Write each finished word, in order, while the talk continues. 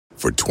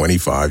For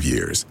 25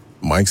 years,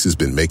 Mike's has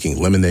been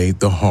making lemonade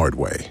the hard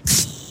way.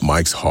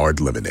 Mike's Hard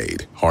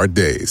Lemonade. Hard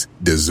days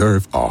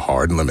deserve a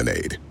hard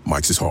lemonade.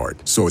 Mike's is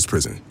hard, so is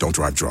prison. Don't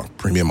drive drunk.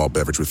 Premium malt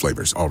beverage with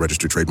flavors. All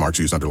registered trademarks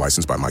used under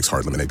license by Mike's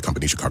Hard Lemonade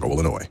Company, Chicago,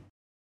 Illinois.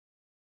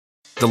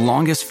 The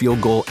longest field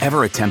goal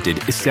ever attempted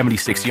is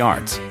 76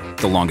 yards.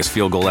 The longest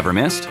field goal ever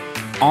missed?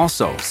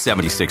 Also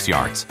 76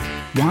 yards.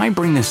 Why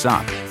bring this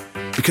up?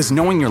 Because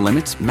knowing your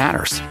limits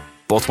matters,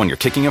 both when you're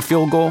kicking a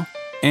field goal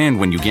and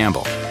when you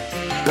gamble.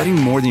 Betting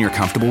more than you're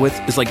comfortable with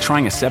is like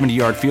trying a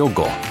 70-yard field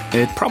goal.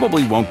 It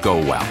probably won't go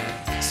well.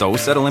 So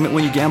set a limit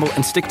when you gamble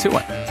and stick to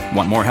it.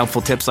 Want more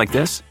helpful tips like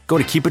this? Go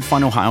to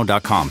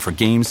keepitfunohio.com for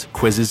games,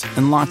 quizzes,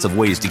 and lots of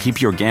ways to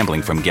keep your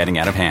gambling from getting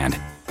out of hand.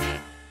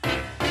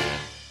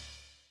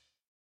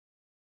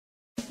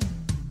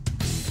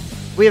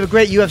 We have a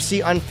great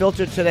UFC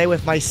Unfiltered today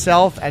with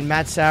myself and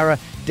Matt Serra.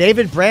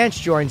 David Branch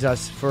joins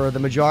us for the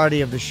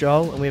majority of the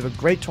show, and we have a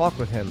great talk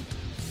with him.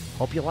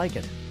 Hope you like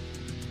it.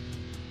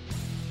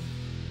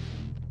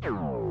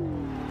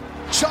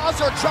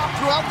 Jaws are dropped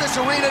throughout this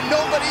arena.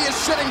 Nobody is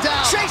sitting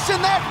down. Chasing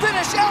that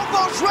finish.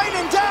 Elbows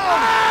raining down.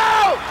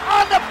 Oh!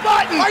 On the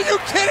button. Are you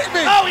kidding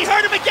me? Oh, he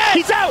hurt him again.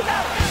 He's out.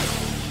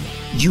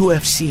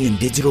 UFC and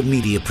Digital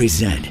Media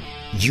present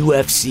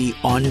UFC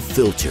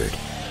Unfiltered.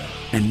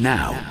 And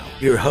now,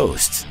 your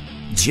hosts,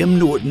 Jim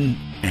Norton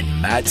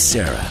and Matt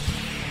Serra.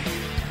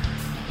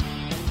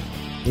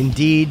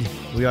 Indeed,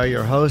 we are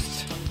your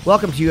hosts.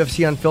 Welcome to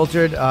UFC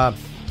Unfiltered.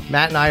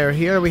 Matt and I are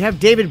here. We have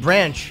David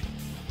Branch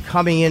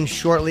coming in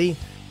shortly.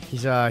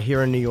 He's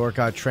here in New York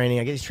training.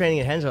 I guess he's training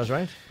at Henzo's,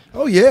 right?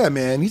 Oh, yeah,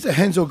 man. He's a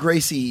Henzo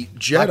Gracie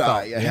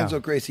Jedi,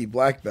 Henzo Gracie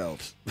black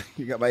belt.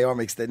 You got my arm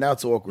extended. Now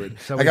it's awkward.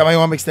 So I got my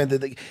arm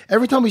extended.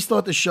 Every time we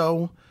start the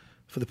show,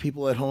 for the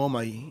people at home,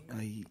 I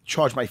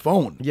charge my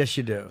phone. Yes,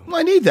 you do. Well,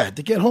 I need that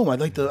to get home. I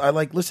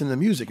like listening to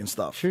music and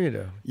stuff. Sure you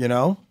do. You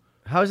know?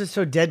 How is it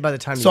so dead by the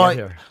time you get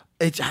here?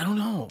 I don't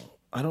know.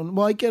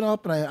 Well, I get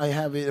up and I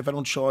have it. If I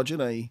don't charge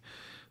it,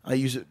 I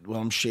use it while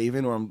I'm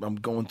shaving or I'm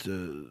going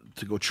to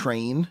go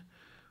train.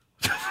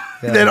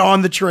 Yeah. Then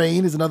on the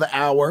train is another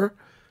hour.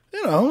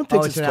 You know, it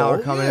takes it's its an hour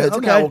toll. coming Yeah, in. it's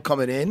Okay. an hour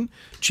coming in.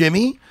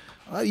 Jimmy,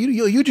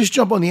 you just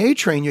jump on the A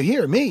train. You're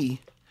here. Me,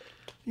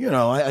 you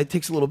know, it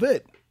takes a little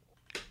bit.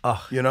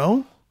 You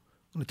know,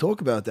 I'm going to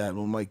talk about that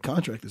when my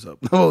contract is up.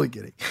 I'm only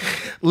kidding.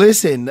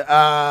 Listen,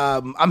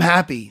 I'm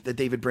happy that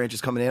David Branch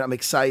is coming in. I'm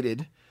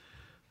excited.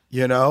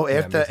 You know,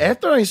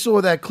 after I saw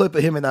that clip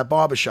of him in that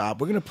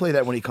barbershop, we're going to play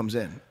that when he comes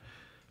in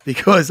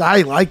because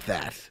I like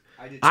that.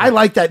 I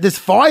like that. There's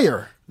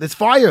fire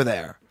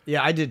there.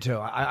 Yeah, I did too.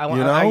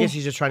 I guess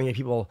he's just trying to get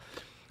people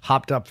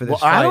hopped up for this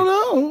fight. I don't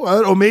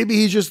know. Or maybe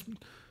he's just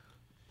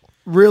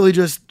really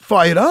just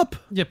fired up.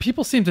 Yeah,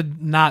 people seem to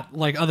not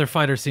like other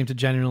fighters seem to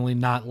genuinely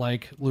not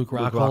like Luke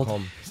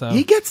Rockhold. So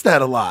he gets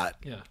that a lot.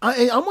 Yeah.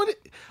 I'm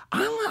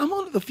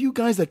one of the few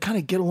guys that kind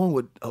of get along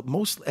with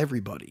most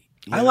everybody.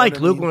 I like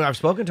Luke when I've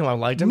spoken to him. I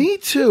liked him. Me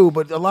too,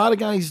 but a lot of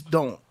guys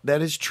don't.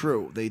 That is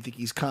true. They think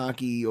he's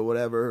cocky or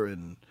whatever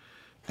and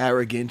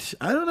arrogant.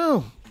 I don't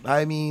know.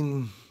 I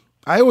mean,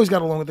 I always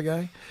got along with the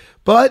guy,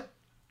 but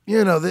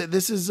you know,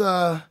 this is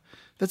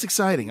that's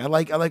exciting. I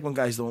like when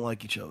guys don't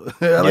like each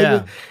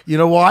other. You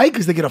know why?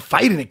 Because they get a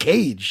fight in a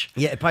cage.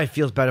 Yeah, it probably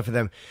feels better for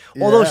them.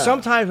 Although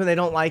sometimes when they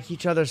don't like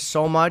each other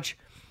so much,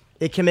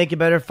 it can make a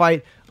better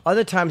fight.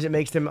 Other times it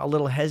makes them a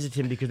little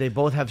hesitant because they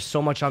both have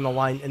so much on the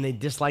line and they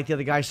dislike the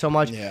other guy so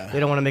much, they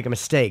don't want to make a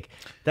mistake.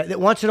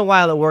 That once in a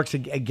while it works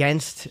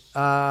against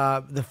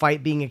the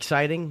fight being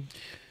exciting.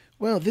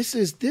 Well, this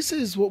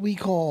is what we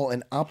call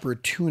an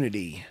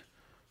opportunity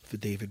for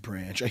David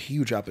Branch, a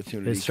huge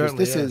opportunity. It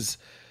certainly is.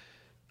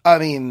 I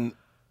mean,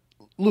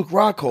 Luke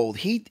Rockhold.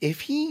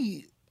 If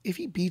he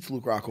beats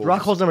Luke Rockhold,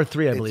 Rockhold's number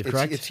 3, I believe.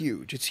 Correct? It's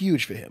huge. It's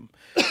huge for him.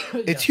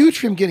 It's huge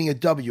for him getting a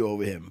W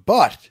over him.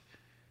 But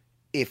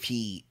if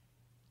he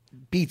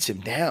beats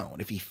him down,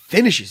 if he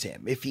finishes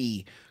him, if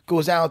he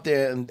goes out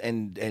there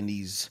and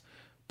he's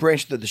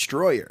Branch the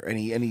Destroyer, and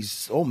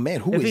he's oh man,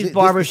 who if is he's it?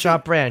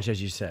 Barbershop Branch,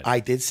 as you said. I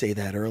did say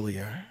that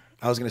earlier.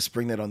 I was going to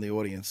spring that on the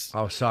audience.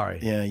 Oh, sorry.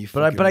 Yeah,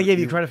 but I gave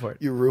you credit for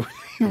it. You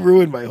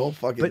ruined my whole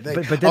fucking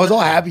thing. But I was all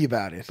happy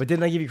about it. But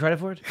didn't I give you credit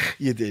for it?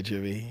 You did,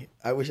 Jimmy.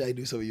 I wish I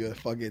knew some of your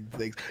fucking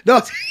things. No,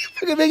 you're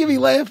fucking making me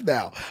laugh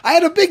now. I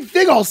had a big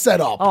thing all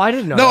set up. Oh, I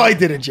didn't know. No, that. I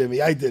didn't,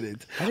 Jimmy. I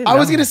didn't. I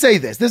was going to say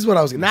this. This is what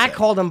I was going to say. Matt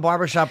called him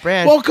Barbershop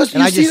Branch. Well, because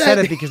I just said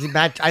it because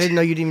Matt. I didn't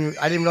know you didn't.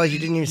 I didn't realize you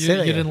didn't even say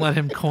it. You didn't let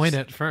him coin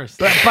it first.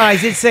 But I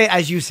did say,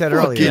 as you said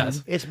earlier,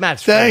 Yes. it's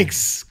Matt's.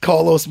 Thanks,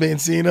 Carlos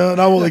Mancina. And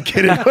I'm only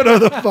kidding. What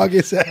other fuck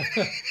is that?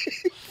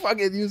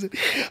 Fucking use it.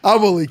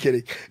 I'm only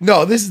kidding.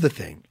 No, this is the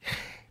thing.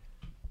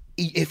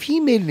 If he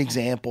made an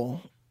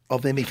example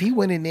of him, if he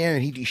went in there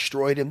and he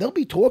destroyed him, they'll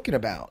be talking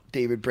about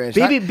David Branch.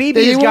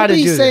 BB's got to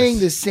do this. They won't be saying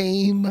the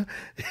same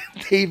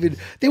David.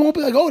 They won't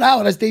be like, oh,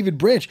 no, that's David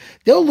Branch.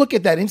 They'll look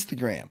at that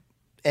Instagram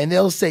and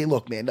they'll say,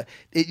 look, man,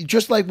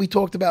 just like we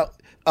talked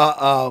about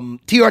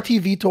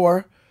TRT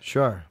Vitor.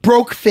 Sure.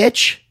 Broke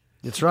Fitch.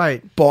 That's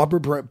right.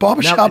 Barbershop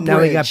Branch.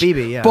 Now we got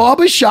BB, yeah.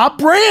 Barbershop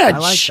Branch. I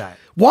like that.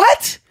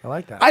 What? I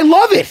like that. I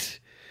love it.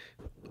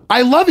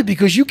 I love it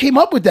because you came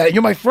up with that.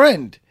 You're my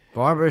friend.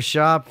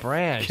 Barbershop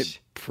Branch.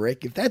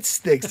 Prick. If that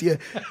sticks, yeah.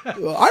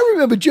 I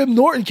remember Jim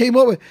Norton came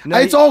up with.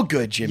 It's all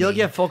good, Jimmy. You'll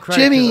get full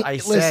credit. Jimmy,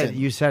 listen.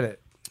 You said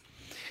it.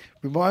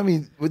 Remind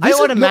me. I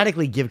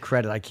automatically give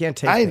credit. I can't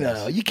take. I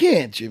know you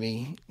can't,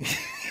 Jimmy.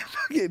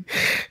 I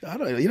don't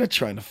know. You're not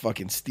trying to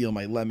fucking steal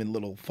my lemon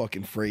little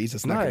fucking phrase.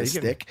 That's not going to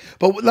stick.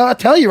 But I'll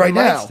tell you right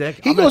now,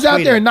 he goes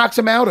out there and knocks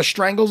him out or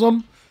strangles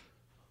him.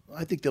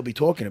 I think they'll be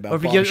talking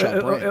about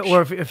Barbershop Branch.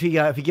 Or if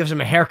he gives him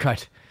a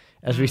haircut.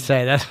 As we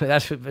say, that's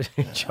what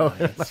Joe.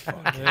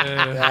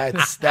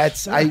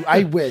 That's.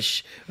 I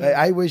wish.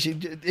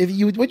 If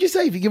you. What'd you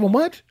say? If you give him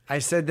what? I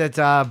said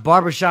that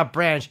Barbershop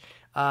Branch.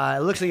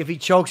 It looks like if he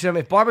chokes him,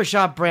 if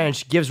Barbershop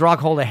Branch gives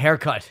Rockhold a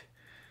haircut.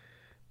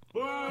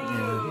 Yeah.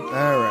 All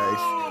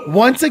right.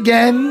 Once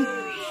again,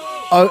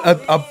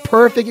 a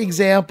perfect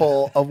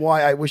example of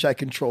why I wish I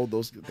controlled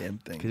those damn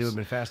things. Because it would have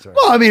been faster.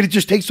 Well, I mean, it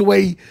just takes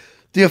away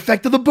the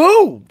effect of the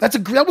boo. That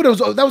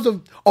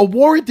was a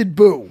warranted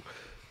boo.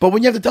 But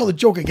when you have to tell the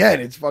joke again,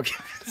 it's fucking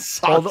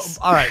sucks.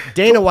 All right,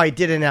 Dana White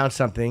did announce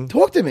something.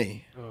 Talk to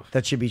me.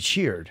 That should be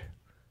cheered.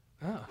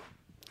 Oh.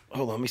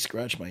 Hold on, let me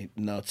scratch my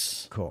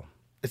nuts. Cool.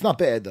 It's not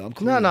bad, though. I'm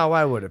clean. No,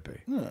 why would it be?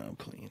 No, I'm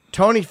clean.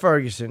 Tony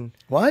Ferguson.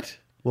 What?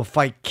 Will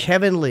fight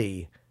Kevin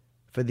Lee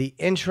for the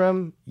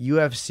interim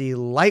UFC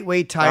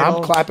lightweight title.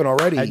 I'm clapping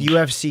already. At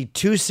UFC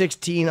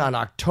 216 on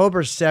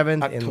October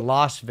 7th in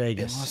Las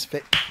Vegas.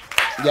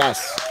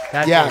 Yes.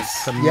 That's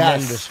a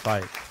tremendous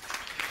fight.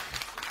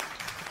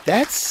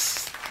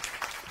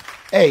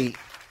 Hey,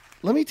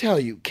 let me tell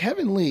you,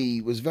 Kevin Lee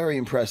was very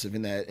impressive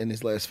in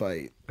his last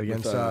fight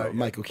against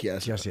Michael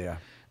Chiesa. Yes, yeah.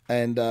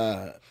 And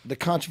the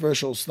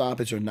controversial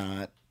stoppage or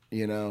not,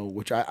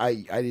 which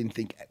I didn't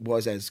think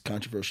was as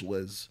controversial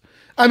as.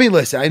 I mean,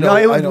 listen, I know.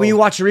 When you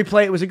watch the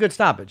replay, it was a good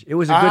stoppage. It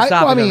was a good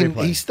stoppage. I mean,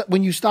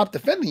 when you stop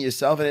defending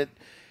yourself, and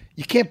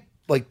you can't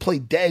play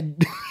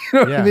dead. You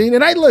know what I mean?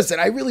 And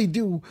I really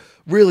do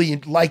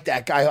like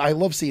that guy. I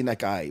love seeing that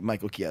guy,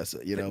 Michael Chiesa,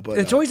 but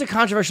it's always a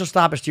controversial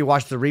stoppage. Do you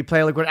watch the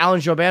replay? Like when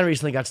Alan Jouban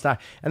recently got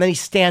stopped, and then he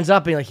stands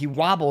up and he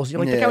wobbles. You're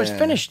like, the guy was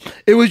finished.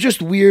 It was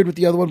just weird with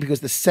the other one because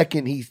the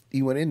second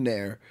he went in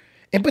there,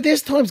 but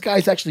there's times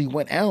guys actually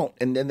went out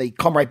and then they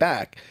come right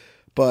back.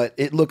 But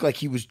it looked like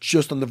he was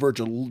just on the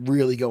verge of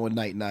really going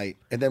night-night.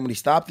 And then when he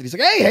stopped it, he's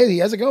like, hey,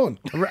 how's it going?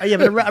 Yeah,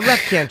 but a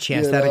ref can't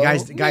chance that. A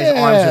guy's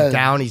arms are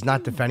down. He's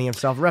not defending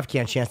himself. A ref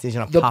can't chance that he's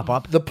going to pop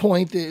up. The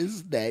point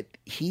is that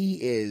he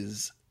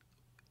is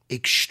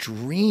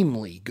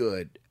extremely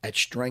good at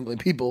strangling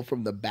people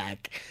from the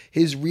back.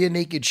 His rear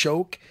naked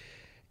choke,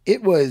 I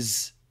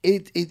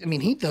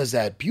mean, he does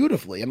that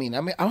beautifully. I mean,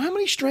 how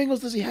many strangles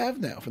does he have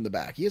now from the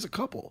back? He has a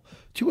couple.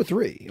 2 or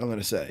 3, I'm going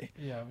to say,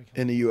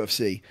 in the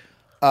UFC.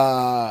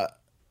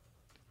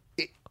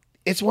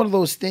 It's one of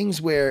those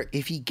things where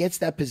if he gets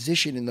that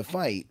position in the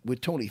fight with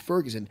Tony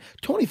Ferguson's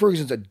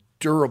a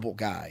durable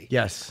guy.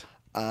 Yes.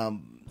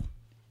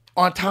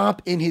 On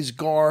top in his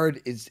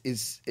guard is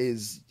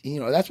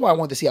that's why I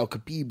wanted to see how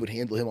Khabib would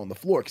handle him on the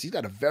floor because he's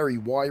got a very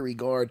wiry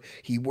guard.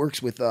 He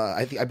works with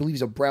I believe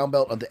he's a brown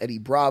belt under Eddie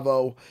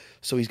Bravo,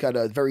 so he's got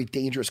a very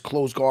dangerous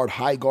close guard,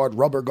 high guard,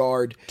 rubber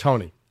guard.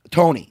 Tony,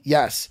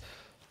 yes,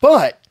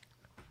 but.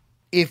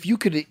 If you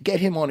could get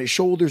him on his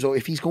shoulders or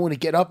if he's going to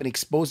get up and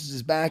exposes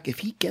his back, if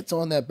he gets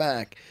on that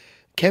back,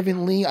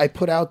 Kevin Lee, I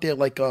put out there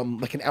like an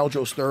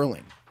Aljo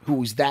Sterling,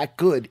 who's that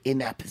good in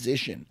that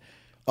position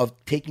of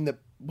taking the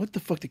 – what the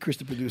fuck did Chris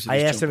the producer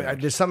I asked him –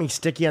 there's something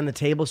sticky on the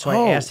table, so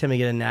I asked him to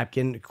get a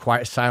napkin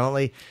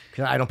silently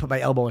because I don't put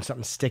my elbow in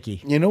something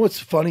sticky. You know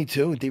what's funny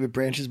too? David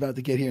Branch is about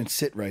to get here and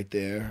sit right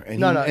there.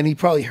 And he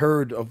probably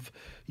heard of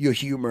 – your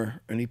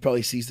humor, and he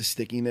probably sees the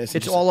stickiness.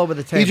 It's all over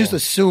the table. He just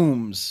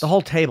assumes the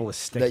whole table is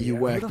sticky. That you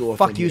whacked off.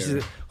 Fuck uses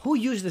it? Who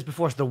used this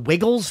before? It's the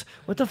Wiggles.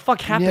 What the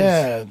fuck happens?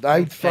 Yeah,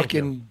 I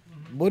fucking.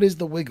 What is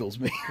the Wiggles,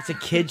 man? It's a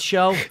kid's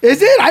show.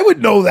 Is it? I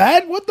would know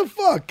that. What the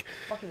fuck?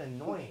 Fucking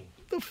annoying.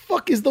 The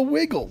fuck is the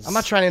Wiggles? I'm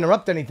not trying to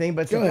interrupt anything,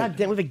 but it's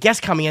goddamn, we have a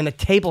guest coming in. The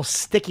table's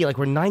sticky like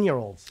we're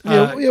 9-year-olds.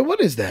 Yeah,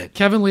 what is that?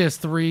 Kevin Lee has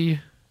 3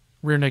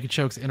 rear naked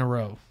chokes in a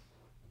row.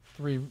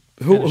 3.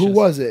 Who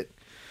was it?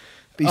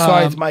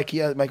 Besides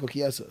Michael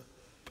Chiesa.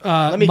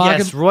 Let me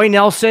guess. Roy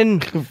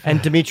Nelson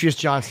and Demetrius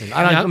Johnson.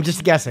 I'm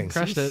just guessing.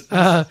 Crushed it.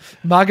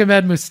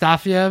 Magomed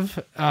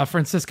Mustafiev,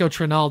 Francisco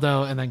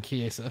Trinaldo, and then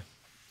Chiesa.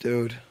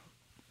 Dude,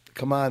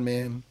 come on,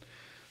 man.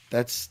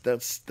 That's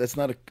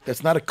not a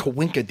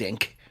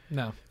coinkadink.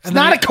 No. It's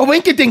not a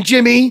coinkadink,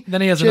 Jimmy. Then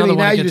he has Jimmy, another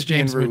one now against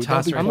James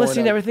Mutasa. I'm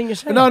listening to everything you're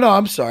saying. No,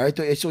 I'm sorry.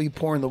 I saw you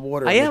pouring the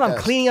water. I am. I'm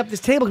cleaning up this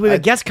table because we have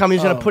a guest coming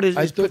who's going to put his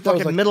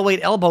fucking middleweight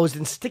elbows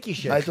in sticky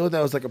shit. I thought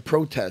that was like a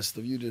protest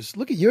of you just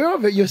look at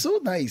you're so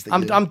nice.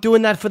 I'm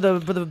doing that for the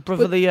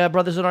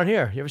brothers that aren't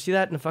here. You ever see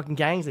that in the fucking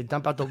gangs? They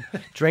dump out the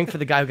drink for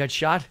the guy who got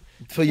shot.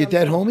 For your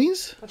dead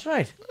homies? That's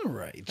right. All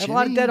right. Jimmy. I have a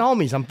lot of dead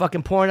homies. I'm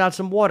fucking pouring out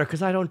some water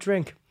because I don't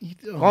drink.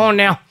 Go on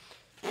now.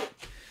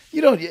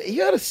 You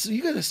got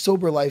a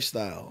sober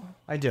lifestyle.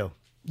 I do.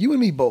 You and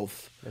me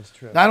both. That's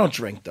true. I don't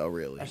drink though,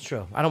 really. That's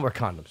true. I don't wear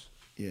condoms.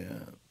 Yeah.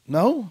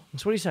 No?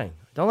 That's what he's saying.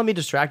 Don't let me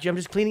distract you. I'm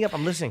just cleaning up.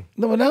 I'm listening.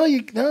 No, but now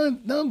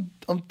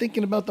I'm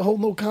thinking about the whole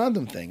no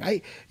condom thing.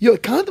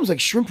 Condoms like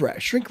shrink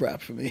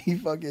wrap for me.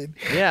 Fucking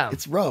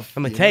it's rough.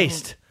 I'm a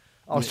taste.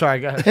 Oh, sorry.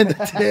 Go ahead.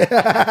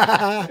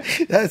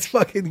 That's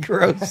fucking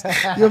gross.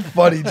 You're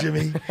funny,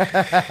 Jimmy.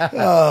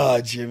 Oh,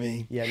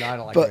 Jimmy. Yeah, no, I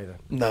don't like it either.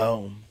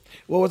 No.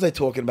 What was I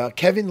talking about?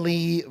 Kevin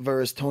Lee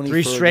versus Tony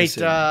 3 Ferguson.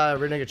 straight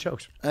rear-naked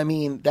chokes. I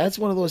mean, that's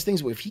one of those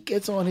things where if he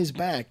gets on his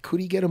back, could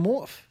he get him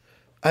off?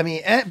 I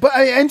mean,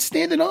 and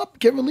standing up,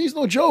 Kevin Lee's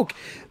no joke.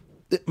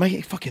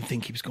 My fucking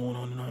thing keeps going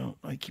on and on.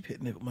 I keep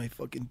hitting it with my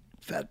fucking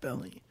fat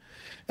belly.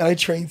 And I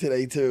trained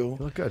today, too.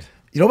 You look good.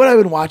 You know what I've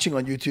been watching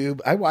on YouTube?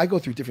 I go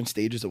through different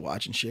stages of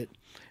watching shit.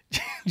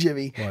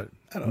 Jimmy.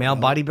 What? Male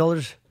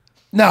bodybuilders?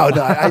 No,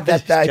 I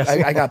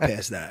got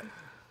past that.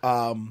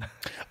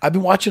 I've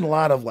been watching a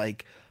lot of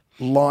like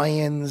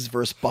lions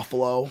versus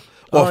buffalo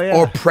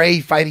or prey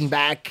fighting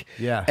back.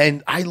 Yeah.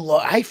 And I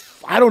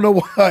don't know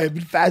why I've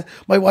been fast.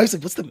 My wife's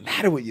like, "What's the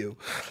matter with you?"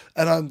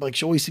 And I'm like,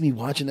 she always see me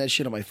watching that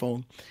shit on my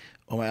phone,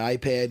 on my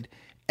iPad,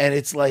 and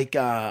it's like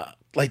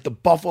the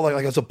buffalo,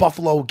 like it's a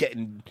buffalo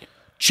getting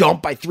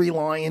jumped by 3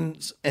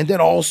 lions, and then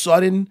all of a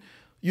sudden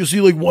you see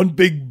like one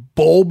big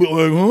bull be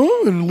like,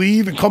 huh? And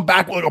leave and come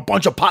back with like a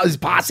bunch of his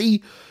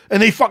posse,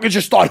 and they fucking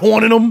just start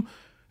horning him,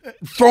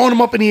 throwing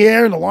him up in the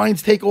air, and the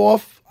lions take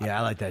off. Yeah,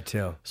 I like that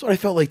too. That's what I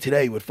felt like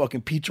today with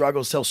fucking Pete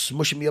Dragosel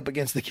smushing me up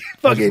against the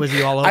fucking. Was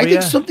he all over I think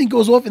you? something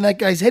goes off in that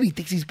guy's head. He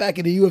thinks he's back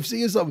in the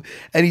UFC or something,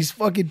 and he's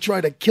fucking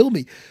trying to kill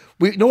me.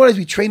 We know what? As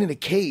we train in a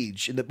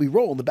cage, and we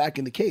roll in the back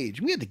in the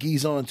cage. We had the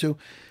geese on too.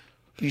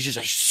 He's just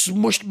like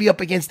smushed me up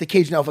against the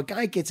cage. Now, if a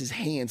guy gets his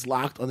hands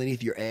locked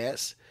underneath your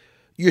ass,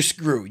 you're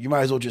screwed. You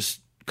might as well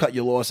just cut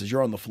your losses.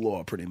 You're on the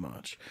floor pretty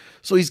much.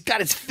 So he's got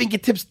his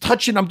fingertips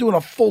touching. I'm doing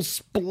a full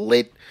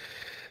split.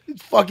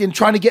 Fucking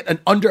trying to get an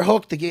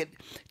underhook to get.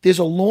 There's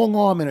a long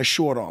arm and a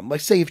short arm. Like,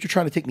 say if you're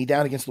trying to take me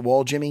down against the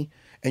wall, Jimmy,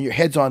 and your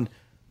head's on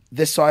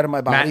this side of my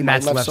body,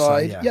 Matt's my left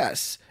side, yeah.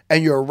 yes,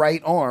 and your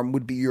right arm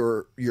would be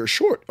your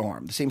short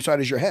arm, the same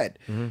side as your head.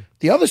 Mm-hmm.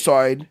 The other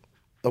side,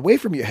 away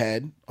from your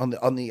head, on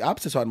the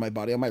opposite side of my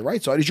body, on my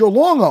right side, is your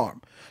long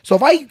arm. So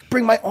if I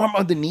bring my arm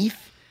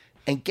underneath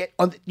and get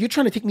on, you're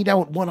trying to take me down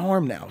with one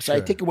arm now. So I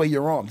take away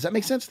your arm. Does that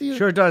make sense to you?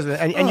 Sure it does.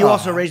 And you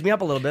also raised me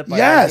up a little bit. By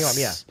yes.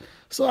 Yeah.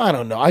 So I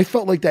don't know. I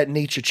felt like that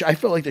nature. I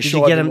felt like the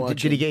show.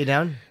 Did he get you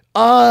down?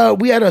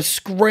 We had a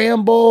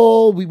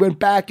scramble. We went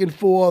back and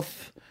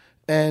forth,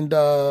 and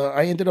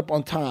I ended up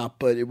on top.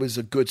 But it was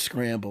a good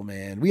scramble,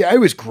 man. It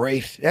was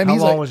great. And how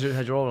long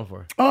had you rolling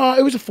for?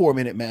 It was a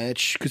 4-minute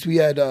match because we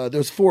had there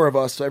was 4 of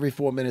us. So every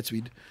 4 minutes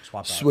we'd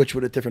switch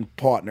with a different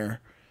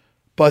partner.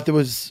 But there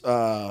was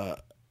an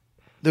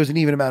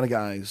even amount of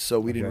guys, so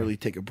we didn't really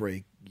take a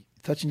break.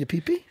 Touching your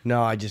pee-pee?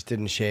 No, I just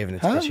didn't shave, and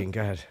it's itching.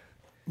 Go ahead.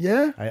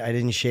 Yeah? I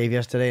didn't shave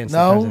yesterday, and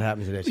sometimes it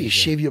happens today. You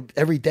shave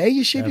every day?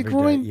 You shave your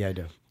groin? Day. Yeah, I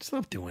do.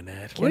 Stop doing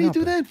that. What do you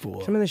do that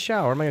for? I'm in the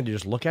shower. What am I going to do?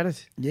 Just look at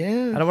it?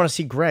 Yeah. I don't want to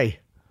see gray.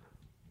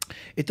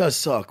 It does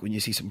suck when you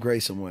see some gray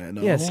somewhere.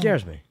 No? Yeah, it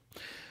scares me.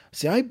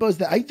 See, I buzz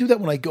that. I do that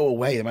when I go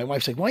away, and my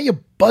wife's like, "Why are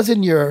you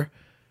buzzing your?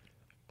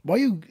 Why are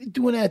you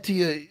doing that to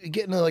you?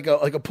 Getting like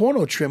a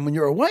porno trim when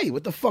you're away?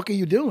 What the fuck are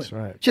you doing?" That's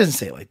right. She doesn't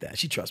say it like that.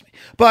 She trusts me.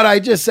 But I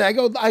just say, I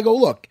go,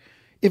 look.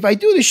 If I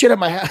do this shit at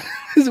my house,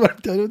 this is what I'm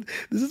telling you.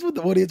 This is what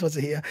the audience wants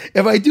to hear.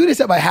 If I do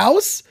this at my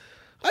house,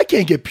 I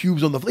can't get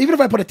pubes on the floor. Even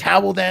if I put a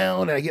towel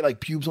down and I get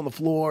like pubes on the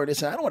floor, I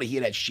don't want to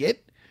hear that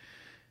shit.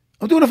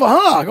 I'm doing it for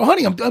her. I go,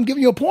 honey, I'm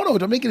giving you a porno.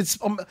 I'm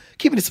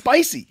keeping it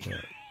spicy.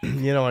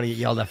 You don't want to get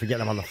yelled at for getting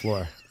them on the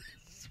floor.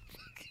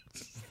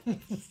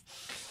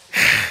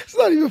 It's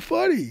not even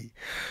funny.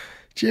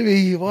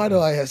 Jimmy, why do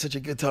I have such a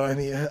good time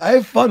here? I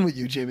have fun with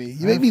you, Jimmy.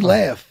 You make me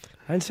laugh.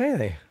 I didn't say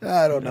anything.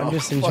 I don't know. I'm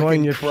just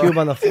enjoying your pube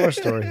on the floor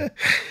story.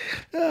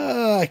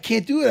 I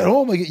can't do it at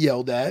home. I get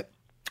yelled at.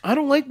 I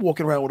don't like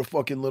walking around with a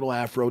fucking little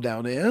afro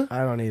down there. I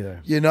don't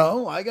either. You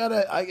know,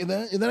 and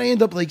then I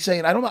end up like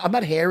saying, I'm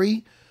not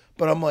hairy,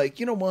 but I'm like,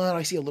 you know what?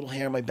 I see a little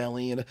hair in my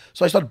belly, and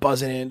so I start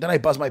buzzing in. Then I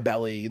buzz my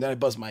belly. Then I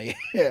buzz my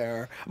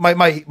hair,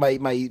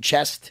 my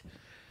chest.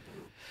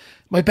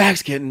 My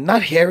back's getting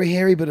not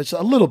hairy, but it's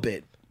a little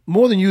bit.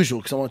 More than usual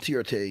because I'm on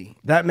TRT.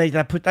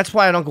 That's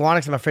why I don't go on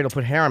because I'm afraid it'll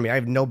put hair on me. I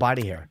have no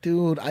body hair.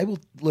 Dude, I will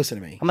listen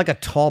to me. I'm like a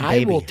tall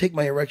baby. I will take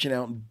my erection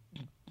out and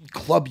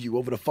club you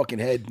over the fucking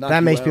head.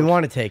 That makes me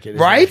want to take it.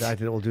 Right? It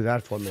will do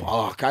that for me.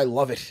 Fuck, I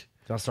love it.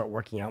 I'll start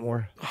working out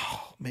more.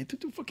 Oh, man,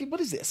 dude, fucking,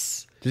 what is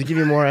this? Does it give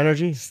you more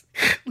energy?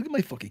 Look at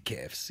my fucking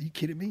calves. Are you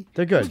kidding me?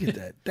 They're good. Look at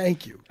that.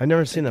 Thank you. I've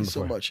never seen them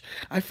before. before. So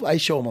much. I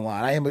show them a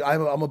lot.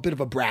 I'm a bit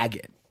of a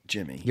braggart,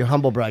 Jimmy. You're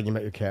humble bragging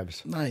about your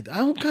calves.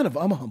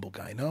 I'm a humble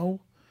guy, no?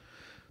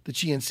 The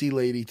GNC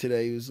lady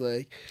today was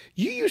like,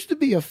 "You used to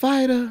be a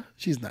fighter."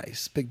 She's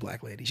nice, big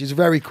black lady. She's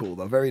very cool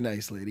though, very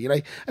nice lady.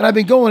 And I've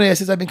been going there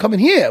since I've been coming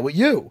here with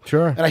you.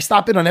 Sure. And I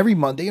stop in on every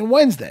Monday and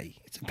Wednesday.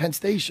 It's in Penn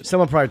Station.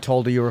 Someone probably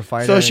told her you were a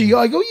fighter. So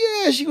I go,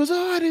 yeah. She goes,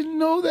 "Oh, I didn't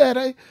know that."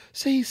 I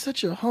say, "He's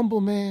such a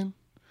humble man."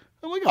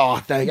 I'm like, oh,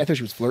 thank you. I thought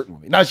she was flirting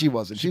with me. No, she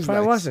wasn't. She's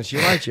Probably nice. wasn't. She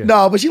liked you.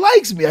 No, but she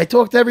likes me. I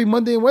talked to every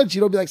Monday and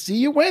Wednesday. She'd be like, see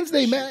you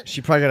Wednesday, Matt.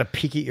 She probably got a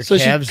peek at your So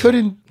calves. she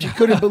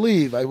couldn't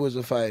believe I was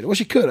a fighter. Well,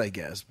 she could, I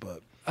guess,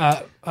 but.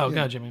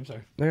 God, Jimmy, I'm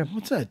sorry.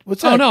 What's that?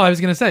 What's Oh, that? no, I was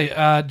going to say,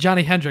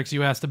 Johnny Hendricks,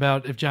 you asked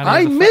about if Johnny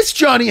I was a miss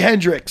Johnny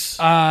Hendricks.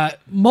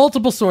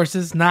 multiple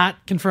sources, not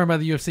confirmed by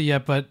the UFC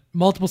yet, but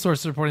multiple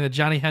sources reporting that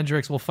Johnny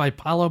Hendricks will fight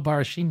Paulo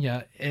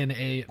Barachinha in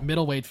a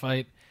middleweight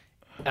fight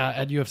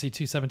at UFC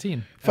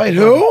 217. Fight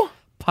who?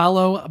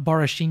 Paulo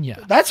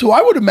Barachinha. That's who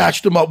I would have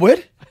matched him up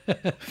with.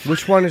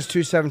 Which one is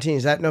 217?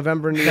 Is that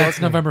November in New York? That's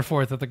November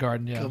 4th at the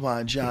Garden, yeah. Come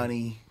on,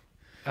 Johnny.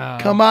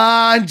 Come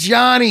on,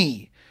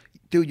 Johnny.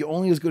 Dude, you're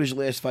only as good as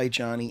your last fight,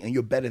 Johnny, and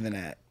you're better than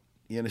that.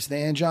 You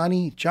understand,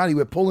 Johnny? Johnny,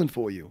 we're pulling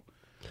for you.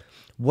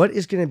 What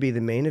is going to be the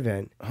main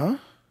event?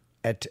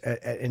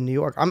 In New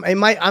York? I'm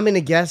going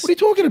to guess. What are you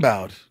talking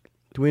about?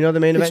 Do we know the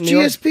main It's event in New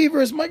York? GSP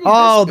versus Michael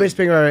Oh,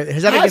 Bisping. Bisping. Right.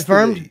 Has that been Has to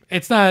confirmed? be.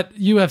 It's not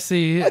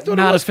UFC, I thought it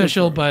not was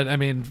official, confirmed. but I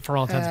mean, for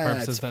all intents and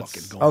purposes, That's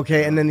that's fucking going.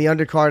 Okay, and then the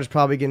undercard is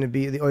probably going to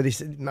be, the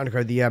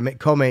undercard, the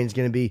co-main is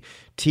going to be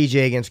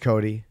TJ against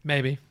Cody,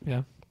 maybe,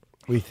 yeah.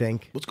 we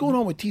think. What's going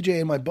on with TJ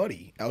and my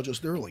buddy, Aljo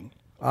Sterling?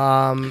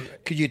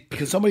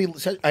 Could somebody,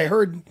 I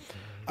heard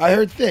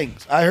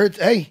things. I heard,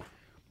 hey,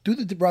 could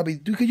you do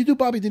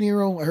Bobby De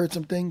Niro? I heard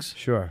some things.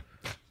 Sure.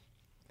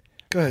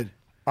 Go ahead.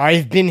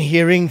 I've been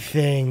hearing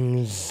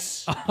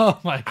things. Oh,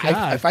 my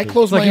God. If I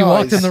close It's like my he eyes.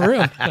 walked in the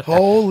room.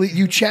 Holy,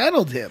 you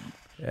channeled him.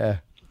 Yeah.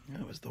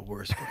 That was the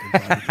worst fucking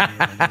Bobby De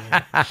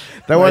Niro.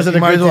 That wasn't a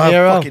might good as De well have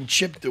Niro? fucking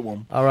chip to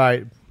him. All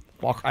right.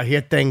 Fuck, I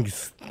hear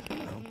things.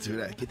 Don't do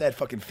that. Get that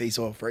fucking face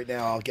off right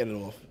now. I'll get it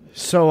off.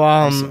 So,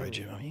 Sorry,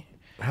 Jimmy.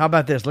 how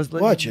about this?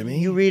 What, Jimmy?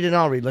 You read and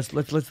I'll read.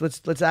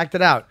 Let's act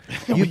it out.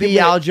 You be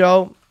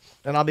Aljo,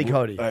 and I'll be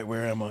Cody. All right,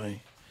 where am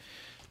I?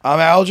 I'm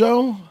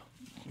Aljo.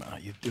 Nah,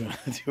 you're doing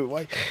it.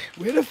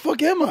 Where the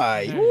fuck am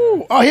I?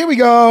 Woo. Oh, here we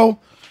go.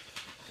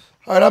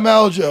 All right, I'm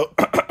Aljo.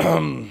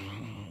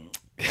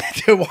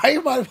 Dude, why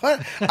am I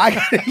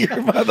gotta hear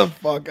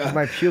motherfucker.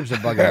 My pubes are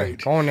bugging me.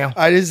 Go on now. All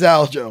right, this is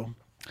Aljo.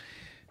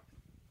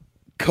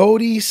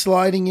 Cody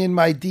sliding in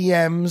my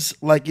DMs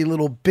like a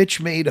little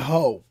bitch-made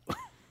hoe.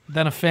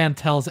 Then a fan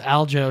tells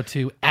Aljo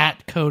to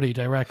 @ Cody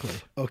directly.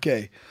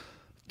 Okay.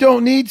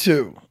 Don't need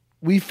to.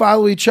 We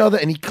follow each other,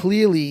 and he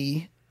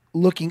clearly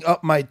looking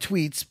up my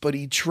tweets, but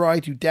he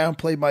tried to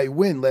downplay my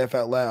win, laugh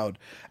out loud.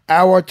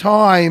 Our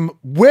time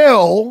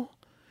will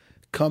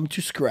come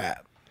to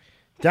scrap.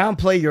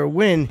 Downplay your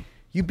win.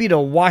 You beat a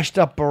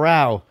washed-up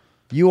Barao.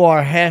 You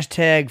are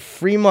hashtag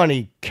free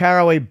money.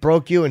 Caraway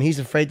broke you, and he's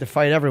afraid to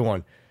fight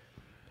everyone.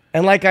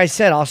 And like I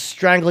said, I'll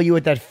strangle you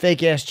with that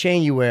fake-ass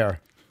chain you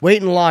wear.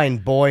 Wait in line,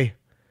 boy.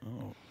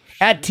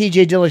 At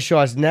TJ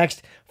Dillashaw's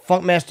next.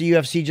 Funkmaster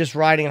UFC just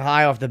riding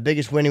high off the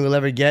biggest winning we'll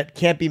ever get.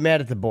 Can't be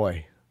mad at the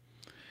boy.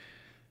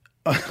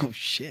 Oh,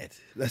 shit.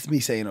 That's me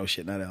saying, oh,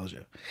 shit, not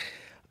Aljo.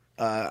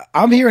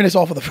 I'm hearing this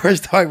all for the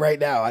first time right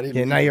now. I didn't.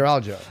 Yeah, now you're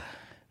Aljo.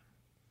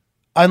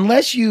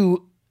 Unless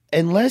you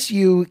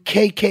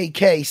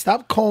KKK,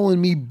 stop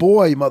calling me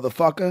boy,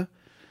 motherfucker.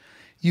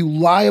 You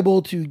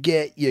liable to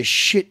get your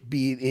shit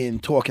beat in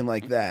talking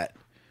like that.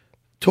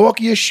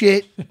 Talk your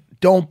shit.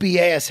 Don't be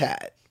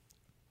asshat.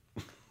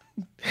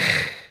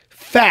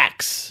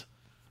 Facts.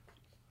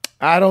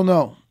 I don't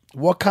know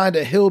what kind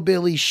of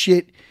hillbilly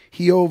shit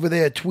he over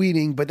there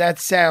tweeting, but that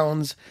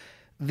sounds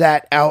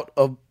that out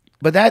of.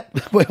 But that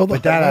wait, hold on.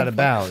 But that out of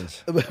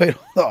bounds. Wait,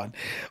 hold on.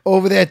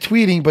 Over there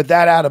tweeting, but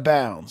that out of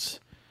bounds.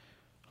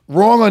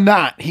 Wrong or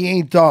not, he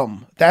ain't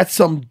dumb. That's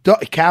some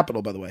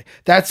capital, by the way.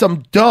 That's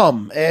some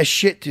dumb ass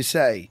shit to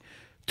say.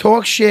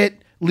 Talk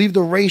shit. Leave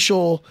the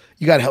racial.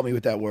 You got to help me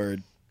with that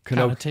word.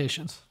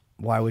 Connotations.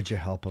 Why would you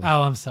help him?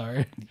 Oh, I'm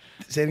sorry.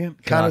 Say it again.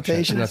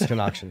 Connotations. That's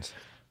connections.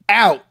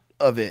 Out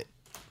of it.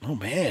 Oh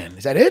man,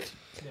 is that it?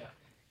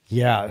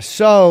 Yeah.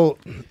 So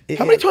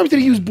How many times did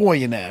he use boy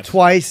in that?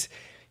 twice.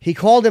 He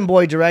called him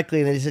boy directly,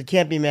 and then he said,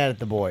 "Can't be mad at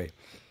the boy."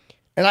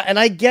 And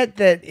I get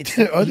that it's.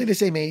 Are they the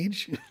same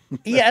age?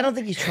 Yeah, I don't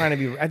think he's trying to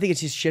be. I think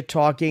it's just shit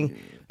talking.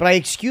 But I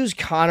excuse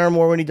Connor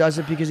more when he does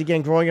it because,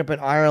 again, growing up in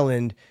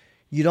Ireland,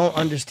 you don't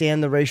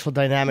understand the racial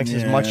dynamics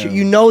as much.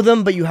 You know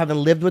them, but you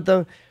haven't lived with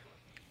them.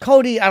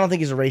 Cody, I don't think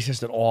he's a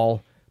racist at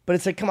all. But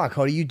it's like, come on,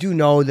 Cody, you do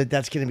know that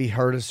that's going to be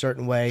heard a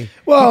certain way.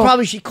 Well, you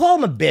probably should call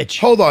him a bitch.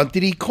 Hold on.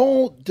 Did he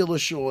call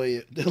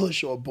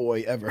Dillashaw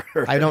boy ever?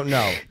 I don't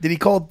know. Did he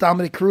call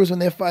Dominic Cruz when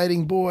they're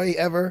fighting boy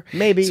ever?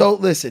 Maybe. So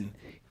listen,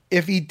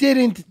 if he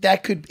didn't,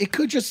 it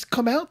could just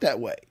come out that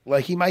way.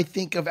 Like he might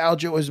think of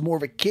Aljo as more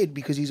of a kid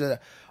because he's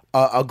a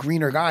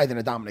greener guy than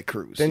a Dominic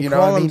Cruz. Then you know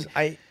call what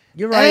I him. mean?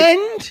 You're right.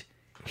 And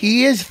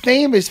he is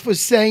famous for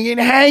saying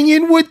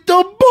 "hanging with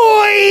the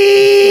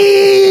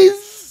boys."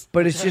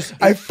 But it's just.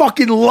 I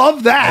fucking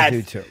love that. I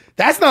do too.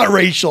 That's not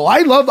racial.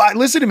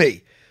 Listen to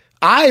me.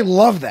 I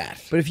love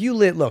that. But if you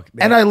look,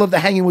 man, And I love the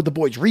Hanging with the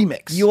Boys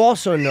remix. you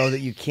also know that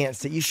you can't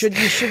say you shouldn't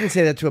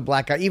say that to a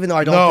black guy, even though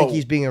I don't No. think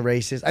he's being a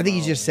racist. I think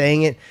he's just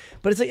saying it.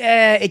 But it's like,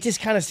 it just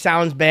kind of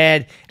sounds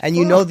bad, and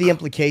you know the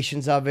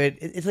implications of it.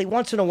 It's like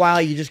once in a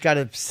while you just got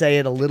to say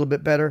it a little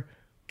bit better.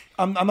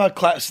 I'm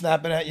not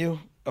snapping at you.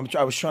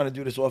 I was trying to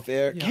do this off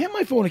air. Yeah. Hand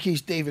my phone in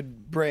case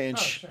David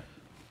Branch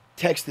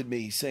texted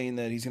me saying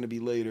that he's going to be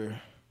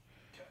later.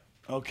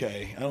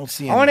 Okay, I don't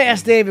see anything. I want to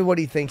ask David what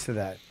he thinks of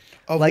that.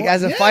 Like,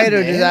 as a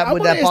fighter, does that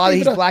would that bother?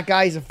 He's a black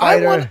guy. He's a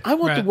fighter. I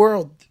want the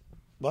world.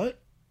 What?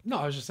 No,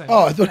 I was just saying.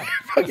 Oh, I thought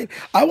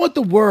I want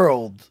the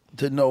world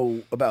to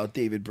know about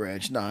David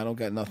Branch. No, I don't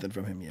got nothing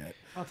from him yet.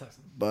 I'll text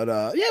him. But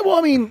yeah, well,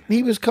 I mean,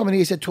 he was coming.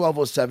 He said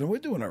 12:07. We're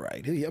doing all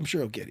right. I'm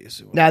sure he'll get here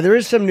soon. Now there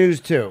is some news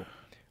too.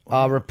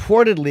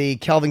 Reportedly,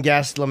 Kelvin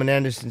Gastelum and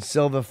Anderson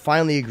Silva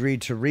finally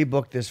agreed to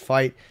rebook this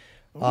fight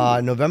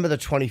November the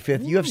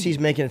 25th. UFC is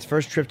making its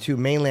first trip to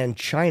mainland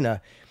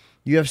China.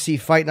 UFC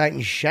Fight Night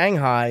in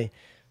Shanghai.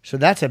 So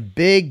that's a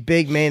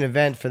big main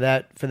event for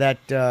that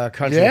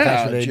country. Yeah,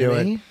 that's where they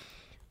Jimmy. do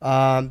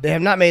it. They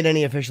have not made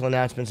any official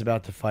announcements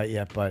about the fight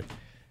yet, but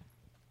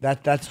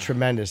that's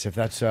tremendous. If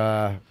that's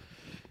what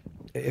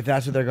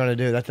they're going to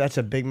do, that's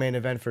a big main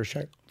event for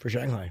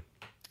Shanghai.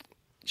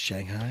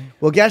 Shanghai?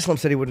 Well, Gastelum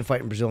said he wouldn't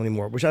fight in Brazil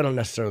anymore, which I don't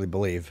necessarily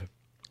believe.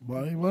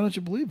 Why don't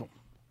you believe him?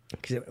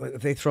 Because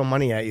if they throw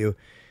money at you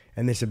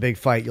and it's a big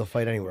fight, you'll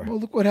fight anywhere. Well,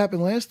 look what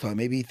happened last time.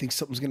 Maybe he thinks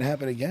something's going to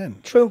happen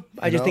again. True.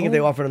 I just think if they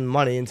offered him the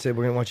money and said,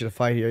 we're going to want you to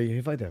fight here,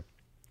 you fight there.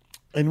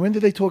 And when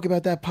did they talk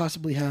about that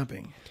possibly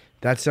happening?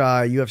 That's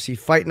UFC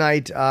Fight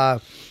Night.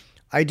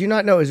 I do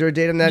not know. Is there a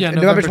date on that? Yeah,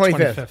 November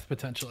 25th,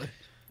 potentially.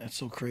 That's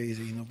so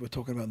crazy. We're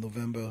talking about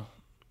November.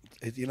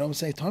 You know what I'm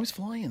saying? Time's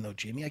flying, though,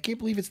 Jimmy. I can't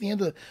believe it's the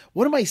end of...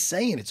 What am I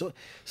saying?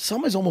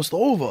 Summer's almost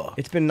over.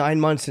 It's been 9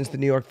 months since the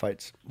New York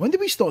fights. When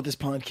did we start this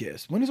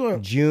podcast? When is our...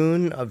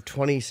 June of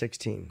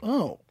 2016.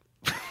 Oh.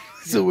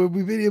 So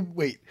we've been here...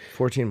 Wait.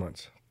 14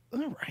 months. All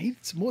right.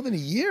 It's more than a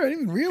year. I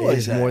didn't even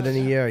realize that. It's more than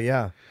a year,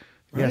 yeah.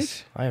 Right?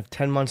 Yes. I have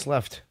 10 months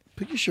left.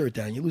 Put your shirt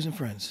down. You're losing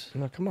friends.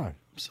 No, come on.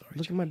 I'm sorry.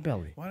 Look at my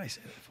belly. Why did I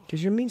say that for?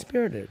 Because you're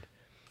mean-spirited.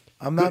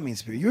 I'm not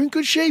mean-spirited. You're in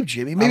good shape,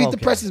 Jimmy. Maybe I'm it okay.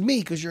 depresses me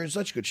because you're in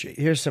such good shape.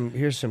 Here's some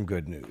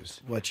good news.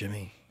 What,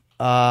 Jimmy?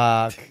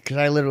 Because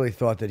I literally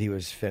thought that he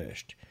was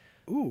finished.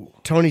 Ooh.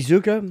 Tony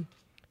Zuka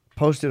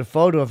posted a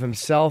photo of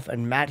himself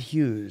and Matt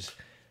Hughes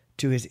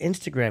to his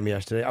Instagram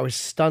yesterday. I was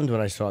stunned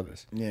when I saw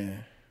this. Yeah.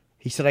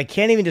 He said, I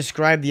can't even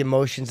describe the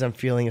emotions I'm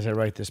feeling as I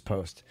write this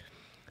post.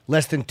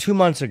 Less than 2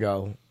 months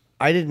ago,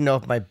 I didn't know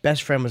if my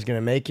best friend was going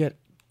to make it.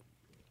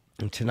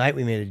 And tonight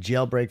we made a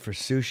jailbreak for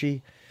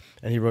sushi.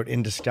 And he wrote,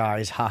 in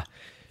disguise, ha.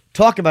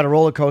 Talk about a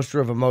roller coaster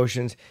of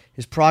emotions.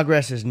 His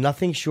progress is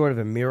nothing short of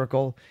a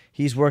miracle.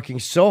 He's working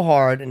so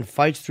hard and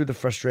fights through the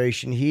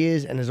frustration. He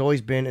is and has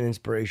always been an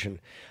inspiration.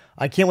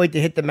 I can't wait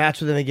to hit the mats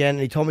with him again.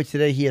 And he told me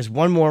today he has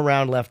one more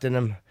round left in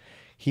him.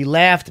 He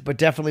laughed, but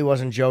definitely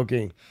wasn't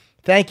joking.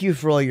 Thank you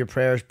for all your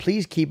prayers.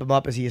 Please keep him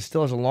up as he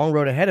still has a long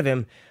road ahead of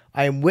him.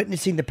 I am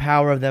witnessing the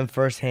power of them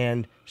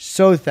firsthand.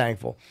 So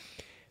thankful.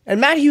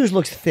 And Matt Hughes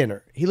looks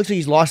thinner. He looks like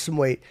he's lost some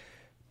weight.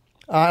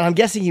 And I'm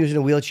guessing he was in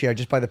a wheelchair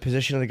just by the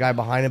position of the guy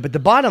behind him. But the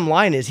bottom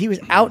line is he was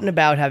out and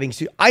about having...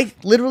 I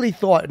literally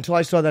thought, until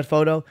I saw that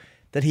photo,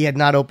 that he had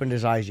not opened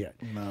his eyes yet.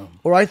 No.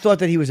 Or I thought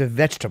that he was a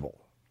vegetable.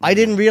 I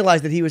didn't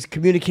realize that he was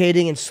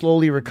communicating and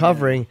slowly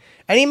recovering.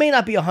 And he may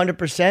not be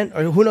 100%,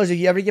 or who knows if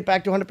you ever get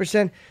back to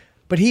 100%,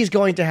 but he's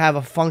going to have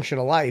a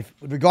functional life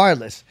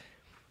regardless.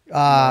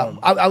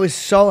 I was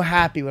so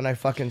happy when I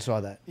fucking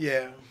saw that.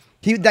 Yeah.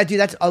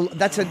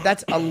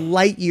 That's a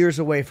light years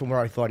away from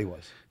where I thought he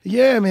was.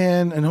 Yeah,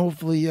 man, and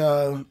hopefully,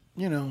 I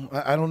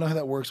don't know how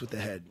that works with the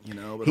head,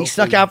 But he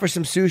stuck out for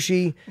some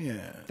sushi. Yeah.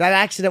 That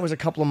accident was a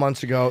couple of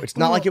months ago. It's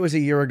not like it was a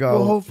year ago.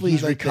 Well, hopefully,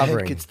 he's recovering. recovering.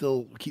 The head could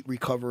still keep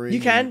recovering. You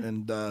can.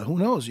 And who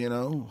knows,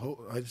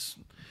 I just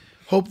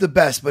hope the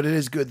best, but it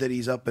is good that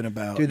he's up and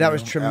about. Dude, that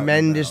was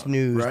tremendous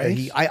news.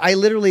 Right? I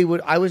literally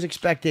I was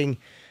expecting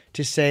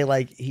to say,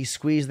 like, he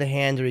squeezed the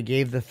hand or he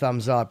gave the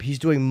thumbs up. He's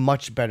doing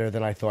much better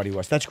than I thought he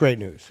was. That's great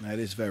news. That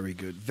is very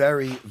good.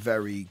 Very,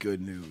 very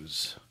good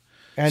news.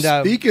 And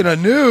speaking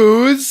of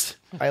news,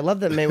 I love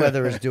that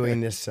Mayweather is doing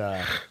this.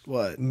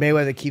 What?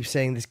 Mayweather keeps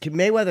saying this.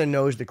 Mayweather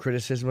knows the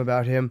criticism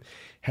about him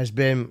has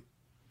been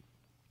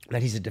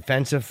that he's a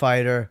defensive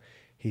fighter.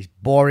 He's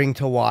boring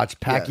to watch.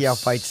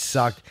 Pacquiao fights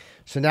sucked.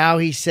 So now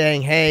he's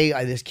saying, hey,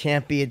 this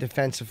can't be a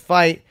defensive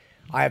fight.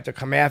 I have to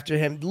come after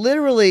him.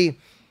 Literally,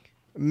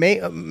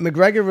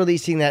 McGregor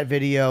releasing that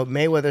video,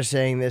 Mayweather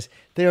saying this.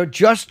 They're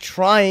just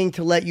trying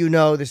to let you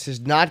know this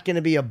is not going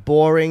to be a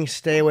boring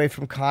stay away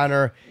from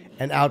Conor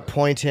and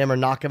outpoint him or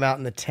knock him out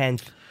in the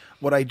 10th.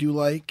 What I do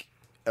like,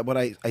 what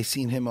I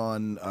seen him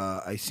on,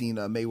 I seen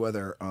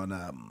Mayweather on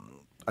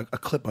a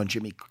clip on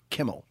Jimmy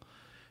Kimmel,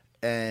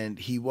 and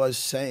he was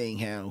saying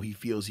how he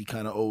feels he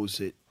kind of owes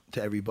it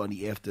to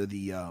everybody after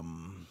the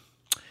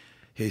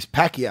his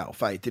Pacquiao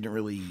fight didn't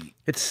really.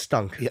 It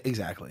stunk. Yeah,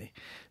 exactly.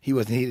 He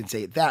didn't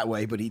say it that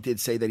way, but he did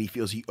say that he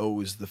feels he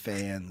owes the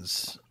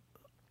fans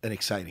an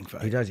exciting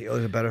fight. He does. He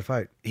owes a better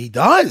fight. He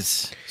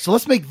does. So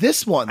let's make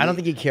this one. I don't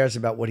think he cares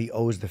about what he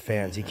owes the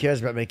fans. He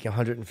cares about making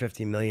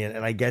 $150 million,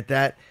 and I get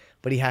that.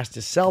 But he has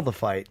to sell the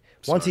fight.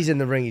 Once he's in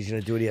the ring, he's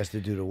going to do what he has to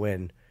do to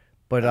win.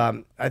 But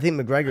I think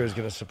McGregor is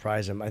going to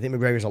surprise him. I think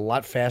McGregor's a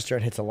lot faster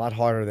and hits a lot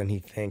harder than he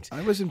thinks.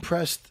 I was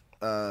impressed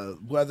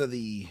whether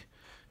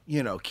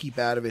keep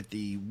out of it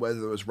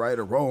whether it was right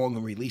or wrong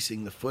and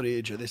releasing the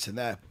footage or this and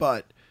that.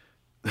 But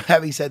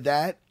having said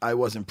that, I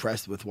was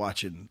impressed with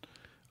watching.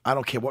 I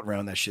don't care what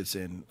round that shit's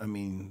in. I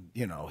mean,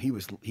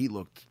 he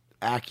looked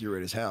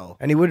accurate as hell.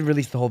 And he wouldn't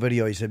release the whole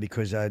video, he said,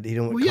 because he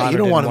don't. Well, Conor you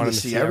don't didn't want him to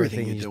see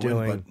everything he's you're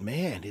doing. But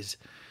man,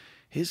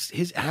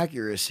 his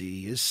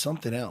accuracy is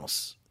something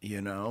else,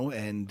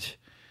 And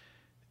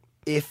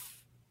if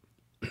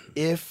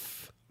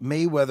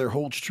Mayweather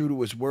holds true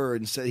to his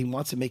word and said he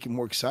wants to make it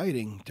more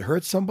exciting, to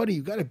hurt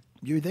somebody,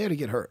 you're there to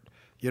get hurt.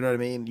 You know what I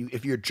mean?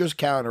 If you're just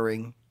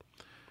countering,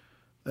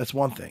 that's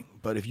one thing.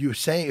 But if you're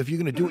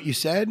going to do what you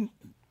said,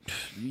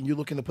 you're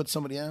looking to put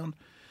somebody down.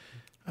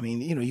 I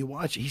mean, you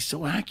watch. He's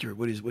so accurate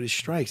with his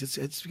strikes.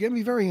 It's going to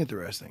be very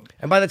interesting.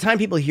 And by the time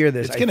people hear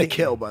this, it's going to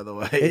kill. By the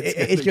way,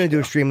 it's going to do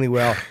extremely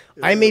well.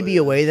 I may be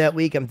away that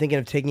week. I'm thinking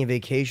of taking a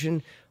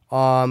vacation.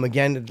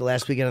 Again, the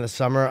last weekend of the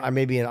summer, I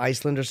may be in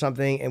Iceland or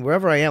something, and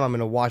wherever I am, I'm going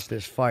to watch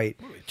this fight.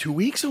 2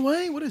 weeks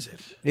away? What is it?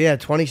 Yeah,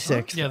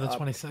 26th. Yeah, the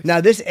 26th.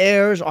 Now, this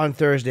airs on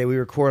Thursday. We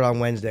record on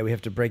Wednesday. We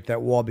have to break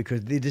that wall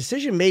because the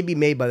decision may be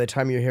made by the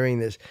time you're hearing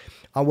this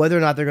on whether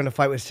or not they're going to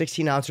fight with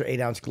 16-ounce or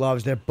 8-ounce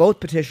gloves. They're both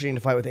petitioning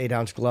to fight with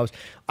 8-ounce gloves.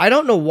 I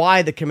don't know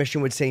why the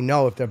commission would say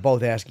no if they're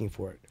both asking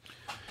for it.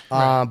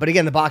 Right. But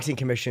again, the boxing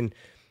commission...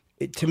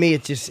 to me,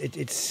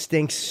 it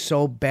stinks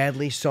so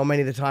badly so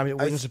many of the times. It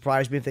wouldn't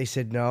surprise me if they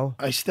said no.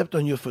 I stepped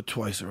on your foot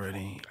twice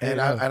already, and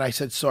I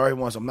said sorry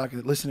once. I'm not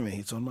going to listen to me.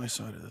 It's on my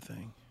side of the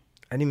thing.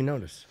 I didn't even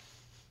notice.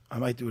 I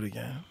might do it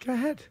again. Go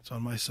ahead. It's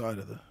on my side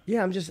of the.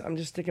 Yeah, I'm just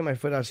sticking my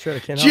foot out straight. I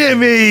can't help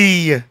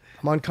Jimmy! it.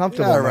 I'm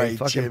uncomfortable. All right, my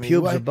fucking Jimmy.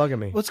 pubes are bugging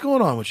me. What's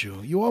going on with you?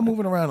 You are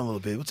moving around a little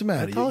bit. What's the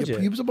matter? I told you.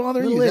 Your pubes are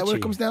bothering you? Is that what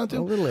it comes down to? A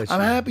little itchy.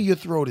 I'm happy your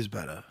throat is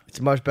better. It's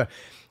much better.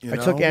 I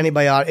took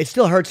antibiotics. It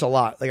still hurts a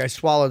lot. Like I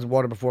swallowed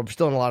water before. I'm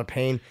still in a lot of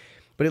pain.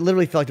 But it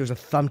literally felt like there was a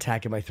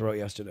thumbtack in my throat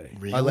yesterday.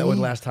 Really?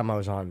 Last time I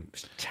was on. It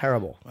was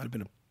terrible. Might have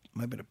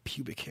been a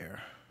pubic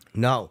hair.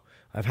 No.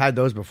 I've had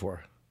those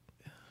before.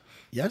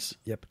 Yes?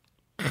 Yep.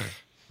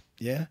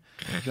 Yeah?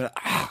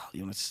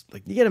 You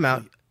get them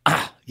out.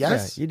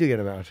 Yes? Yeah, you do get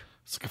them out.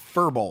 It's like a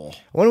fur ball.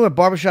 I wonder what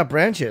Barbershop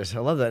Branch is. I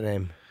love that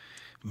name.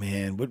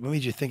 Man, what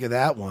made you think of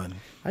that one?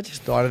 I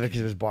just thought of it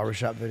because it was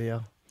Barbershop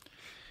Video.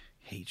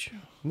 Hate you.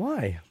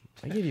 Why?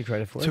 I gave you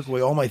credit for it. Took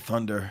away all my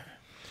thunder.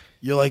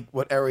 You're like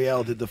what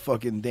Ariel did to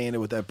fucking Dana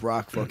with that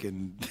Brock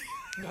fucking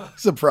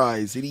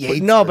surprise. And he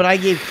hates no, her. but I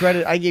gave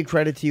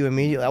credit to you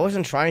immediately. I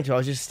wasn't trying to. I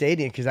was just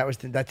stating it because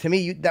that to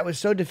me that was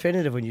so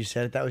definitive when you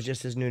said it. That was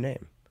just his new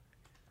name.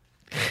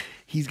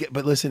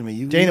 But listen to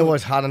me. Dana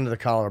was hot under the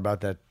collar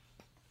about that.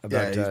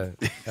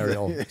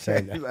 Ariel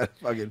saying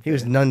that. He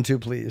was none too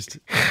pleased.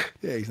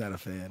 Yeah, he's not a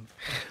fan.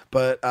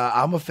 But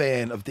I'm a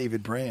fan of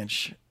David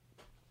Branch.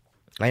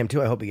 I am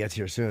too. I hope he gets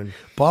here soon.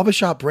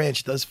 Barbershop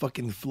Branch does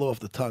fucking flow off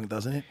the tongue,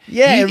 doesn't it?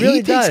 Yeah, it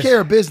really does. He takes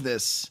care of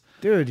business.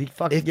 Dude, he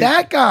fucking... If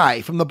that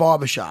guy from the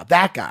barbershop,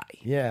 that guy...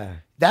 Yeah.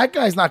 That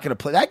guy's not going to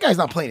play... That guy's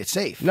not playing it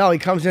safe. No, he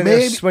comes in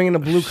there swinging a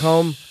blue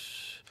comb.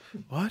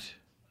 What?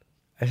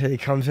 I said he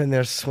comes in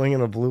there swinging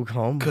a blue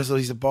comb. Because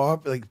he's a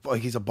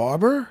like he's a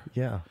barber?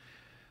 Yeah.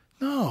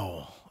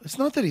 No. It's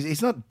not that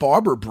he's not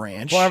Barber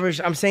Branch.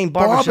 I'm saying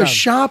barbershop.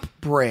 Barbershop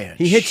Branch.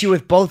 He hits you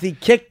with both. He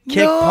kick,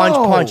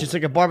 punch. It's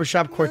like a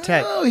barbershop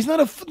quartet. No, he's not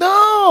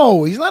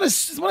He's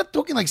not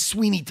talking like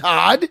Sweeney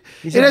Todd.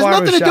 It has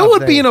nothing to do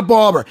with being a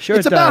barber. Sure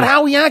it's about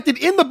how he acted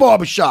in the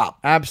barbershop.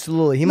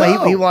 Absolutely. He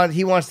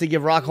wants to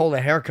give Rockhold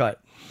a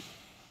haircut.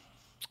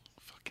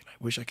 Fucking, I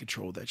wish I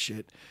controlled that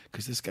shit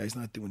because this guy's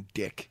not doing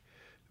dick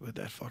with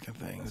that fucking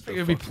thing. It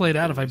would be played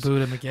out if I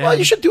booed him again. Well,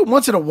 you should do it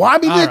once in a while. I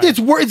mean, right. it's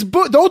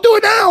don't do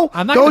it now.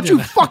 I'm not don't you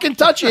that. fucking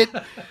touch it.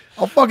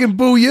 I'll fucking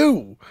boo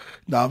you.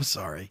 No, I'm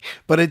sorry.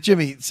 But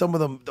Jimmy, some of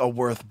them are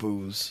worth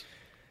boos.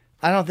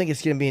 I don't think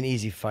it's going to be an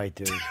easy fight,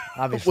 dude.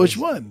 Obviously. Which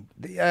one?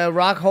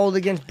 Rockhold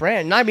against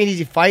Brand. Not be an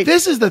easy fight.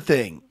 This is the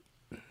thing.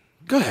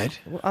 Go ahead.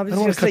 Well, I don't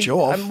want to cut you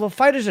off.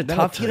 Fighters are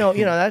tough. You know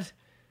that.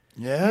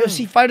 Yeah.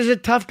 UFC fighters are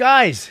tough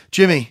guys.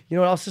 Jimmy. You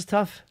know what else is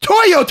tough?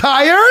 Toyo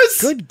tires.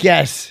 Good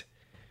guess.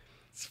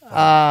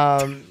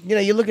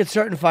 You look at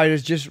certain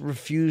fighters just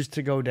refuse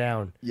to go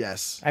down.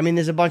 Yes. I mean,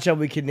 there's a bunch of them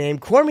we could name.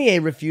 Cormier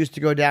refused to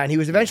go down. He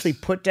was eventually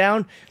put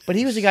down, but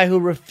he was a guy who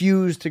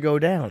refused to go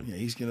down. Yeah,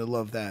 he's going to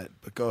love that,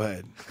 but go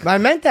ahead. I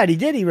meant that. He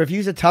did. He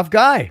refused. A tough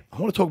guy. I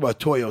want to talk about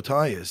Toyo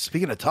tires.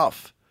 Speaking of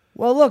tough.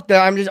 Well, look,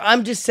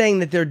 I'm just saying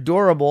that they're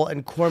durable,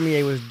 and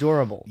Cormier was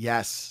durable.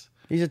 Yes.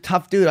 He's a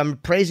tough dude. I'm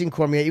praising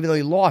Cormier, even though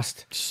he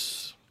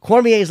lost.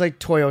 Cormier is like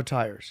Toyo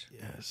tires.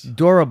 Yes.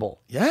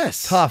 Durable.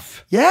 Yes.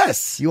 Tough.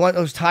 Yes. You want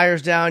those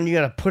tires down, you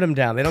got to put them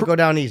down. They don't go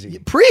down easy.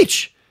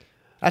 Preach.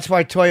 That's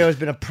why Toyo has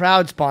been a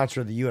proud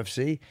sponsor of the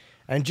UFC.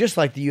 And just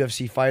like the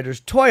UFC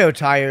fighters, Toyo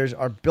tires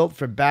are built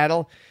for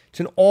battle. It's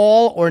an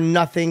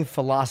all-or-nothing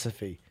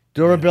philosophy.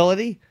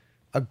 Durability,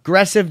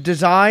 aggressive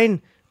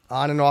design,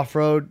 on- and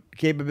off-road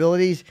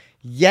capabilities,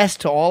 yes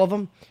to all of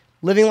them.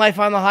 Living life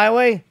on the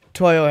highway,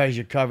 Toyo has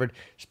you covered.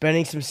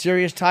 Spending some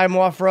serious time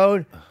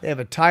off-road? They have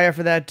a tire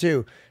for that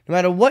too. No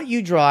matter what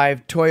you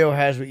drive, Toyo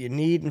has what you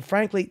need, and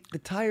frankly, the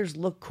tires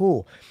look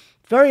cool.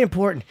 Very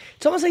important.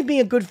 It's almost like being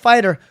a good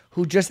fighter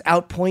who just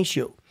outpoints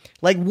you.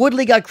 Like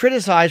Woodley got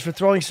criticized for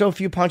throwing so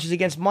few punches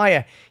against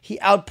Maia. He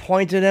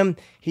outpointed him.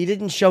 He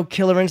didn't show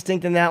killer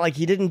instinct in that like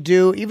he didn't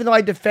do. Even though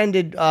I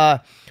defended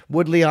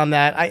Woodley on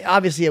that,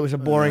 obviously it was a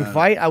boring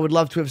fight. I would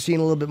love to have seen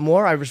a little bit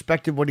more. I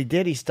respected what he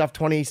did. He stuffed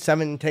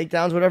 27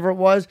 takedowns, whatever it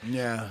was.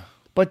 Yeah.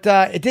 But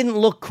it didn't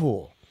look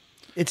cool.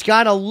 It's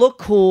got to look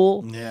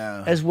cool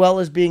as well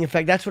as being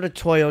effective. That's what a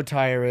Toyo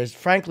tire is.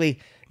 Frankly,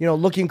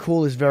 looking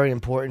cool is very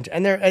important.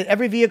 And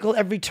every vehicle,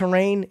 every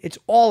terrain, it's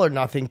all or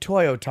nothing.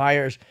 Toyo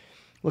tires.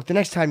 Look, the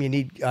next time you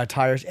need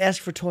tires, ask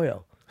for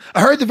Toyo.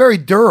 I heard they're very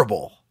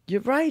durable.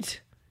 You're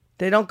right.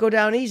 They don't go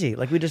down easy,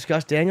 like we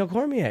discussed Daniel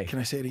Cormier. Can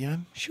I say it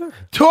again? Sure.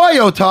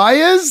 Toyo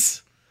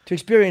tires? To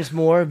experience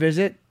more,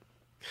 visit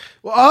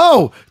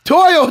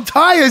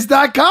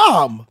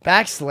ToyoTires.com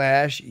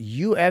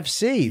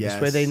 /UFC. Yes.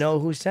 This way they know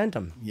who sent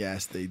them.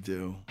 Yes, they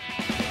do.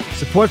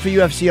 Support for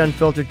UFC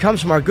Unfiltered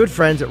comes from our good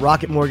friends at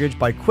Rocket Mortgage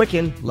by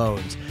Quicken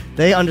Loans.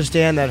 They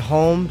understand that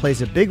home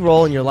plays a big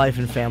role in your life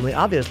and family.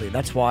 Obviously,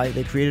 that's why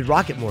they created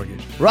Rocket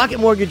Mortgage. Rocket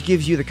Mortgage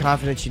gives you the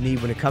confidence you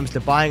need when it comes to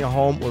buying a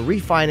home or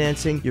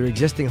refinancing your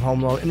existing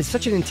home loan, and it's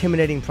such an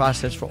intimidating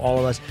process for all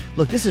of us.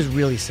 Look, this is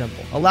really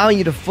simple, allowing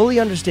you to fully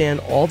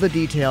understand all the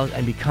details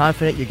and be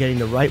confident you're getting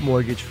the right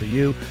mortgage for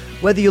you,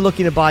 whether you're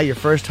looking to buy your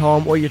first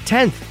home or your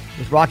 10th.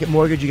 With Rocket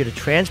Mortgage, you get a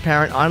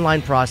transparent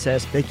online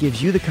process that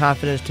gives you the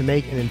confidence to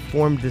make an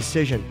informed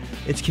decision.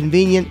 It's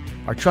convenient.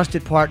 Our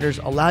trusted partners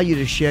allow you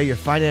to share your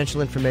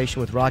financial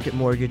information with Rocket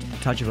Mortgage at the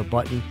touch of a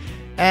button.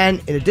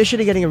 And in addition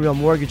to getting a real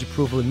mortgage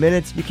approval in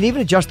minutes, you can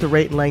even adjust the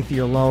rate and length of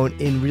your loan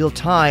in real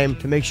time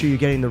to make sure you're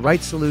getting the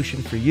right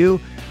solution for you.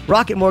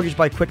 Rocket Mortgage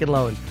by Quicken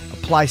Loans.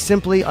 Apply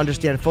simply,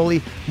 understand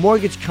fully,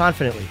 mortgage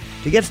confidently.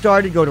 To get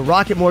started, go to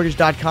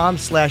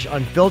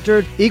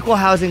rocketmortgage.com/unfiltered. Equal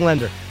housing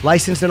lender.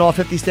 Licensed in all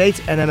 50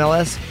 states.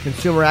 NMLS.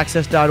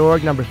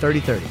 ConsumerAccess.org. Number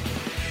 3030.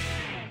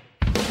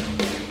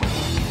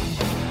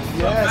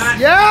 Yes.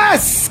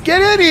 Yes!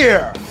 Get in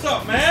here! What's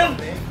up, man?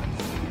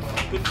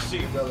 Good to see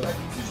you, brother.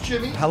 This is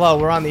Jimmy. Hello,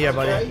 we're on the air,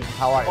 buddy. Okay.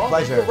 How are you?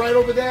 Pleasure. You're right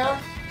over there.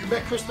 You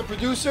met Chris, the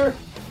producer.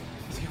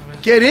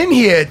 Get in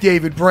here,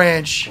 David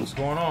Branch. What's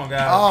going on,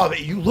 guys? Oh,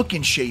 you look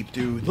in shape,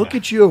 dude. Look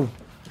at you.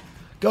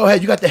 Go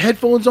ahead. You got the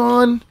headphones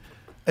on,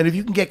 and if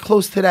you can get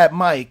close to that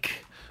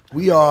mic,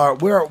 we're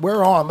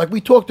on. Like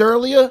we talked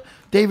earlier,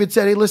 David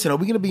said, "Hey, listen, are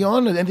we going to be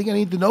on? Anything I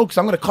need to know? Because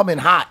I'm going to come in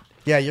hot."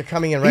 Yeah, you're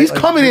coming in right. He's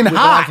coming in we've been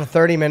hot. on for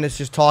 30 minutes,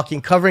 just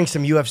talking, covering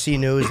some UFC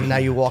news, and now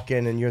you walk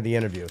in and you're the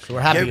interview. So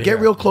we're happy. Get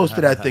real close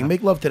to that thing.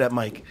 Make love to that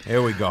mic.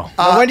 Here we go.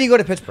 Now, when do you go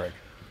to Pittsburgh?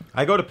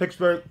 I go to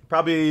Pittsburgh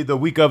probably the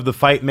week of the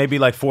fight, maybe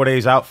like 4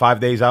 days out, 5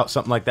 days out,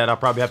 something like that. I'll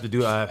probably have to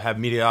do have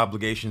media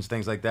obligations,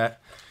 things like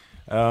that.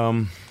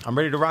 I'm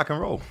ready to rock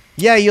and roll.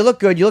 Yeah, you look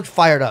good. You look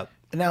fired up.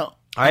 Now,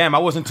 I am. I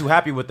wasn't too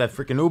happy with that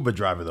freaking Uber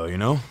driver, though, you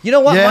know? You know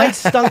what? Yeah. Mine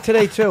stunk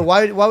today, too.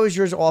 Why was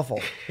yours awful?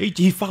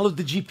 He followed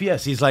the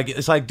GPS. It's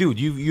like, dude,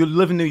 you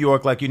live in New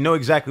York, like you know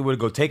exactly where to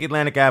go. Take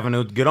Atlantic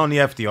Avenue, get on the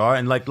FDR,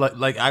 and why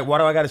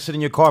do I got to sit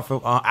in your car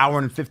for an hour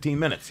and 15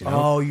 minutes? You know?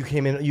 Oh, you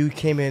came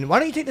in. Why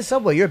don't you take the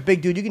subway? You're a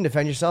big dude. You can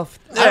defend yourself.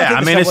 Yeah,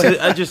 I mean,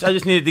 I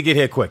just needed to get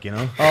here quick, you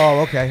know?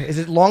 Oh, okay. Is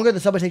it longer? The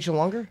subway takes you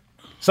longer?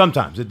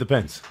 Sometimes. It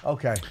depends.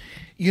 Okay.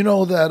 you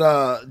know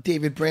that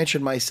David Branch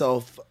and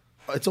myself,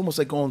 it's almost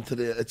like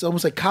it's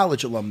almost like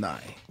college alumni.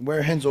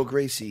 We're Henzo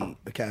Gracie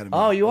Academy.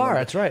 Oh, you are.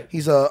 That's right.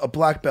 He's a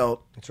black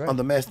belt right. on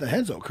the Master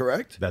Henzo,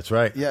 correct? That's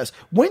right. Yes.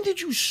 When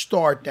did you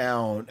start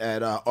down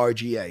at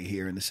RGA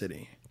here in the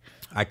city?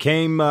 I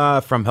came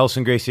from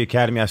Helson Gracie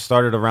Academy. I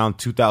started around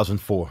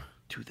 2004.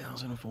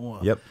 2004.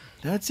 Yep.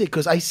 That's it.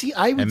 Because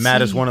and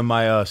Matt is one of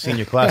my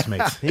senior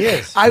classmates. He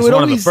is. I would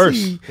always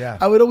Yeah.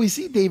 I would always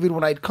see David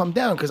when I'd come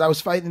down because I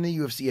was fighting in the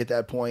UFC at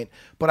that point.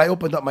 But I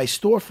opened up my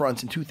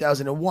storefronts in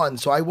 2001,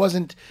 so I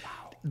wasn't.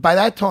 By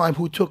that time,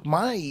 who took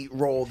my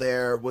role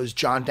there was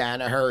John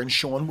Danaher and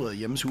Sean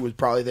Williams, who was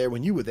probably there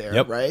when you were there,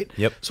 Yep. right?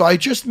 Yep. So I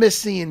just missed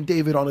seeing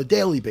David on a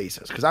daily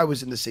basis because I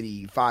was in the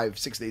city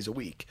 5-6 days a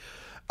week.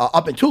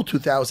 Up until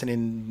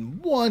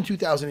 2001,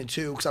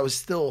 2002, because I was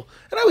still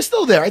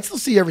there. I'd still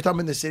see you every time I'm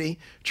in the city,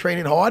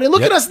 training hard. And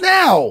look at us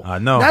now. I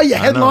know. Now you're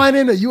I know.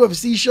 headlining a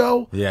UFC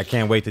show. Yeah, I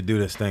can't wait to do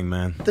this thing,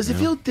 man. Does it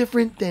feel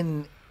different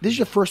than this is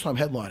your first time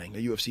headlining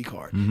a UFC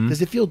card? Mm-hmm.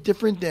 Does it feel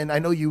different than I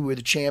know you were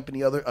the champ in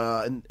the other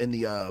in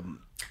the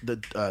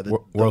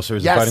World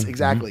Series of yes, Fighting?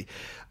 exactly.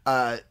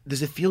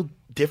 Does it feel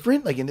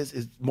different? Like in this,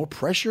 is more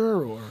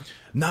pressure or?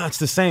 No, it's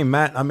the same,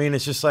 Matt. I mean,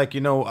 it's just like,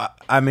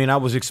 I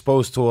was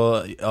exposed to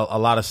a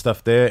lot of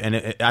stuff there,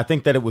 and I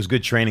think that it was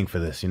good training for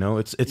this.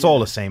 It's all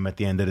the same at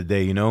the end of the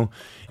day.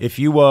 If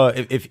you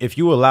if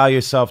you allow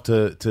yourself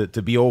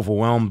to be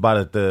overwhelmed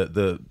by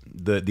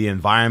the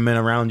environment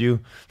around you,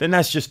 then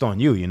that's just on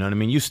you. You know what I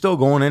mean? You still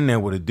going in there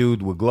with a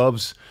dude with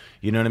gloves.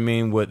 You know what I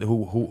mean? With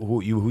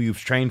who you've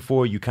trained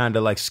for, you kind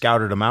of like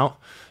scouted them out.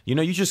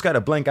 You just got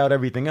to blank out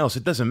everything else.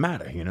 It doesn't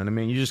matter. You know what I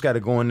mean? You just got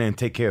to go in there and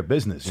take care of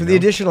business. So the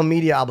additional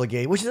media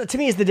obligation, which is, to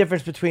me is the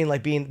difference between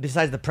like being,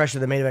 besides the pressure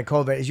of the main event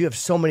COVID, is you have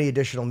so many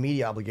additional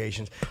media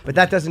obligations, but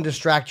that doesn't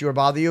distract you or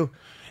bother you.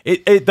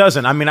 It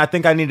doesn't. I mean, I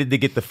think I needed to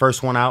get the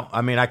first one out.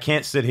 I mean, I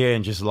can't sit here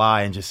and just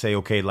lie and just say,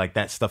 okay, like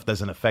that stuff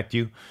doesn't affect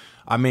you.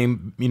 I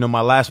mean,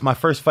 my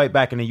first fight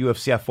back in the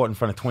UFC, I fought in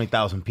front of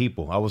 20,000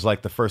 people. I was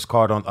like the first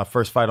fight on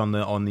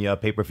the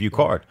pay-per-view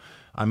card.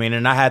 I mean,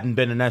 and I hadn't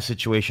been in that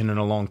situation in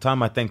a long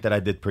time. I think that I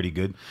did pretty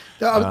good.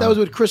 That was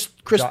with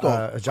Christoph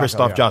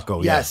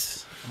Jotko.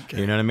 Yes. Okay.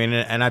 You know what I mean?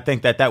 And I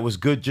think that was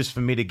good just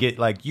for me to get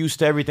like used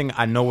to everything.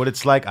 I know what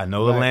it's like. I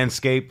know the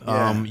landscape.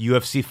 Yeah.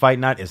 UFC Fight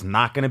Night is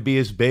not going to be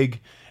as big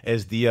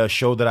as the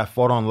show that I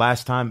fought on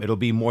last time. It'll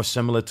be more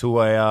similar to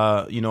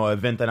a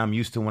event that I'm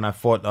used to when I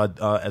fought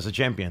as a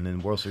champion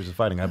in World Series of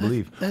Fighting, I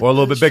believe, or a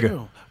little bit bigger.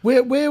 True.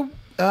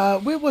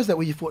 Where was that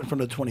where you fought in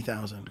front of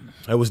 20,000?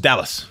 It was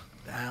Dallas.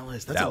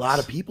 That's a lot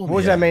of people. What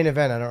was that main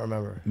event? I don't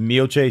remember.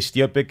 Miocic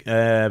Stipe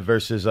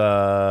versus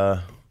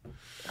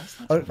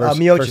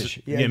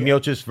Miocic.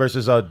 Miocic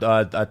versus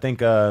I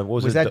think what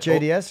was that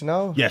JDS?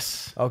 No.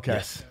 Yes. Okay.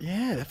 Yes.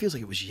 Yeah, that feels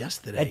like it was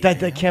yesterday.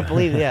 I can't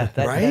believe that.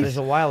 Right? That is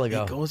a while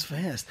ago. It goes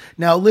fast.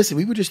 Now listen,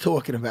 we were just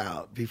talking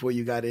about before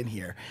you got in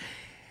here.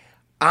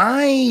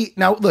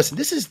 Now listen,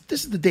 this is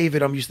the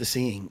David I'm used to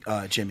seeing,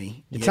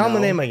 Jimmy. Tell him the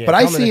name again. But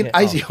I see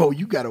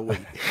you gotta wait.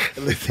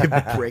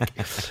 Break.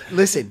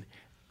 Listen,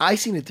 I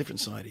seen a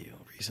different side of you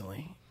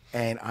recently,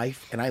 and I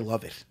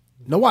love it.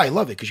 Know why I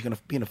love it? Because you're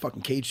gonna be in a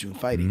fucking cage soon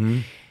fighting.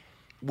 Mm-hmm.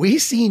 We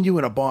seen you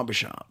in a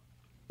barbershop.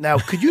 Now,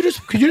 could you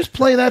just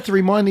play that to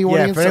remind the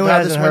audience of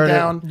how this went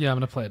down? Yeah, I'm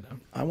gonna play it now.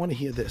 I want to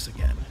hear this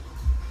again.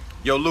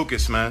 Yo,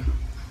 Lucas, man.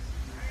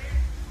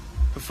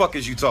 The fuck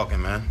is you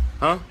talking, man?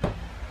 Huh?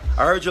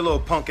 I heard your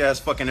little punk ass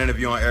fucking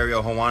interview on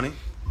Ariel Helwani.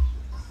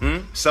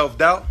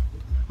 Self-doubt?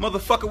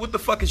 Motherfucker, what the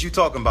fuck is you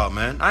talking about,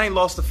 man? I ain't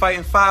lost a fight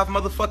in 5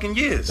 motherfucking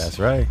years. That's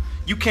right.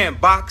 You can't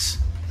box,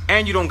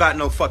 and you don't got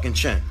no fucking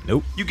chin.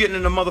 Nope. You getting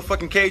in the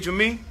motherfucking cage with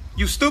me?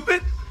 You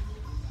stupid?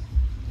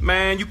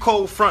 Man, you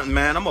cold fronting,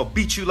 man. I'm gonna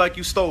beat you like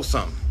you stole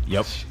something.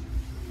 Yep.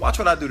 Watch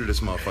what I do to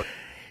this motherfucker.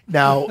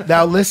 Now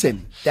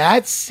listen,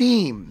 that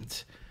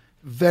seemed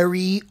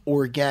very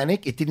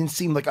organic. It didn't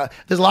seem like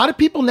there's a lot of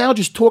people now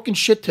just talking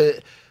shit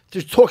to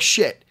talk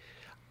shit.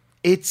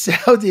 It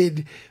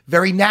sounded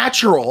very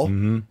natural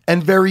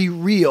and very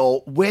real.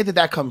 Where did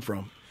that come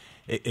from?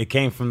 It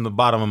came from the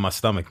bottom of my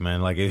stomach,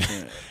 man. Like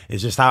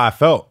it's just how I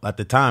felt at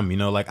the time.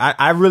 Like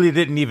I really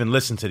didn't even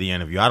listen to the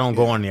interview. I don't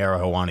go on the Ariel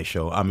Helwani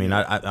show. I mean,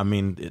 I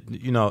mean,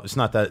 it's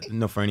not that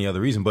for any other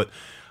reason, but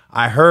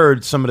I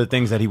heard some of the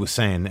things that he was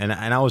saying, and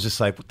I was just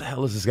like, what the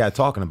hell is this guy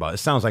talking about? It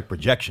sounds like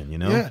projection,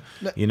 Yeah.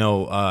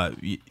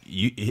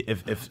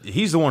 If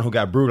he's the one who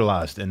got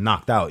brutalized and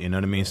knocked out, you know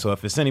what I mean? So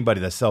if it's anybody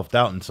that's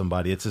self-doubting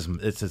somebody, it's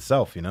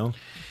itself,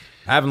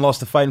 I haven't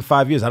lost a fight in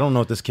 5 years. I don't know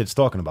what this kid's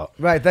talking about.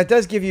 Right, that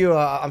does give you,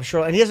 I'm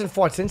sure, and he hasn't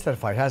fought since that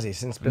fight, has he?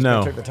 Since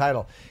Bisping took the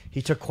title.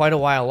 He took quite a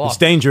while off. It's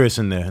dangerous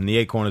in there, and the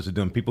 8 corners are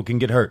doing. People can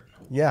get hurt.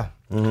 Yeah.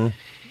 Mm-hmm.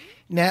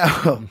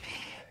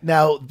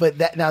 But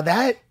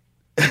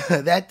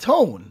that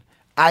tone,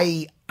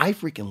 I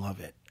freaking love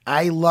it.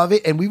 I love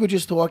it. And we were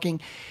just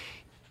talking.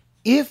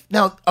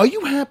 Are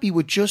you happy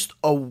with just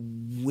a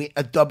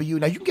W?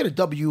 Now you can get a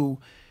W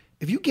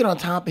if you get on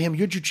top of him.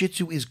 Your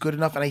jiu-jitsu is good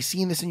enough, and I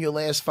seen this in your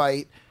last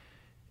fight.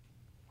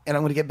 And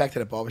I'm going to get back to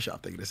that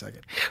barbershop thing in a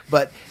second.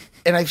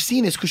 And I've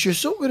seen this because you're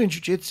so good in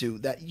jiu-jitsu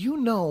that you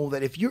know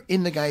that if you're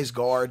in the guy's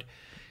guard,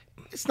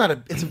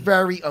 it's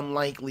very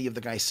unlikely of the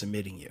guy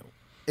submitting you.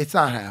 It's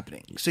not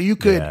happening. So you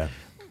could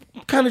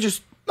kind of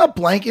just, not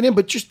blanket him,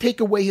 but just take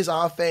away his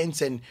offense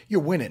and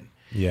you're winning.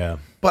 Yeah.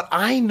 But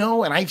I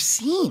know, and I've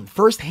seen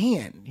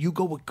firsthand, you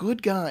go with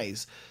good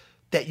guys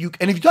and if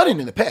you've done it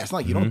in the past, not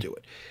like you don't do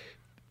it,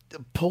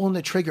 pulling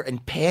the trigger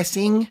and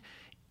passing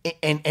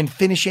and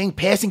finishing,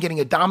 getting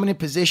a dominant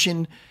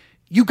position,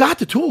 you got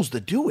the tools to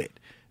do it.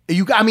 I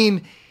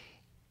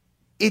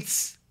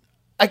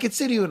could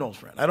say to you an old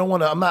friend.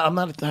 I'm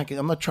not attacking.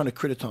 I'm not trying to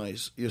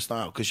criticize your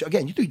style because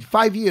again, you do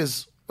 5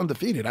 years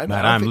undefeated. I'm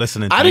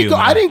listening to you.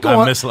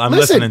 I'm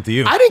listening to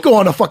you. I didn't go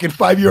on a fucking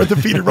 5-year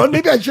undefeated run.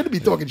 Maybe I shouldn't be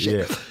talking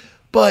shit. Yeah.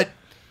 But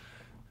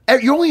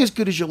you're only as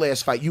good as your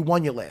last fight. You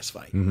won your last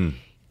fight. Mm-hmm.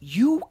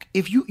 You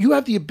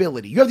have the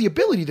ability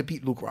to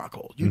beat Luke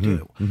Rockhold. You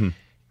do. Mm-hmm.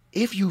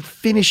 If you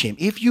finish him,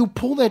 if you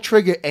pull that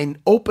trigger and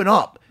open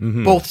up,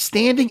 both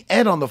standing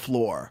and on the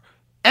floor,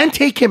 and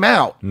take him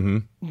out,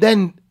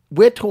 then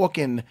we're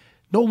talking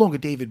no longer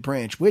David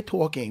Branch. We're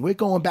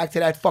going back to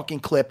that fucking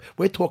clip.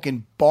 We're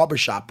talking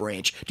Barbershop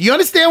Branch. Do you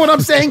understand what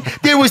I'm saying?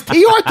 There was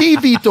TRT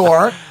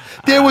Vitor.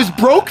 There was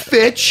Broke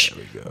Fitch.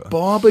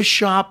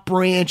 Barbershop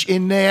Branch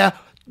in there.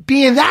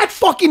 Being that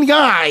fucking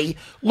guy,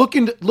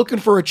 looking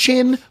for a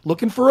chin,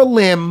 looking for a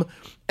limb,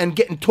 and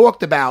getting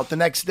talked about the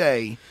next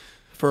day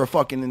for a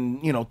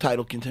fucking,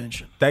 title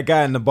contention. That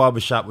guy in the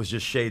barbershop was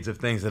just shades of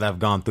things that I've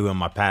gone through in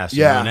my past.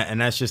 Yeah.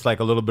 And that's just like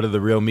a little bit of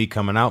the real me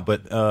coming out.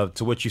 But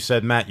to what you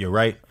said, Matt, you're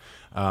right.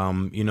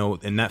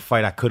 In that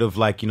fight, I could have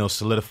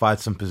solidified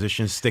some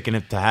positions, sticking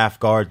it to half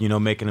guard,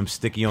 making him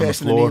sticky on the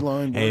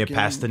floor, and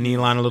past the knee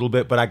line a little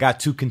bit. But I got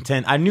too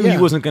content. I knew he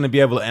wasn't going to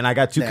be able to, and I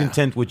got too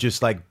content with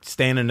just like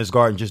standing in his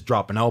guard and just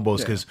dropping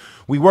elbows because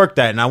we worked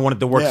that, and I wanted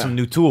to work some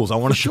new tools. I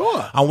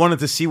wanted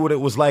to see what it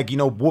was like,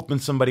 whooping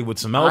somebody with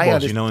some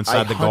elbows,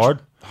 inside the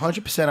guard.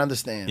 100%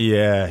 understand.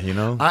 Yeah,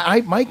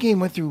 my game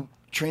went through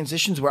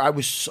transitions where I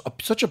was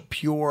such a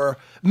pure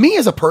me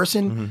as a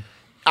person. Mm-hmm.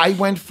 I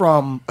went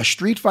from a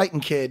street fighting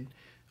kid,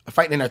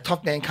 fighting in a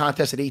tough man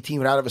contest at 18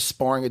 without ever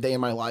sparring a day in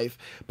my life.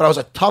 But I was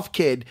a tough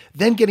kid,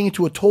 then getting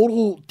into a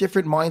total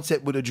different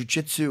mindset with a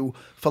jiu-jitsu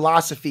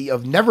philosophy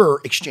of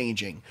never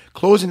exchanging,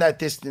 closing that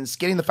distance,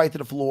 getting the fight to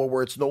the floor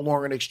where it's no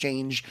longer an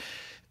exchange.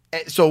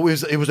 So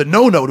it was a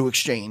no-no to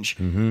exchange.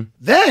 Mm-hmm.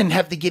 Then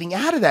getting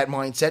out of that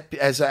mindset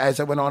as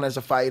I went on as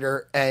a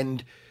fighter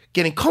and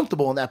getting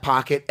comfortable in that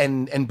pocket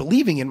and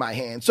believing in my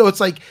hand. So it's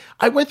like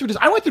I went through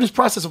this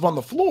process of on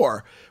the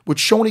floor with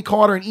Shoney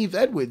Carter and Eve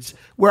Edwards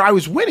where I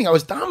was winning, I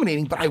was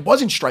dominating, but I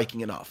wasn't striking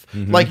enough.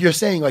 Mm-hmm. Like you're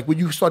saying, like when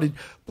you started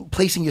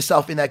placing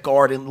yourself in that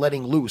guard and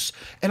letting loose.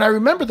 And I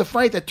remember the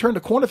fight that turned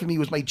the corner for me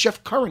was my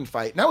Jeff Curran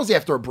fight. And that was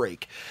after a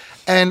break.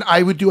 And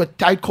I would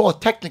I'd call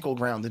it technical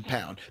ground and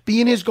pound. Be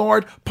in his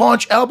guard,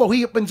 punch, elbow,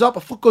 he opens up, a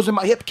foot goes in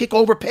my hip, kick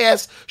over,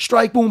 pass,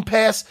 strike, boom,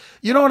 pass.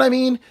 You know what I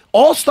mean?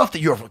 All stuff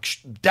that you're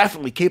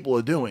definitely capable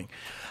of doing.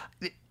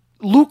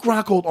 Luke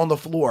Rockhold on the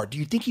floor, do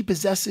you think he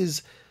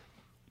possesses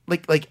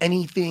like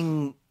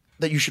anything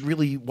that you should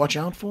really watch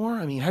out for?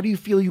 I mean, how do you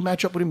feel you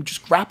match up with him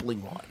just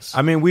grappling wise?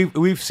 I mean,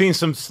 we've seen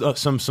some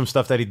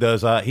stuff that he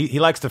does. He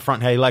likes to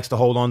front head. He likes to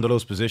hold on to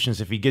those positions.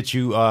 If he gets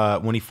you,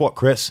 when he fought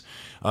Chris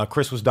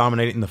was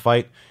dominating the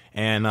fight,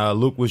 and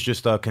Luke was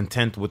just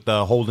content with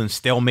holding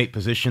stalemate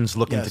positions,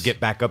 looking to get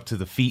back up to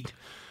the feet.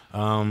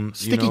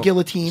 Sticky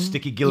guillotine.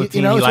 Sticky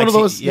guillotine. It's one of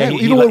those.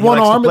 Even with one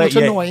arm, it looks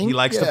annoying. He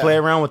likes to play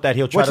around with that.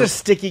 He'll try What's a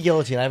sticky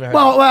guillotine? I haven't heard.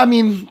 Well, I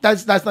mean,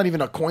 that's not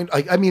even a coin.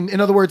 I mean,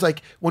 in other words,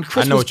 like when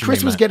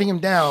Chris was getting him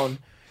down,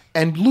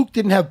 and Luke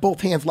didn't have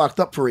both hands locked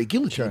up for a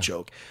guillotine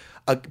choke,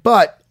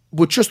 but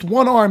with just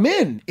one arm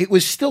in, it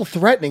was still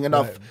threatening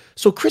enough. Right.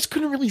 So Chris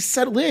couldn't really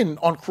settle in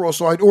on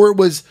cross-eyed, or it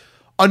was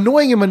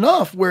annoying him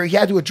enough where he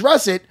had to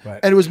address it,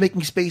 and it was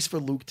making space for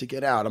Luke to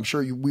get out. I'm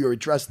sure we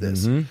addressed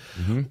this.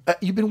 Mm-hmm. Mm-hmm.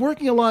 You've been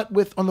working a lot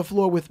on the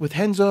floor with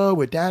Renzo,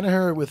 with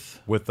Danaher,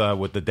 with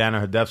the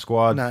Danaher Death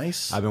Squad.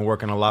 Nice. I've been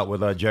working a lot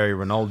with Jerry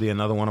Rinaldi,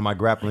 another one of my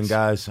grappling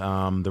guys.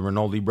 The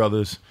Rinaldi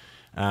brothers.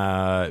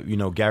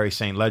 Gary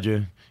St.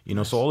 Ledger.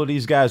 So all of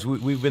these guys,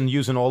 we've been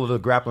using all of the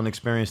grappling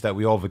experience that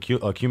we all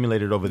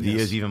accumulated over the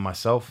years, even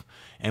myself,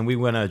 and we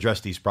want to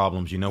address these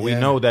problems. We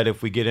know that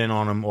if we get in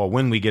on him, or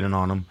when we get in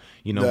on him,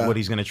 what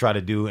he's going to try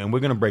to do, and we're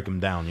going to break him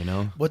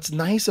down. What's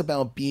nice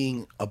about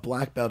being a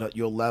black belt at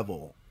your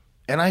level,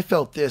 and I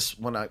felt this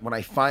when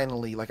I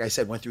finally, like I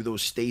said, went through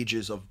those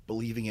stages of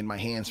believing in my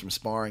hands from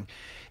sparring,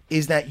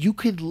 is that you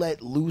could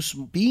let loose,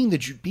 being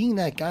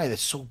that guy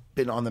that's so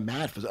been on the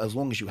mat for as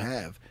long as you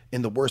have,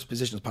 in the worst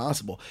positions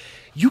possible,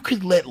 you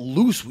could let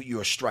loose with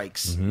your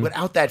strikes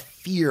without that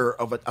fear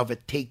of a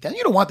takedown.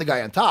 You don't want the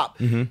guy on top,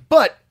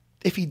 but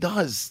if he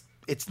does,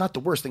 it's not the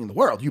worst thing in the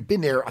world. You've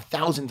been there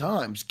 1,000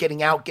 times,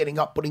 getting out, getting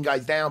up, putting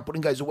guys down,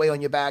 putting guys away on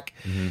your back.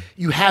 Mm-hmm.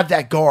 You have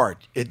that guard.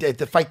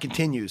 The fight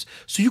continues,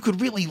 so you could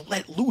really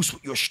let loose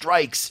with your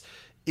strikes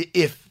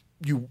if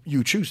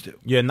you choose to.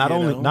 Yeah, not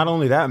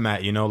only that,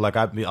 Matt.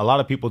 A lot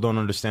of people don't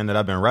understand that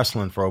I've been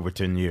wrestling for over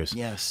 10 years.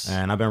 Yes,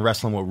 and I've been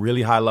wrestling with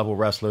really high level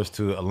wrestlers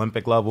to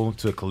Olympic level,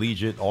 to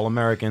collegiate, All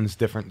Americans,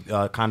 different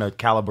kind of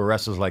caliber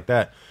wrestlers like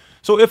that.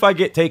 So if I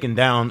get taken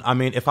down, I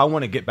mean, if I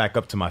want to get back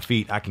up to my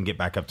feet, I can get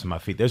back up to my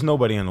feet. There's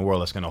nobody in the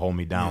world that's going to hold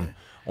me down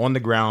on the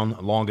ground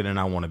longer than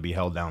I want to be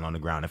held down on the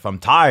ground. If I'm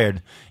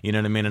tired, you know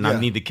what I mean, and I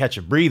need to catch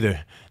a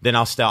breather, then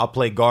I'll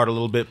play guard a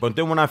little bit. But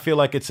then when I feel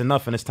like it's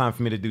enough and it's time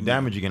for me to do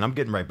damage again, I'm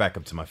getting right back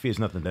up to my feet. There's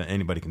nothing that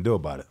anybody can do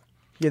about it.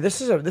 Yeah,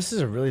 this is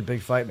a really big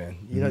fight, man.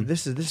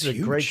 This is a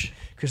great,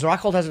 because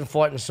Rockhold hasn't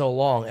fought in so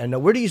long.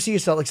 And where do you see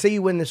yourself? Like, say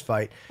you win this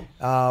fight,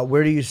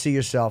 where do you see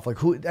yourself? Like,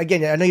 who?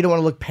 Again, I know you don't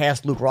want to look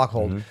past Luke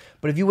Rockhold,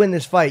 but if you win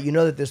this fight, you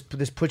know that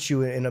this puts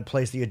you in a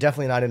place that you're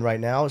definitely not in right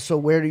now. So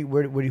who do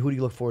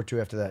you look forward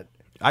to after that?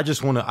 I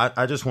just want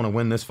to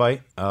win this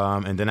fight,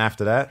 and then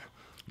after that,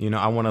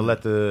 I want to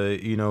let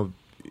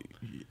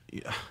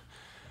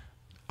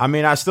I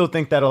mean, I still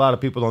think that a lot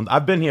of people don't.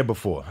 I've been here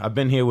before. I've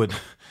been here with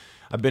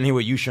I've been here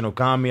with Yushin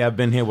Okami. I've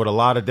been here with a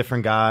lot of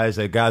different guys.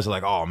 The guys are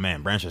like, oh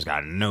man, Branch has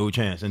got no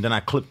chance. And then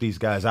I clip these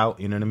guys out.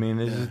 You know what I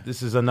mean?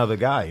 This is another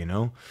guy. You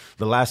know,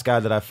 the last guy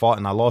that I fought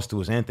and I lost to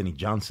was Anthony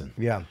Johnson.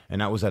 Yeah,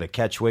 and that was at a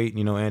catch weight.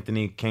 You know,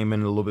 Anthony came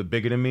in a little bit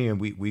bigger than me, and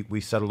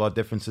we settled our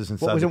differences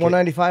inside. What was it?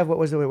 195. What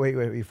was the weight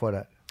you fought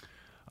at?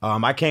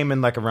 I came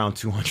in like around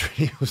 200.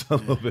 He was a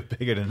little bit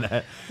bigger than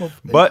that.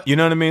 But you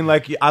know what I mean?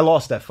 Like I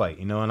lost that fight,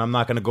 you know, and I'm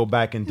not going to go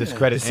back and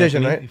discredit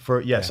decision, Anthony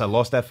right? I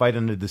lost that fight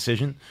in the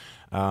decision.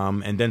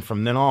 And then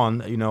from then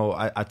on, you know,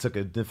 I took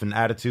a different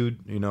attitude,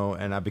 you know,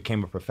 and I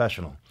became a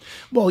professional.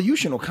 Well,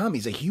 Yushin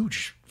Okami's a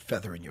huge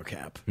feather in your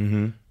cap.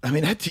 Mm-hmm. I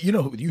mean, you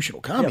know who Yushin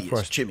Okami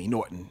is? Jimmy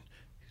Norton.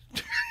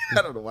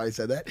 I don't know why I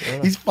said that.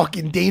 Yeah. He's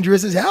fucking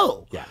dangerous as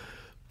hell. Yeah.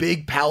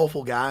 Big,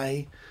 powerful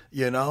guy,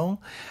 you know?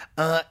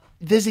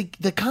 There's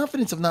the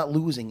confidence of not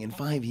losing in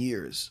 5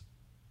 years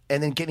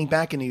and then getting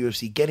back in the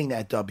UFC, getting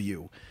that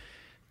W.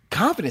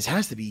 Confidence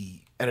has to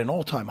be at an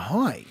all-time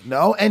high,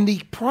 no? And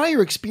the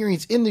prior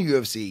experience in the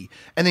UFC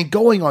and then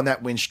going on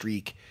that win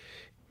streak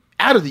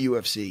out of the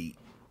UFC,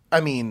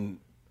 I mean,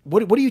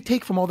 what do you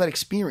take from all that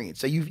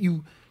experience? Do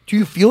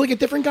you feel like a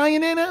different guy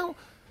in there now?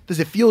 Does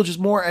it feel just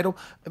more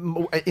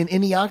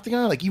in the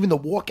octagon? Like even the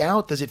walk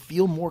out, does it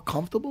feel more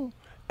comfortable?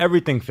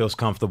 Everything feels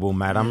comfortable,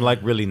 Matt. I'm like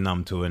really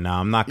numb to it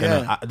now. I'm not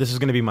gonna. This is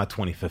gonna be my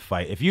 25th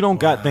fight. If you don't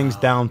got things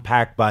down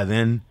packed by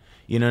then,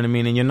 you know what I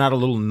mean, and you're not a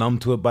little numb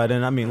to it by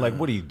then, I mean, like,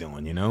 what are you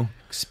doing? You know,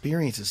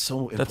 experience is so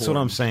important. That's what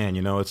I'm saying.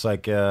 You know, it's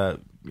like, you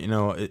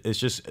know, it's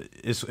just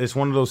it's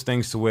one of those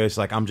things to where it's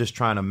like I'm just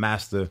trying to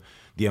master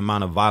the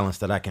amount of violence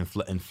that I can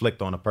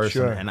inflict on a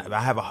person, and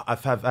I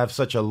have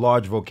such a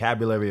large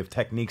vocabulary of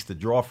techniques to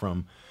draw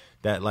from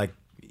that, like.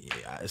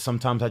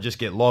 Sometimes I just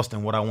get lost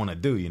in what I want to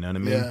do. You know what I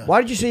mean? Yeah.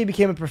 Why did you say you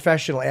became a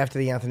professional after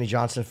the Anthony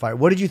Johnson fight?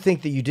 What did you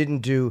think that you didn't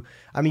do?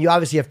 I mean, you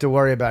obviously have to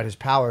worry about his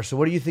power. So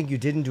what do you think you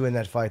didn't do in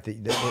that fight that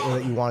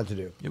you wanted to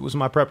do? It was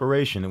my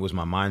preparation. It was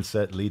my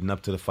mindset leading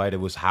up to the fight.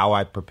 It was how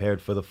I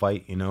prepared for the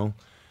fight. You know,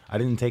 I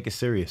didn't take it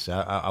serious.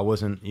 I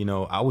wasn't, you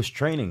know, I was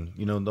training,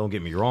 you know, don't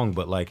get me wrong,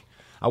 but like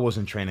I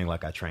wasn't training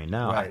like I train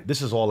now. Right.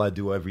 This is all I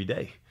do every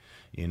day.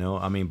 You know,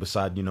 I mean,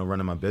 beside, you know,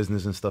 running my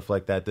business and stuff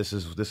like that, this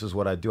is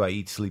what I do. I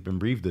eat, sleep, and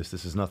breathe this.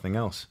 This is nothing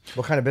else.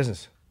 What kind of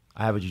business?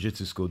 I have a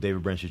jiu-jitsu school,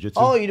 David Branch Jiu-Jitsu.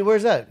 Oh,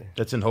 where's that?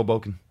 That's in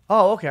Hoboken.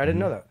 Oh, okay. I didn't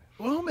know that.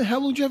 Well, man, how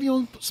long did you have your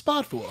own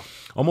spot for?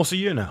 Almost a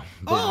year now.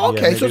 Oh,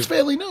 okay. So it's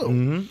fairly new.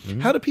 Mm-hmm, mm-hmm.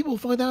 How do people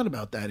find out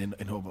about that in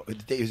Hoboken?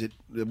 Is it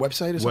the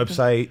website or something?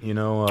 Website, you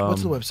know.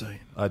 What's the website?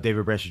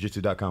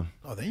 DavidBranchJiu-Jitsu.com.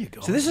 Oh, there you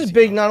go. So this is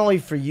big not only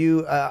for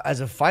you as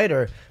a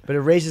fighter, but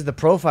it raises the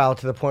profile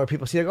to the point where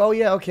people see, like, oh,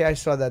 yeah, okay, I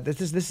saw that.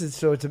 This is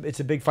so it's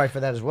a big fight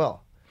for that as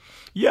well.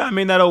 Yeah, I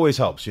mean, that always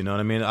helps, you know what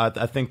I mean?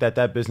 I think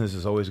that business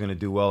is always going to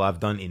do well.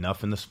 I've done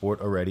enough in the sport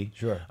already.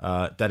 Sure.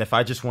 That if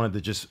I just wanted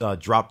to just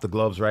drop the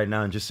gloves right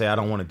now and just say I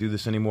don't want to do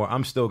this anymore,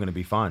 I'm still going to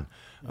be fine.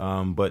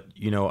 But,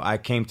 you know, I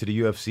came to the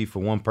UFC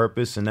for one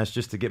purpose, and that's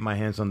just to get my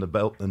hands on the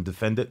belt and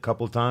defend it a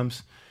couple of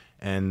times.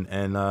 And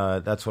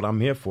that's what I'm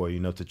here for, you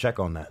know, to check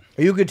on that.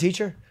 Are you a good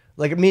teacher?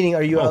 Like, meaning,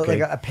 are you like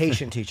a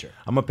patient teacher?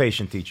 I'm a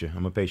patient teacher.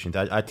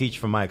 I teach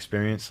from my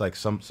experience, like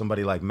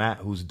somebody like Matt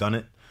who's done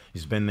it.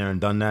 He's been there and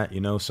done that,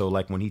 you know. So,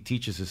 like, when he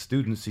teaches his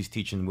students, he's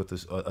teaching with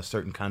a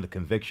certain kind of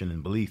conviction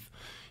and belief.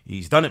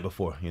 He's done it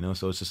before, you know.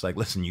 So it's just like,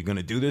 listen, you're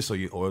gonna do this, or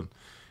you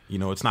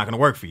know, it's not gonna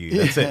work for you.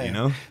 That's it, you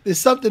know. There's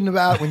something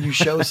about when you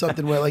show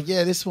something where, like,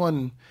 yeah, this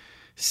one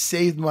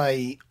saved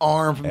my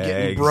arm from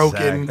getting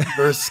broken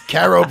versus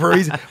Caro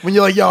Parisi. When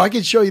you're like, yo, I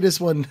can show you this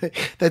one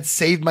that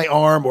saved my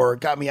arm or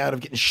got me out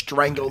of getting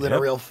strangled in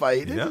a real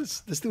fight. Yep.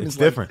 The students it's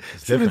different.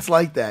 Students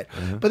like that.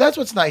 Mm-hmm. But that's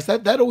what's nice.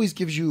 That always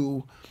gives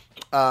you.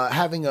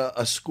 Having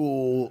a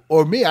school,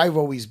 or me, I've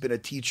always been a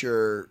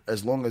teacher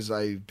as long as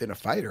I've been a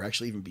fighter,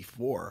 actually even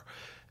before.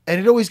 And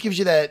it always gives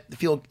you that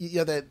feel, you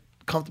know, that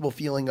comfortable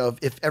feeling of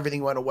if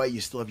everything went away, you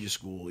still have your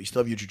school, you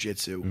still have your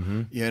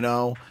jiu-jitsu, you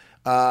know?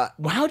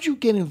 How'd you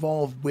get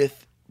involved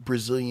with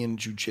Brazilian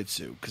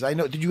jiu-jitsu? Because I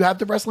know, did you have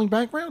the wrestling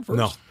background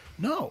first?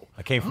 No.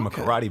 I came from a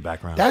karate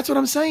background. That's what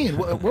I'm saying.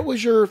 What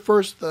was your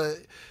first,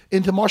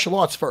 into martial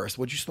arts first?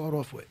 What'd you start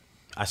off with?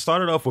 I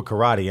started off with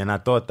karate, and I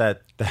thought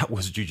that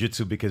was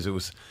jiu-jitsu because it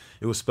was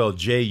spelled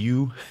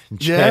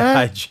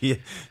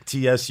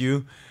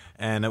JUJIGTSU,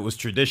 and it was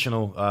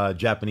traditional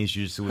Japanese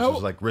jiu-jitsu, which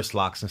was like wrist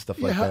locks and stuff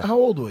like that. How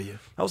old were you?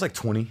 I was like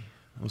 20.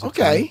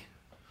 Okay. 20,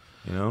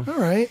 you know? All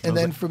right. And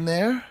then from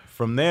there?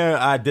 From there,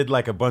 I did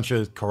like a bunch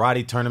of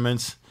karate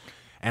tournaments.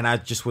 And I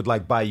just would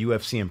like buy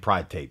UFC and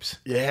Pride tapes.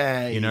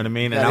 Yeah, you know what I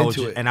mean.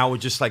 And I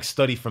would just like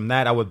study from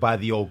that. I would buy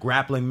the old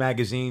grappling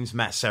magazines.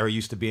 Matt Serra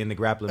used to be in the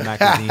grappling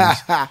magazines.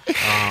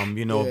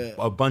 You know,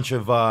 a bunch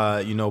of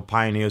you know,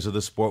 pioneers of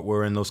the sport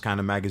were in those kind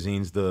of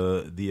magazines.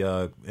 In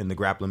the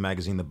grappling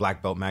magazine, the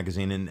Black Belt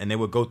magazine, and they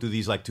would go through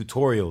these like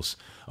tutorials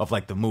of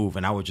like the move,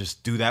 and I would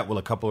just do that with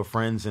a couple of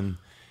friends.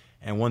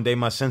 And one day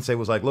my sensei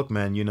was like, look,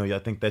 man, you know, I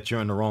think that you're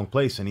in the wrong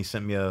place. And he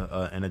sent me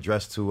an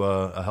address to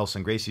a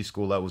Helson Gracie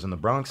school that was in the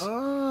Bronx.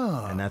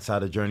 Oh. And that's how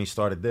the journey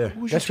started there.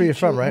 That's where you're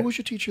from, right? Who was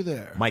your teacher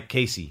there? Mike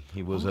Casey.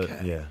 He was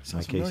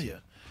Mike Casey.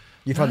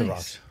 You're from the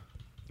Bronx.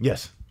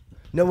 Yes.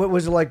 No, what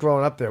was it like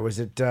growing up there? Was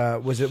it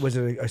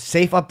a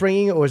safe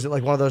upbringing, or was it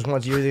like one of those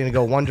ones you're either going to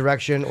go one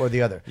direction or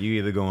the other? You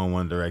either go in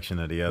one direction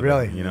or the other.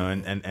 Really? You know,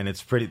 and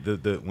it's pretty.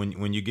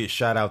 When you get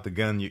shot out the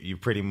gun, you're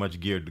pretty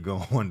much geared to go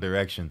in one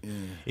direction. Yeah.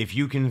 If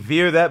you can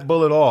veer that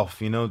bullet off,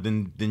 you know,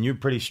 then you're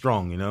pretty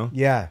strong. You know.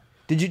 Yeah.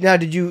 Did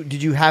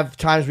you have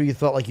times where you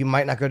thought like you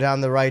might not go down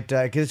the right?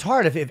 Because it's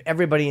hard if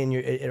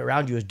everybody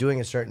around you is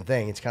doing a certain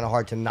thing. It's kind of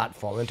hard to not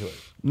fall into it.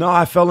 No,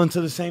 I fell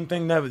into the same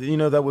thing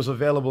that was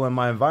available in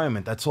my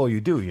environment. That's all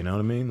you do. You know what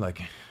I mean?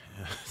 Like,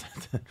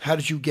 how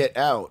did you get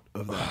out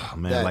of that? Oh,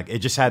 man, like it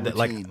just had that.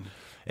 Like, routine?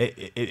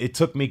 it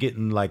took me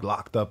getting like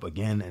locked up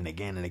again and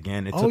again and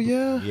again.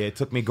 It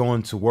took me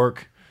going to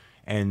work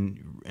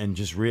and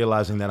just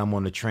realizing that I'm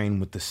on the train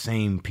with the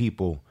same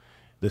people,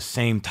 the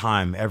same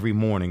time every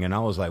morning, and I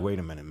was like, wait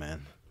a minute,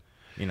 man.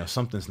 You know,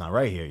 something's not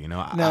right here. You know,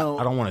 I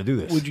don't want to do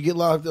this. Would you get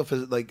locked up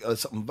as like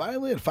something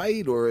violent, a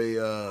fight, or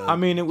a? I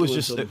mean, it was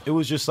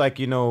just like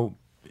you know,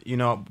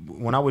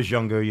 when I was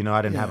younger, you know,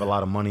 I didn't have a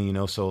lot of money, you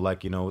know, so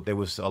like, you know, there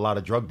was a lot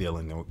of drug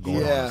dealing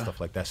going on and stuff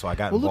like that. So I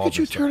got involved. Well, look at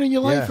you turning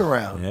your life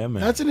around. Yeah,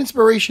 man. That's an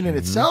inspiration in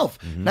itself.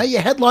 Now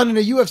you're headlining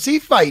a UFC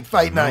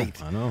fight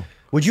night. I know.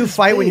 Would you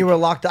fight when you were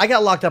locked up? I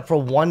got locked up for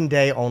one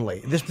day only.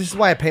 This is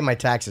why I pay my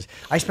taxes.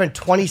 I spent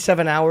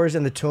 27 hours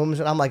in the Tombs,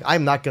 and I'm like,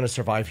 I'm not going to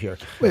survive here.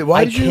 Wait,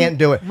 why did you? I can't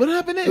do it. What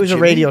happened? It was a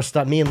radio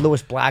stunt. Me and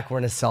Louis Black were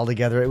in a cell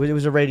together. It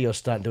was a radio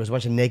stunt. There was a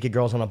bunch of naked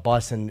girls on a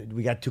bus, and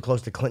we got too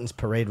close to Clinton's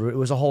parade route. It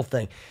was a whole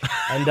thing,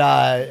 and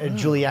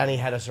Giuliani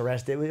had us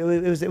arrested.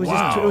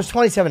 It was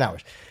 27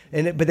 hours.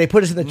 But they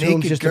put us in the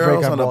Tombs just to break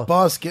girls our on balls. a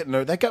bus getting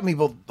her. That got me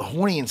both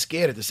horny and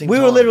scared at the same time.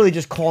 We were literally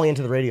just calling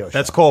into the radio show.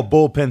 That's called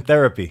bullpen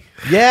therapy.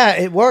 Yeah,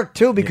 it worked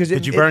too because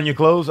Did you burn your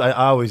clothes? I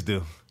always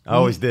do. I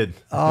always did.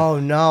 Oh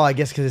no, I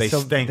guess because They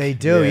stink. They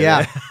do,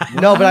 Yeah.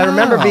 No, but I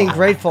remember being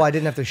grateful I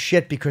didn't have to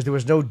shit because there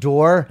was no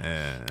door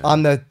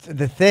on the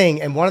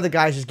thing, and one of the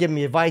guys was giving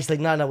me advice like,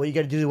 no, what you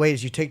got to do the way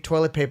is you take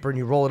toilet paper and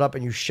you roll it up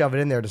and you shove it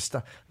in there to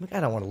stuff. I'm like, I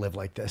don't want to live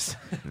like this.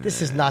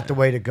 This is not the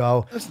way to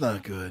go. That's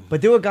not good.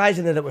 But there were guys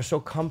in there that were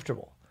so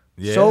comfortable.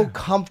 Yeah. So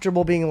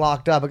comfortable being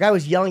locked up. A guy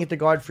was yelling at the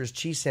guard for his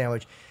cheese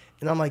sandwich,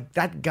 and I'm like,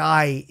 that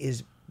guy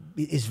is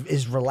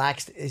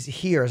relaxed is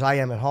here as I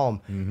am at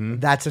home.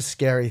 That's a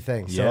scary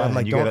thing. So Yeah, I'm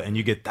like, and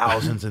you get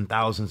thousands and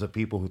thousands of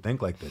people who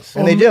think like this.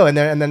 and they do, and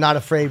they're not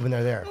afraid when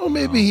they're there. Oh,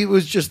 maybe he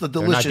was just a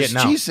delicious getting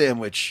out. cheese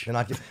sandwich. They're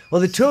not.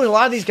 Well, the Tombs, a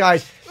lot of these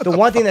guys. The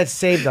one thing that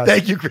saved us.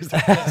 Thank you, Chris.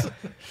 The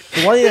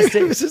one thing that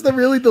saved. This is the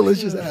really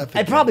delicious apple.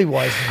 It probably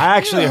was. I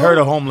actually heard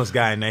a homeless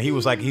guy in there. He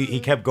was like, he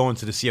kept going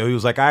to the CO. He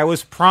was like, I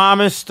was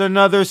promised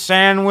another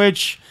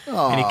sandwich.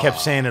 And he kept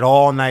saying it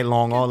all night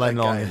long. guy And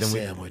a then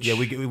sandwich.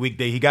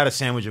 he got a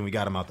sandwich and we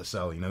got him out the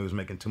cell. You know, he was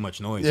making too much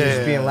noise.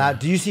 Just being loud.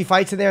 Do you see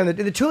fights in there? And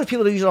the Tombs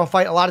people usually don't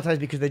fight a lot of times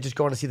because they just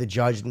go in to see the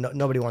judge.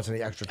 Nobody wants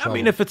any extra trouble. I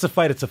mean, if it's a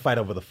fight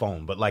over the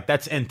phone. But like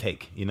that's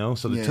intake, you know.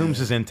 So the Tombs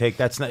is intake.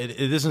 That's not.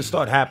 It doesn't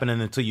start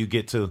happening until you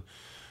get to.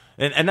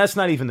 And that's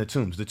not even the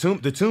Tombs. The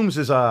Tombs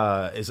is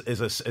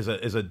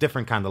a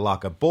different kind of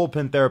lockup.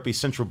 Bullpen therapy,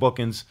 central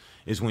bookings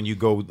is when you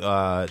go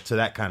to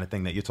that kind of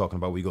thing that you're talking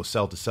about. Where you go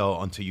cell to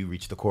cell until you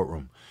reach the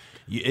courtroom.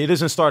 It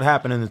doesn't start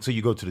happening until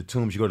you go to the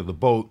Tombs. You go to the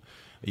boat.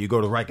 You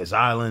go to Rikers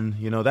Island.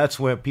 You know, that's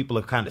where people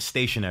are kind of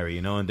stationary.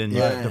 You know, and then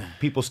the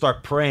people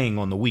start praying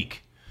on the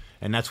week,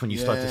 and that's when you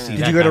start to see.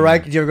 Did you go to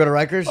Rikers? Did you ever go to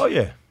Rikers? Oh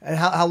yeah. And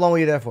how long were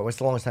you there for? What's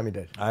the longest time you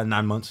did?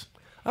 9 months.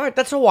 All right,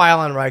 that's a while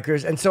on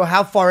Rikers. And so,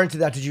 how far into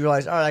that did you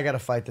realize? All right, I got to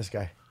fight this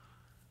guy.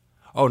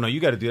 Oh no, you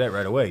got to do that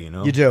right away. You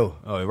know. You do.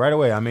 Oh, right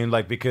away. I mean,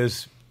 like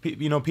because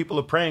people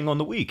are praying on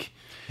the week.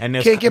 And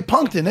Can't get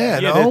punked in there,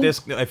 yeah, no?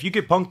 If you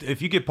get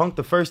punked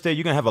the first day,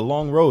 you're gonna have a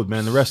long road,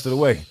 man. The rest of the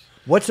way.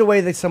 What's the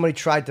way that somebody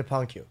tried to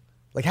punk you?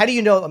 Like, how do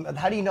you know?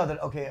 How do you know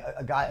that? Okay,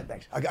 a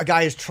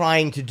guy is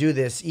trying to do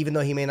this, even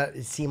though he may not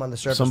seem on the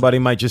surface. Somebody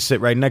might just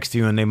sit right next to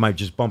you, and they might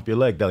just bump your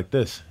leg like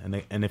this,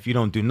 and if you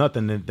don't do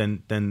nothing,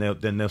 then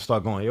they'll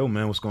start going, yo,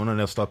 man, what's going on?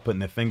 They'll start putting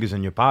their fingers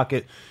in your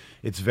pocket.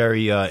 It's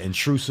very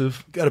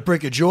intrusive. Got to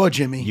break a jaw,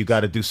 Jimmy. You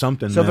got to do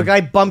something. So man. if a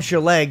guy bumps your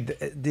leg,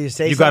 do you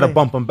say you something? got to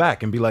bump him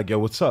back and be like, yo,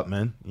 what's up,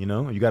 man? You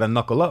know, you got to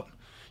knuckle up.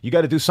 You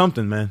got to do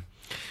something, man.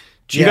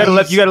 You got to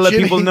let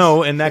people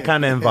know in that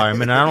kind of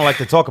environment. And I don't like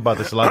to talk about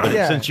this a lot, but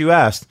since you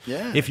asked,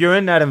 if you're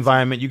in that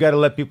environment, you got to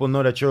let people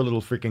know that you're a little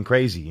freaking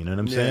crazy. You know what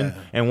I'm saying?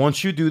 And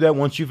once you do that,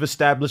 once you've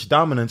established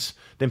dominance,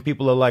 then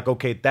people are like,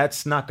 okay,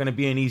 that's not going to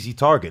be an easy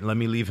target. Let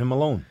me leave him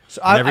alone. So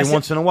every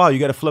once in a while, you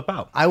got to flip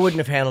out. I wouldn't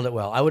have handled it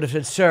well. I would have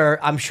said, sir,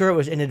 I'm sure it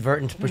was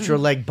inadvertent, but your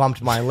leg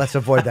bumped mine. Let's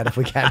avoid that if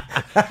we can.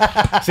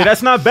 See,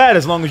 that's not bad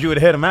as long as you would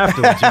hit him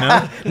afterwards, you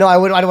know? No, I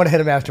don't want to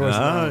hit him afterwards.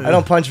 I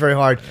don't punch very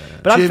hard.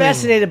 But I'm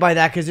fascinated by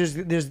that because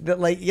there's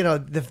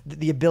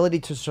the ability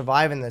to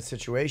survive in that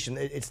situation.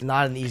 It's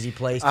not an easy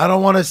place. I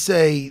don't want to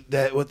say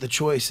that what the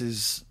choice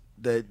is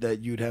that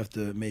you'd have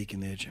to make in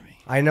there, Jimmy.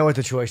 I know what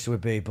the choice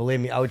would be. Believe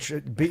me, I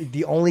would be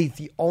the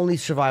only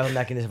survival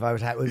mechanism if I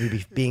was would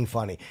be being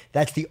funny.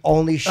 That's the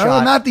only shot.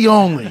 Oh, not the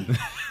only.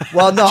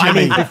 Well, no, I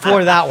mean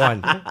before that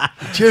one.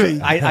 Jimmy,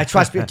 I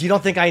trust me. Do you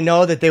don't think I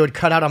know that they would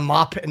cut out a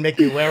mop and make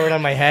me wear it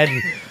on my head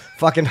and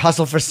fucking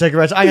hustle for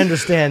cigarettes. I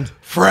understand.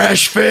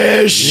 Fresh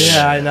fish.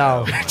 Yeah, I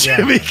know.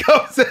 Jimmy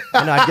comes in.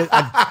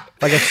 I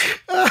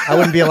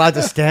wouldn't be allowed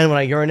to stand when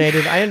I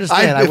urinated. I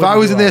understand. If I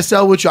was in their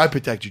cell with you, I'd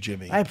protect you,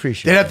 Jimmy. I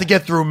appreciate They'd have that. to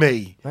get through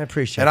me. I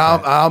appreciate and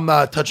that. I'm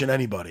not touching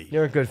anybody.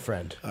 You're a good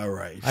friend. All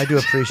right. I do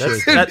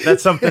appreciate that.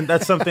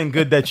 That's something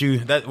good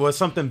that was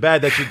something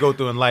bad that you go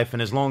through in life,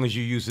 and as long as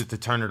you use it to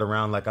turn it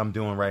around, like I'm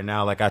doing right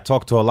now, like I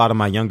talk to a lot of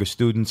my younger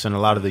students and a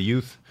lot of the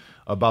youth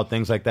about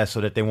things like that, so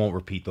that they won't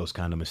repeat those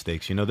kind of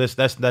mistakes. You know,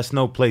 that's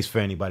no place for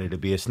anybody to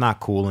be. It's not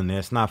cool in there.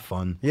 It's not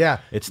fun. Yeah,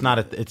 it's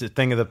a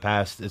thing of the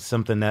past. It's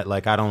something that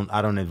like I don't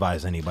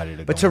advise anybody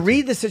to. But to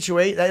read the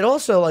situation, and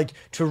also like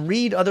to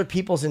read other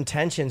people's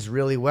intentions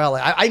really well.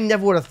 I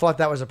never would have thought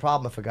that was a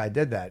problem if a guy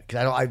did that,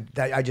 because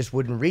I just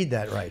wouldn't read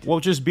that right.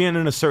 Well, just being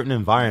in a certain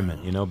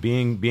environment, you know,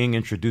 being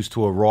introduced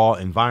to a raw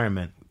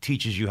environment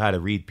teaches you how to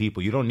read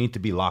people. You don't need to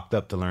be locked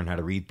up to learn how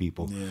to read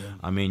people. Yeah.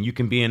 I mean, you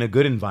can be in a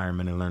good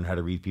environment and learn how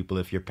to read people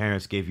if your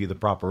parents gave you the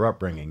proper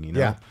upbringing, you know?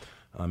 Yeah.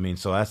 I mean,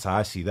 so that's how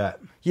I see that.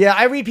 Yeah,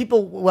 I read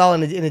people well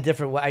in a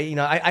different way. You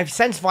know, I've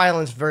sensed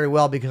violence very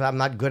well because I'm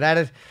not good at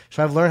it.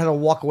 So I've learned how to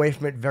walk away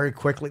from it very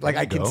quickly. Like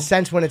I can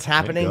sense when it's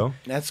happening.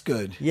 That's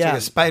good. Yeah. It's like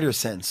a spider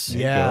sense.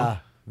 Yeah.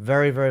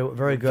 Very, very,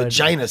 very good.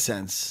 Vagina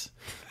sense.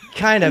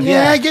 Kind of,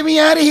 yeah. Get me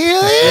out of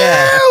here!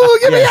 Yeah.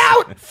 Get me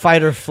out!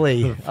 Fight or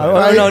flee.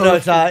 No.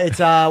 It's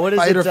what is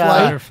fight it? Or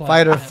flight.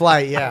 Fight or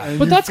flight. Yeah.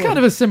 But that's kind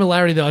of a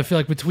similarity, though. I feel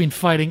like between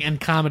fighting and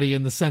comedy,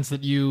 in the sense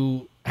that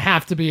you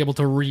have to be able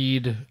to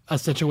read a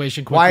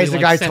situation quickly. Why is the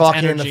guy sense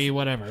talking? Energy,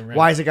 whatever. Right?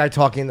 Why is the guy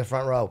talking in the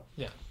front row?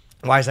 Yeah.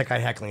 Why is that guy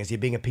heckling? Is he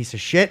being a piece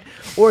of shit,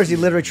 or is he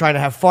literally trying to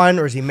have fun,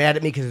 or is he mad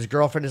at me because his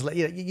girlfriend is?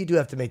 You do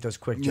have to make those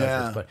quick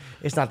judgments, but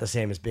it's not the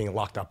same as being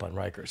locked up on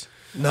Rikers.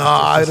 No,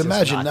 I'd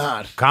imagine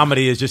not.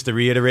 Comedy is just a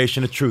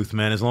reiteration of truth,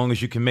 man. As long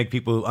as you can make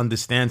people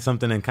understand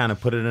something and kind of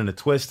put it in a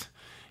twist,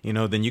 you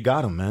know, then you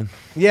got them, man.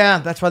 Yeah,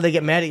 that's why they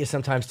get mad at you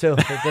sometimes too.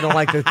 They don't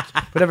like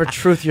whatever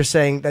truth you're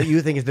saying that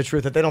you think is the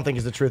truth that they don't think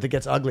is the truth. It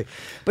gets ugly.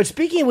 But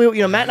speaking,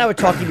 Matt and I were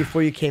talking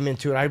before you came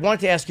into it. I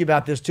wanted to ask you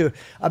about this too,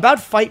 about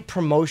fight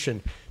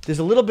promotion. There's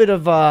a little bit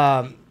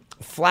of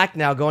flack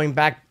now going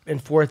back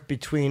and forth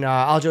between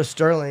Aljo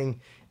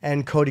Sterling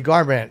and Cody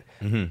Garbrandt,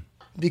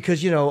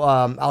 because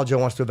Aljo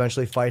wants to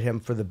eventually fight him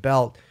for the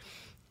belt.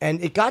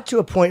 And it got to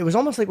a point, it was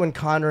almost like when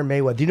Conor and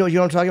Mayweather, you know what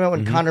I'm talking about?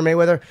 When Conor and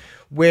Mayweather,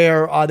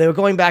 where they were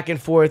going back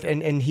and forth,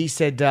 and he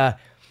said, get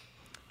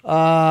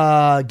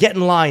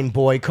in line,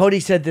 boy. Cody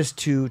said this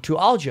to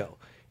Aljo.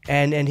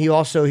 And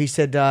he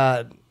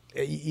said,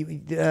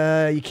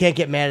 you can't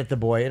get mad at the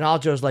boy. And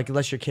Aljo's like,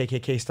 unless you're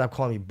KKK, stop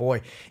calling me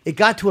boy. It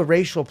got to a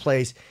racial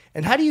place.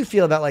 And how do you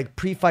feel about like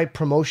pre-fight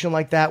promotion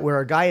like that, where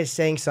a guy is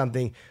saying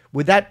something?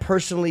 Would that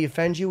personally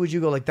offend you? Would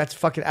you go like, that's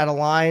fucking out of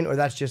line, or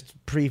that's just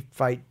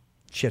pre-fight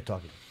shit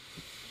talking?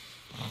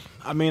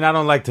 I mean, I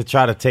don't like to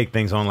try to take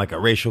things on like a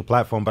racial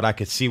platform, but I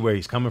could see where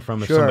he's coming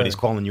from. If somebody's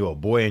calling you a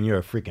boy and you're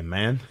a freaking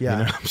man, you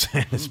know what I'm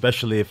saying?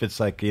 Especially if it's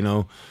like,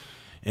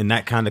 in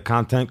that kind of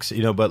context,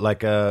 but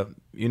like,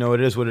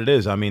 it is what it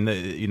is. I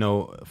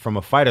mean, from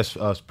a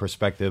fighter's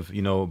perspective,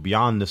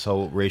 beyond this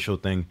whole racial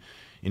thing,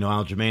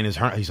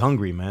 Aljamain he's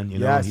hungry, man.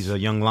 He's a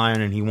young lion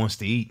and he wants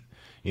to eat.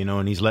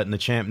 And he's letting the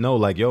champ know,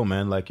 like, yo,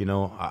 man, like,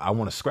 I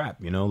want to scrap,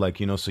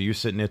 so you're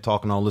sitting there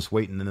talking all this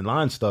waiting in the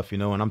line stuff,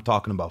 and I'm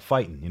talking about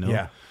fighting,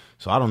 Yeah.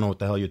 So I don't know what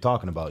the hell you're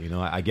talking about,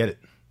 I get it.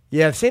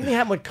 Yeah, the same thing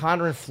happened with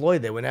Conor and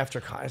Floyd. They went after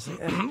Conor.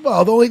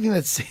 Well, the only thing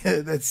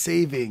that's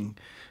saving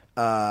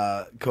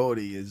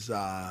Cody is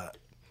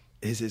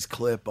his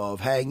clip of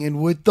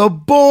hanging with the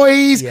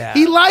boys. Yeah.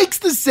 He likes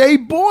to say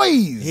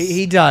boys.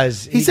 He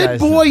does. He said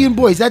boy and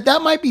boys.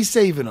 That might be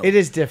saving him. It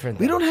is different.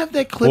 We don't have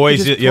that clip.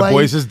 Boys,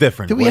 boys is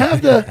different. Do we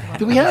have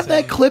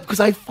that clip? Because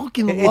I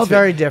fucking love it. It's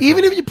very different.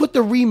 Even if you put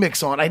the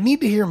remix on, I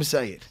need to hear him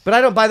say it. But I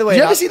don't. By the way,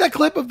 did you ever see that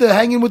clip of the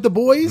hanging with the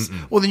boys?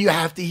 Well, then you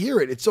have to hear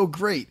it. It's so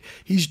great.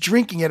 He's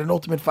drinking at an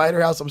Ultimate Fighter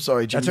house. I'm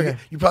sorry, Jimmy. That's okay.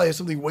 You probably have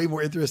something way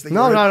more interesting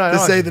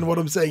to say than what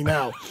I'm saying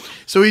now.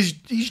 So he's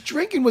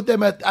drinking with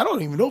them at. I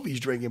don't even know if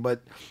he's drinking, but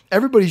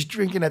everybody's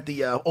drinking at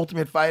the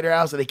Ultimate Fighter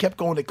house, and they kept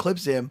going to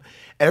clips him.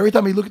 And every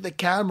time he looked at the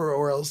camera,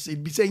 or else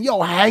he'd be saying, "Yo,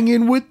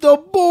 hanging with the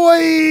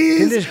boys."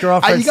 Didn't his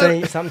girlfriend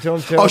say something to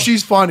him too? Oh,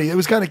 she's funny. It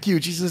was kind of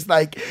cute. She's just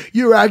like,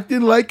 "You're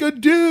acting like a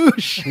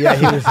douche." Yeah,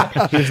 he was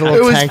a little.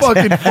 It was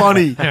fucking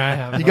funny.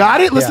 You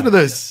got it? Listen to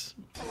this.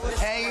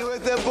 Hanging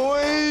with the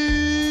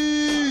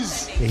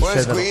boys.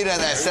 Where's Guida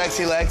and that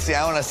sexy Lexi?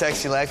 I want a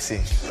sexy Lexi.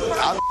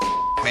 I'm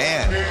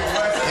man.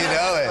 You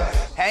know it.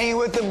 Hanging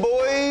with the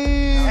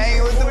boys.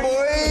 Hanging with the boys.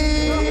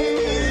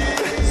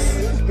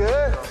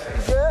 Good.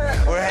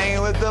 We're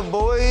hanging with the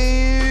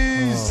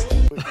boys.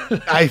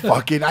 I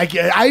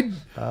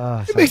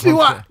It makes me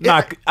want.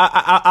 Nah,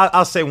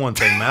 I'll say one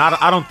thing, man.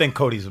 I don't think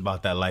Cody's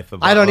about that life.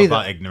 I don't either.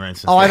 About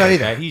ignorance. I don't like either.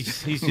 That.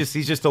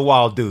 He's just a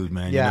wild dude,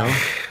 man. Yeah, You know?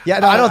 yeah.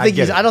 No, I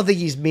don't think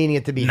he's meaning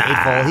it to be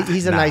hateful.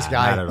 He's a nice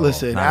guy.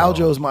 Listen,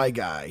 Aljo's my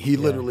guy. He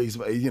literally is.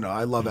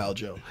 I love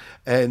Aljo,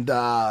 and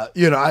I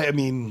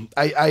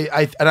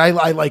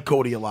like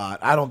Cody a lot.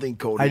 I don't think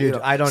Cody. I do.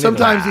 I don't.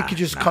 Sometimes it could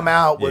just come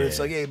out where it's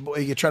like, hey, boy,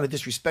 you're trying to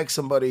disrespect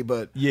somebody,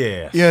 but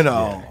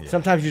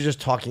sometimes you're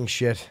just talking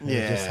shit.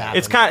 Yeah,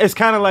 it's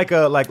kind of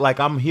like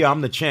I'm here,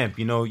 I'm the champ.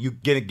 You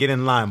get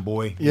in line,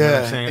 boy. You know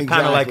what I'm saying? Exactly.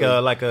 Kind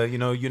of like a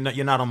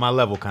you're not on my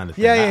level kind of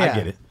thing. Yeah. I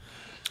get it.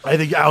 I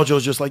think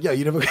Aljo's just like,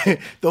 you never. The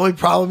only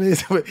problem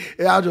is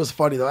Aljo's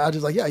funny though.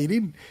 Aljo's like,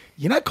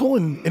 you're not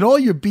calling in all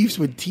your beefs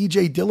with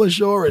TJ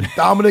Dillashaw and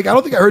Dominic. I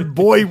don't think I heard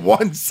boy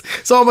once.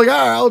 So I'm like,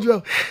 all right,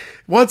 Aljo.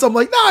 Once I'm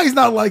like, no, he's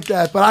not like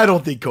that. But I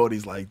don't think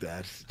Cody's like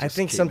that. I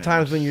think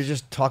sometimes when you're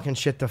just talking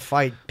shit to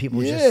fight,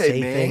 people just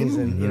say things,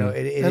 and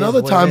it and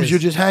other times you're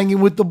just hanging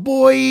with the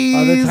boys.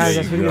 Other times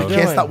that's what you're doing.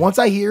 Can't stop. Once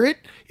I hear it,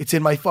 it's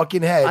in my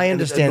fucking head. I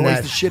understand and it annoys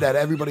that. the shit out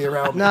of everybody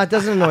around me. No, it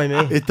doesn't annoy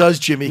me. It does,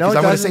 Jimmy. No, Because it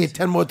I'm going to doesn't. say it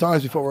 10 more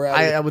times before we're out.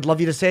 I would love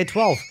you to say it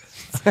 12.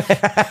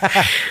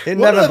 It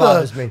never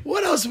bothers me.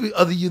 What else?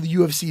 Other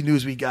UFC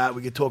news we got?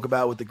 We could talk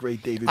about with the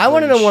great David. I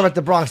want to know Bridge. more about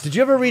the Bronx. Did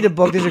you ever read a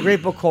book? There's a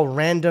great book called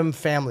Random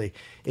Family.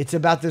 It's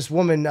about this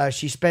woman.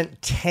 She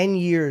spent 10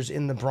 years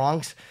in the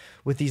Bronx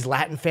with these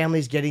Latin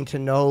families, getting to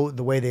know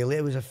the way they live.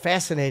 It was a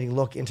fascinating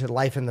look into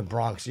life in the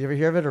Bronx. You ever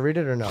hear of it or read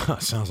it or no?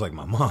 Sounds like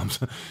my mom's.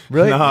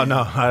 Really? No,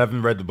 I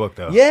haven't read the book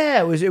though.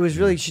 Yeah, it was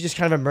really. She just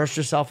kind of immersed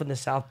herself in the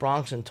South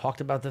Bronx and talked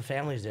about the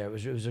families there.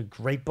 It was a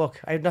great book.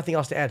 I had nothing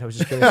else to add. I was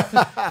just gonna.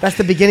 That's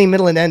the beginning,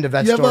 middle, and end of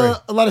that You story.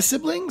 have a lot of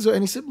siblings or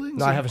any siblings?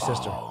 No, I have a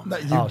sister.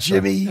 Not you,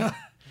 Jimmy.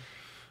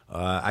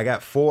 I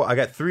got 4. I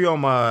got 3 on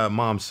my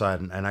mom's side,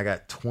 and I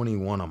got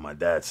 21 on my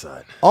dad's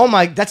side. Oh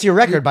my! That's your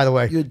record, by the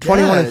way. your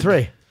 21 and dad.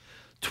 3.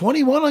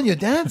 21 on your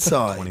dad's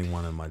side.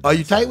 21 on my dad's Are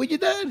you tight side. with your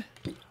dad?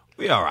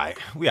 We all right.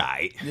 We all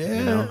right.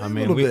 Yeah, I a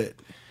mean, little bit.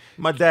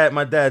 My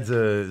dad's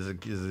is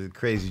a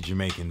crazy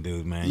Jamaican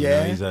dude, man.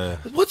 Yeah. He's a.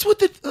 What's with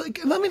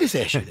the? Let me just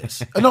ask you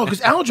this. No, because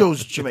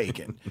Aljo's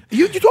Jamaican.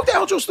 You talk to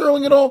Aljo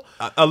Sterling at all?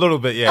 A little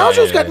bit, yeah.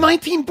 Aljo's yeah, got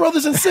 19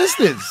 brothers and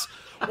sisters.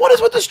 What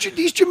is with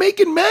these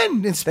Jamaican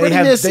men and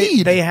spreading their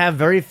seed? They have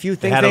very few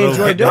things had they a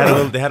little, enjoy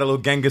doing. They had a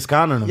little Genghis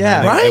Khan in them.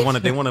 Yeah. man.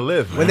 Right? They want to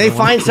live. When man. they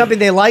find something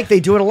they like,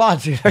 they do it a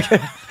lot.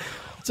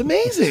 It's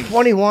amazing.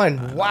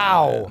 21.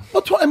 Wow.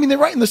 Well, they're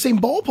right in the same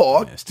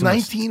ballpark. it's too much.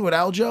 19 with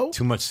Aljo.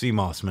 Too much sea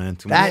moss, man.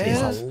 Too That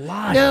much. is a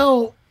lot.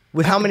 Now,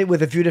 With how many?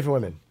 With a few different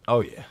women.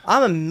 Oh yeah.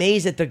 I'm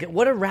amazed at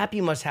what a rap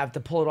you must have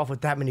to pull it off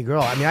with that many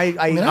girls. I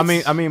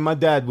mean, I mean, my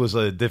dad was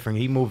a different.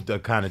 He moved a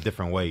kind of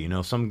different way.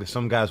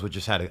 Some guys would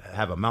just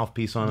have a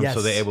mouthpiece on him, Yes.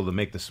 so they're able to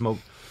make the smoke.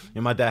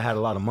 And my dad had a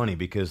lot of money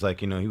because,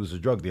 he was a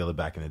drug dealer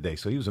back in the day,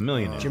 so he was a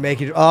millionaire.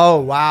 Jamaican. Oh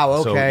wow.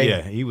 Okay. So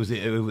yeah, he was.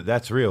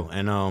 That's real.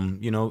 And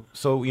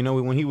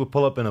when he would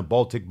pull up in a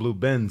Baltic blue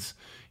Benz,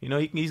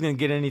 he's gonna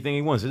get anything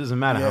he wants. It doesn't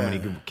matter how many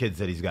good kids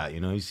that he's got.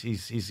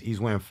 He's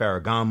wearing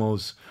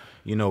Ferragamos,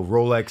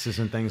 Rolexes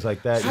and things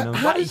like that.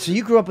 So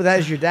you grew up with that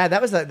as your dad.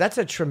 That's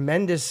a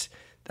tremendous.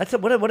 That's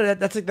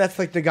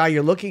like the guy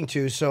you're looking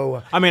to.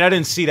 So I mean, I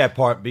didn't see that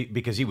part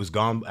because he was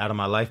gone out of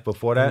my life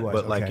before that.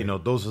 was, But okay.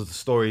 those are the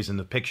stories and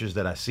the pictures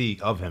that I see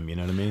of him. You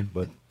know what I mean?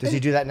 But does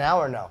he do that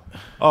now or no?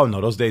 oh no,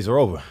 those days are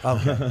over.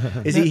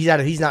 Okay.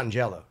 He's not in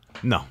jail though.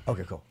 No.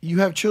 Okay, cool. you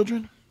have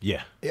children?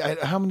 Yeah,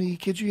 How many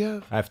kids you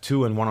have? I have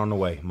 2 and 1 on the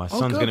way. My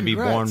son's good, gonna be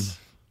born, congrats.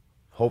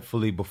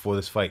 hopefully before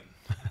this fight.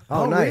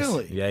 Oh, nice.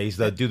 Really? Yeah, he's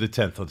due the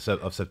 10th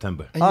of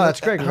September. And Oh, you- that's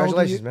great. how old are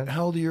Congratulations, you- man.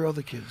 How old are your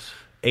other kids?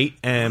 8,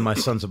 and my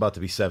son's about to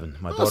be 7.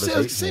 My daughter's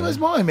 8. Same as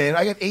mine, man.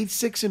 I got 8,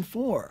 6, and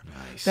 4.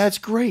 Nice. That's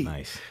great.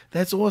 Nice.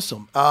 That's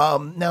awesome.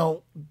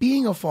 Now,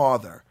 being a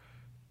father,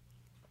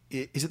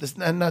 is it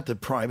not the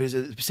prime? Is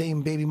it the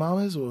same baby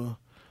mamas or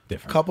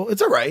Different. couple?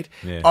 It's all right.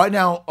 Yeah.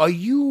 Now,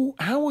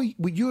 how are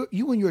you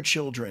and your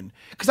children?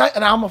 Because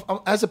I'm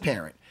as a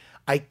parent,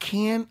 I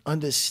can't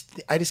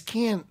understand. I just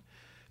can't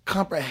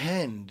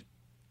comprehend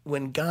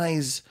when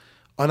guys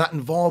are not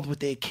involved with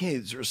their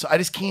kids, or so. I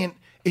just can't.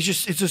 It's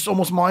just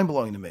almost mind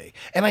blowing to me,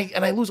 and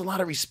I lose a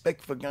lot of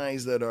respect for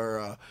guys that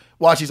are.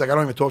 Watch, he's like, I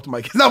don't even talk to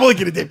my kids. I'm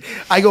looking at him.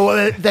 I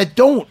go that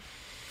don't,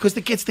 because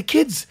the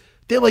kids.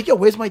 They're like, yo,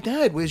 where's my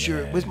dad? Where's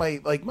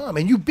my mom?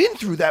 And you've been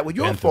through that with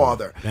your Been through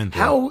father. it. Been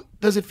through How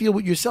does it feel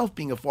with yourself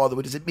being a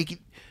father? Does it make it?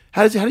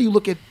 How do you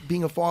look at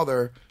being a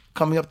father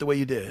coming up the way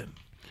you did?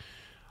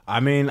 I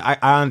mean,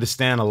 I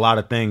understand a lot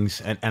of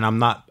things, and I'm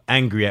not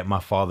angry at my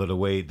father the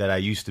way that I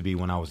used to be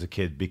when I was a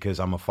kid because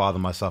I'm a father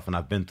myself and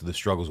I've been through the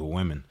struggles with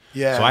women.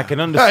 Yeah. So I can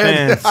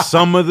understand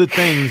some of the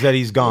things that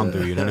he's gone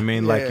through. You know what I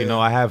mean? Like,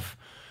 I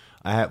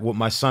have with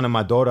my son and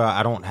my daughter,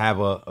 I don't have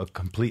a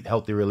complete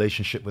healthy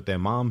relationship with their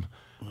mom.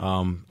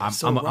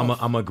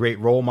 I'm a great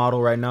role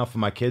model right now for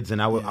my kids,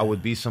 and I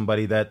would be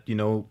somebody that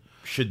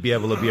should be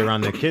able to be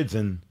around their kids,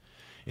 and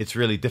it's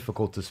really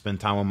difficult to spend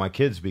time with my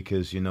kids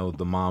because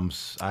the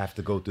moms, I have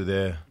to go through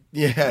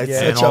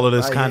and all of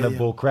this kind of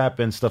bull crap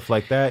and stuff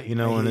like that, you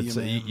know, and it's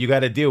you got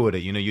to deal with it.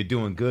 You know, you're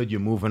doing good, you're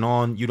moving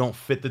on. You don't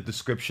fit the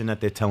description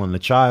that they're telling the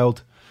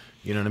child.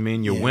 You know what I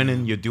mean? You're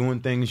winning, you're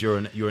doing things, you're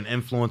an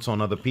influence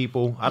on other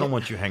people. I don't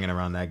want you hanging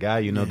around that guy.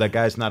 You know, that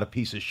guy's not a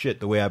piece of shit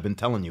the way I've been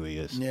telling you he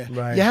is. Yeah.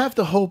 Right. You have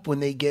to hope when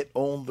they get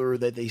older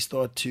that they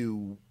start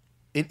to,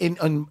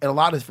 in a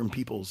lot of different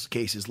people's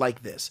cases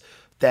like this,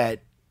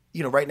 that,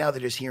 you know, right now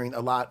they're just hearing a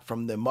lot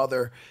from their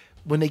mother.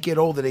 When they get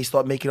older, they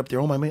start making up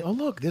their own mind. Oh,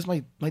 look, there's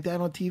my dad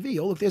on TV.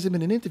 Oh, look, there's him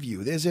in an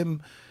interview. There's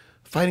him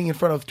fighting in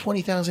front of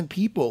 20,000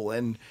 people.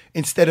 And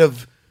instead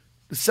of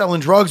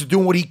selling drugs or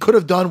doing what he could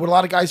have done, what a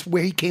lot of guys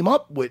where he came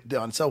up with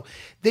done. So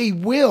they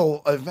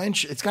will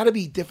eventually, it's got to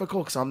be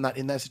difficult because I'm not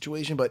in that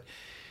situation, but,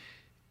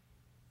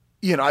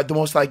 you know, the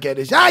most I get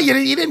is,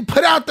 you didn't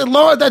put out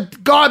the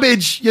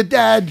garbage, your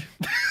dad.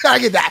 I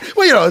get that.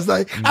 Well, you know, it's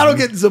like, I don't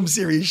get some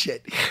serious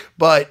shit.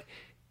 But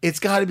it's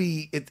got to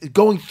be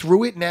going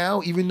through it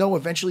now, even though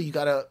eventually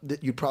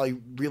you probably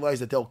realize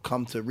that they'll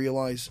come to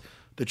realize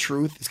the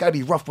truth. It's got to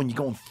be rough when you're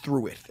going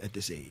through it at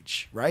this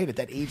age, right? At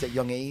that age, that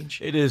young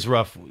age. It is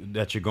rough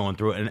that you're going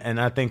through it.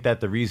 And I think that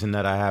the reason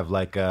that I have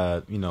like,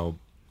 you know,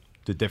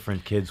 the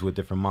different kids with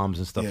different moms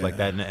and stuff like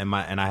that,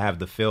 and I have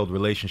the failed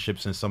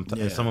relationships and some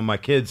of my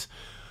kids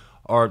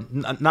are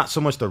not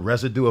so much the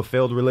residue of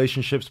failed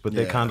relationships, but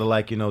they're kind of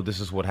like, you know, this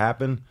is what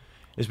happened.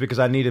 It's because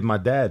I needed my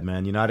dad,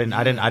 man. You know, I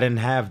didn't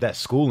have that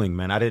schooling,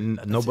 man.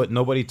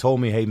 Nobody told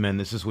me, hey, man,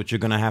 this is what you're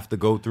gonna have to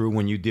go through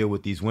when you deal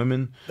with these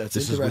women.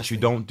 This is what you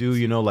don't do.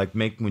 You know, like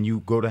when you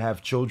go to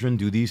have children,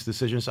 do these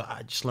decisions. So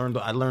I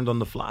learned on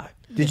the fly.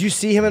 Did you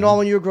see him at all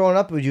when you were growing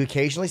up? Would you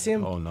occasionally see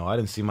him? Oh no, I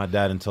didn't see my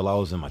dad until I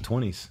was in my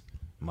 20s,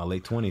 my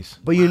late 20s.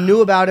 But you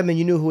knew about him and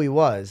you knew who he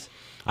was.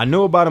 I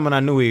knew about him and I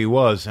knew who he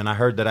was, and I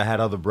heard that I had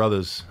other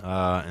brothers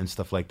and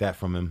stuff like that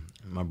from him.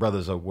 My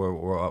brothers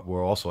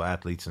were also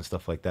athletes and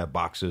stuff like that,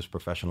 boxers,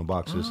 professional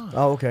boxers.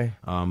 Oh, okay.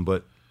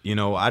 But you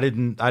know, I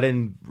didn't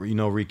you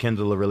know,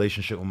 rekindle a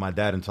relationship with my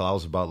dad until I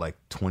was about like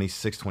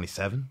 26,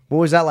 27. What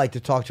was that like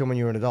to talk to him when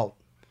you were an adult?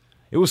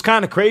 It was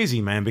kind of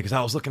crazy, man, because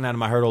I was looking at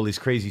him. I heard all these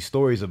crazy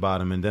stories about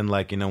him, and then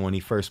like, you know, when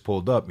he first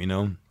pulled up, you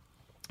know,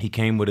 he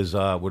came with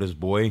his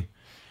boy.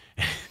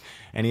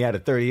 And he had a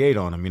 38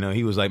 on him, you know.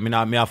 He was like, me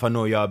off, I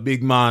know y'all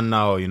big man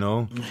now, you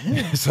know.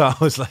 So I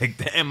was like,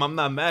 damn, I'm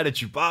not mad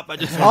at you, Pop. I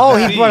just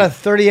he brought a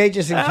 38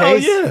 just in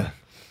case? Yeah.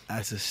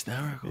 That's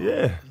hysterical.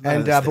 Yeah.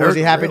 And but was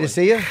he happy to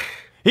see you?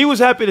 He was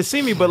happy to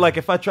see me, but like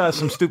if I tried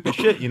some stupid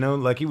shit, you know,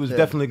 like he was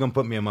definitely going to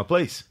put me in my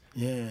place.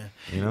 Yeah.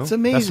 You know? It's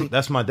amazing.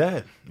 That's my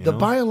dad. The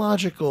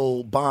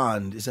biological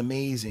bond is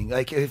amazing.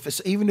 Like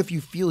even if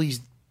you feel he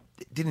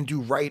didn't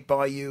do right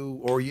by you,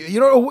 or you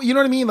know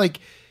what I mean?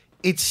 Like,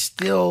 it's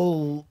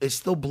still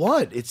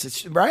blood.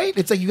 It's right.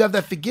 It's like you have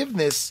that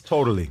forgiveness.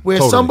 Totally. Where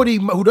somebody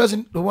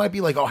who might be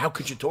like, oh, how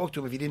could you talk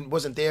to him if he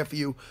wasn't there for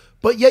you?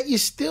 But yet you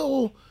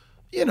still,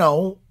 you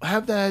know,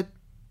 have that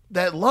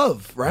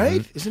love,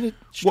 right? Mm-hmm. Isn't it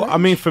strange? Well, I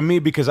mean, for me,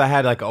 because I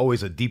had like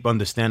always a deep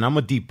understanding. I'm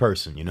a deep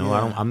person, you know.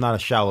 I'm not a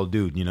shallow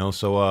dude, you know.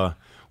 So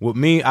with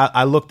me,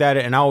 I looked at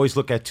it, and I always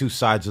look at two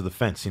sides of the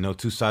fence, you know,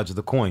 two sides of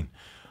the coin.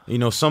 You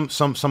know, some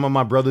of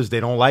my brothers, they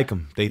don't like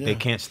him. They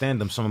can't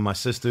stand him. Some of my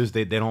sisters,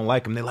 they don't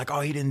like him. They're like,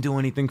 oh, he didn't do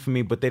anything for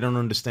me, but they don't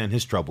understand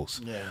his troubles.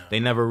 Yeah. They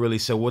never really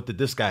said, what did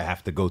this guy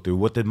have to go through?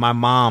 What did my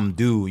mom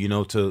do, you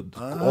know, to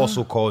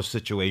also cause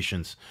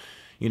situations?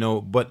 You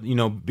know, but, you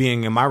know,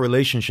 being in my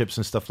relationships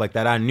and stuff like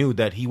that, I knew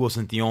that he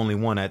wasn't the only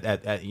one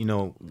at you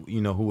know,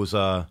 who was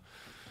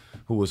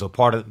a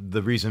part of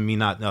the reason me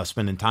not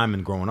spending time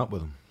and growing up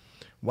with him.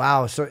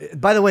 Wow. So,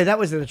 by the way, that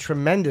was a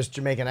tremendous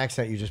Jamaican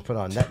accent you just put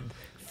on. That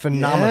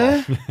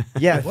phenomenal.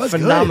 Yeah, it was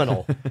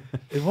phenomenal.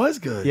 It was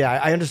good. Yeah,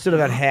 I understood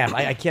about half.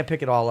 I can't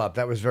pick it all up.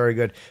 That was very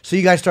good. So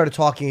you guys started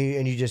talking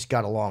and you just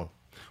got along.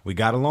 We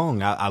got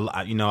along.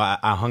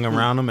 I hung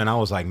around him and I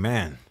was like,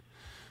 man,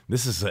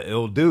 this is an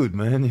ill dude,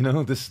 man. You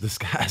know, this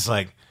guy's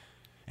like,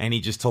 and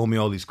he just told me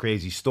all these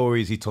crazy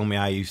stories. He told me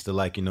I used to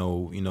like,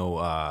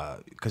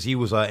 because he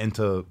was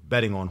into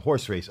betting on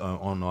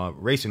on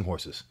racing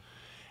horses.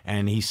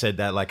 And he said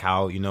that like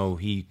how, you know,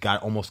 he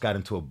almost got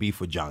into a beef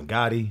with John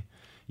Gotti.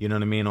 You know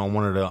what I mean, on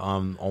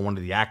one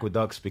of the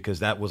aqueducts, because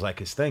that was like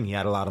his thing. He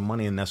had a lot of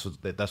money, and that's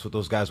what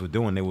those guys were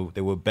doing.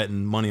 They were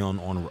betting money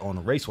on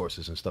the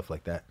racehorses and stuff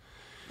like that.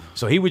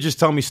 So he would just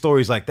tell me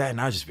stories like that,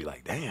 and I'd just be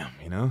like, damn,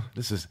 you know,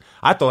 this is.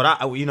 I thought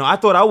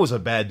I was a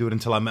bad dude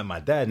until I met my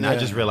dad, and I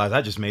just realized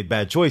I just made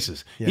bad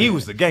choices. Yeah. He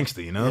was the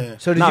gangster, you know,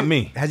 so not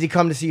me. Has he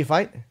come to see you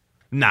fight?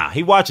 Nah,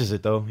 he watches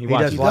it though. He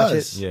does watch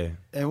it. Yeah.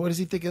 And what does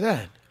he think of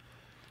that?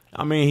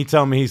 I mean,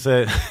 he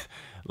said.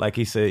 Like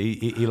he said,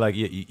 he like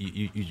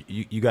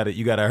you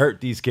gotta hurt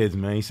these kids,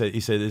 man. He said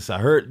it's a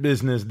hurt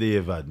business,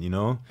 David. You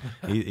know,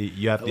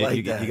 you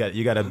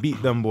gotta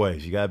beat them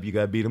boys. You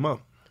gotta beat them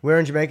up. Where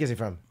in Jamaica is he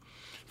from?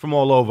 From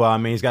all over. I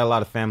mean, he's got a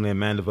lot of family in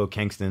Mandeville,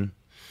 Kingston,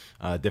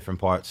 different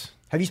parts.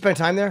 Have you spent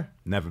time there?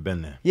 Never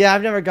been there. Yeah,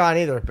 I've never gone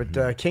either.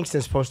 But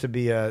Kingston's supposed to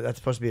be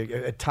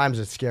at times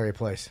a scary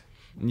place.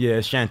 Yeah,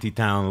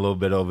 Shantytown a little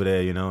bit over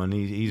there, you know, and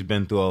he's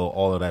been through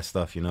all of that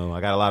stuff, you know.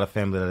 I got a lot of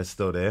family that is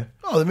still there.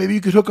 Oh, then maybe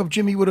you could hook up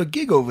Jimmy with a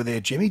gig over there,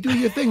 Jimmy. Do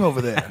your thing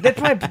over there. They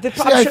probably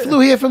See, I flew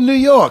here from New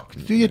York.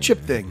 Do your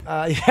chip thing.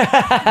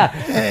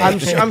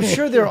 I'm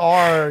sure there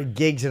are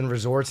gigs and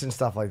resorts and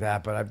stuff like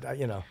that, but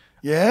I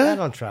Yeah? I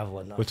don't travel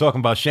enough. We're talking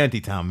about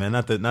Shantytown, man,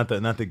 not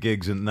the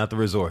gigs and not the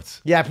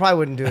resorts. Yeah, I probably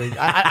wouldn't do it.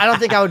 I don't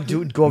think I would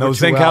go over No too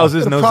zinc well.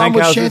 houses, The no problem zinc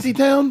with houses.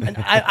 Shantytown?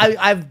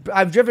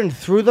 I've driven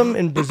through them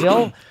in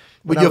Brazil.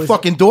 With when I your was-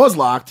 fucking doors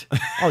locked.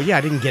 Oh yeah,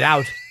 I didn't get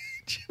out.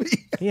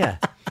 Yeah,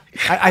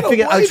 I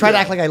figured blame I'd try to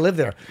you. act like I live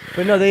there.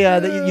 But no, they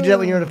you do that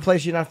when you're in a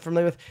place you're not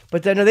familiar with.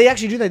 But no, they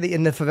actually do that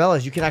in the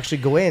favelas. You can actually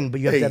go in,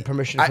 but you have to have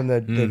permission from the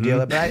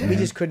dealer. But we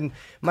just couldn't.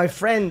 My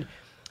friend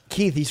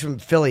Keith, he's from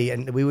Philly,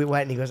 and we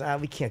went and he goes,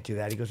 we can't do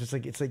that. He goes, it's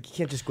like you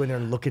can't just go in there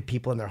and look at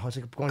people in their house.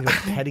 It's like going to a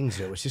petting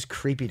zoo. It's just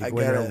creepy to go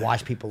in there and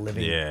watch people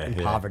living in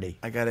poverty.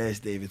 I got to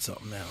ask David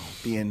something now.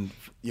 Being,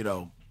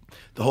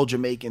 the whole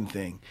Jamaican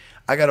thing.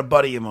 I got a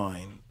buddy of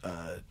mine,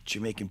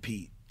 Jamaican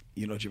Pete.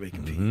 You know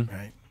Jamaican Pete,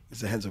 right?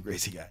 He's a Henzo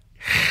Gracie guy.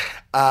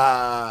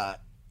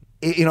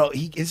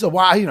 It's a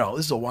while.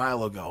 This is a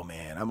while ago,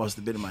 man. I must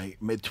have been in my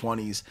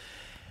mid-20s,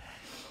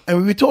 and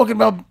we were talking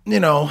about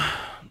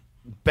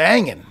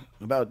banging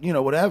about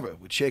whatever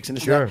with chicks and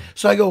this and that.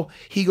 So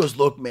he goes,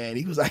 look, man.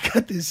 He goes, I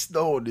got this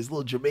stone, this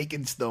little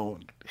Jamaican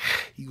stone.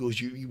 He goes,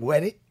 you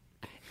wet it.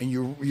 And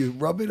you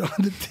rub it on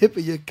the tip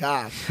of your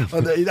cock.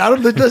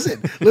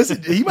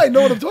 Listen. He might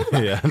know what I'm talking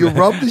about. Yeah. You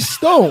rub the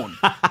stone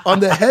on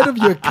the head of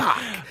your cock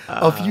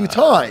a few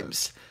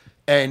times,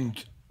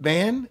 and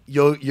man,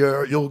 you'll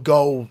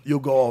go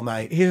all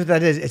night. Here's what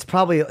that is. It's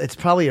probably a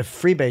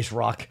freebase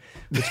rock,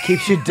 which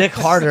keeps your dick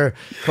harder.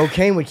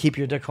 Cocaine would keep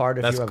your dick harder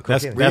if you have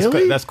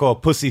cocaine. That's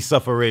called pussy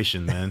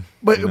sufferation, man.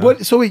 But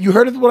what? So wait, you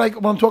heard of what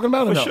I'm talking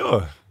about? Or For no?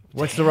 sure.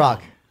 What's the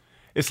rock?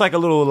 It's like a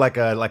little like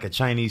a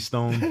Chinese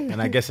stone,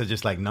 and I guess it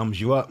just like numbs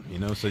you up,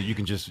 so you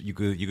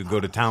could go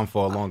to town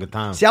for a longer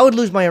time. See, I would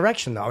lose my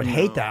erection though. I would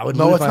hate that. I would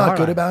No, lose it's my not heart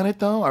good on it. about it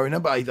though. I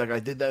remember I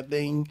did that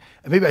thing,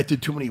 and maybe I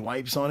did too many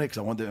wipes on it because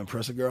I wanted to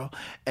impress a girl.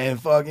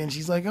 And fucking,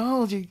 she's like,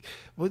 "Oh, did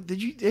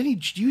you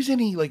use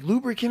any like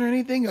lubricant or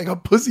anything?" Like, her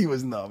pussy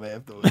was numb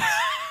afterwards.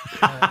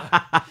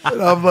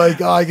 And I'm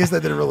like, "Oh, I guess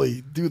that didn't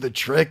really do the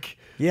trick."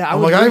 Yeah,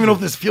 I'm like, I don't even know if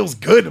this feels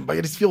good, but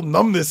I just feel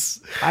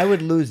numbness. I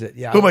would lose it.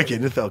 Yeah. Who am I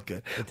kidding? It felt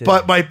good.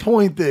 But my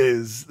point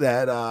is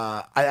that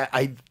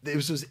it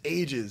was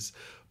ages,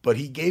 but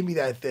he gave me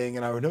that thing,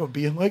 and I remember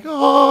being like,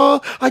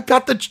 "Oh, I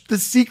got the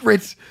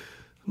secret.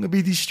 I'm gonna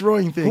be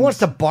destroying things." Who wants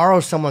to borrow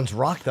someone's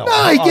rock though?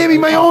 No, he gave me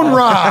my own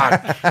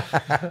rock.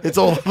 It's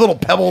a little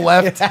pebble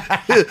left.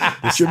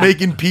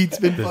 Jamaican Pete's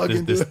been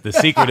fucking. The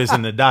secret is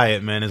in the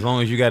diet, man. As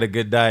long as you got a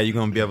good diet, you're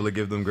gonna be able to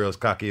give them girls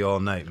cocky all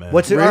night, man.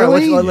 What's it?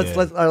 Really? All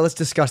right, let's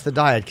discuss the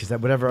diet because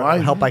whatever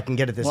help I can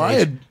get at this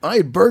age. I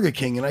had Burger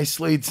King and I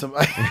slayed some.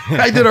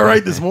 I did all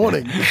right this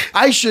morning.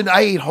 I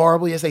ate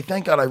horribly.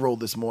 Thank God I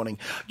rolled this morning.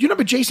 You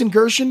remember Jason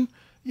Gershon?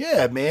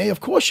 Yeah, man. Of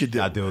course you do.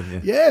 I do, yeah.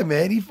 Yeah,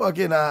 man. He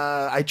fucking.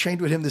 I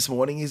trained with him this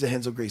morning. He's a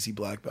Henzo Gracie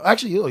black belt.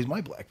 Actually, he's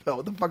my black belt.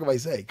 What the fuck am I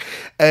saying?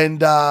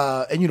 And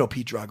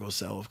Pete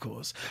Dragosel, of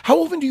course. How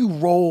often do you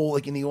roll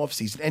like in the off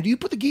season? And do you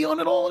put the gi on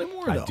at all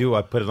anymore? Or no? I do.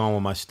 I put it on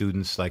with my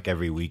students like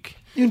every week.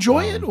 You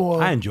enjoy it,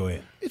 or I enjoy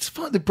it. It's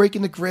fun. They're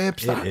breaking the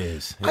grips. It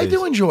is. I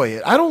do enjoy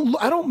it. I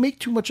don't make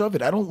too much of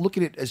it. I don't look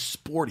at it as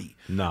sporty.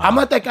 No. I'm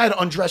not that guy to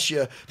undress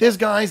you. There's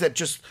guys that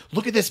just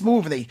look at this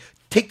move and they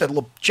take the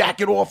little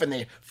jacket off and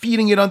they're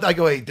feeding it on. I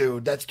go, hey,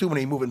 dude, that's too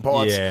many moving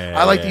parts. Yeah,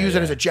 I like to use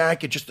it as a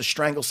jacket just to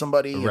strangle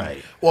somebody, Right.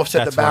 And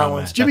offset That's the where I'm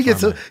balance. at. Jimmy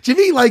That's gets where I'm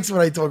Jimmy likes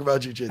when I talk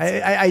about jiu-jitsu.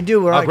 I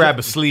do. I'll grab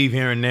a sleeve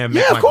here and there,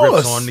 make Yeah, my of course.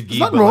 grips on the gi. There's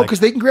nothing but, wrong like, because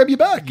they can grab you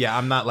back. yeah,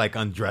 I'm not like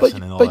undressing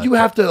But, and all but that. you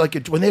have to,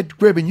 like, when they're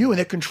grabbing you and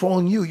they're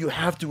controlling you, you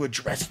have to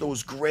address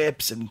those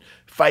grips and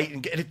fight,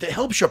 and it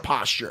helps your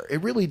posture.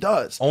 It really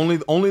does. Only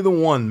the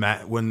one,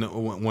 Matt, when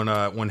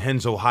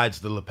Henzo hides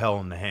the lapel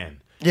in the hand.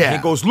 Yeah. And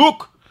he goes,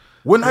 look,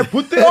 when I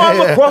put the arm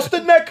across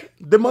the neck,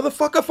 the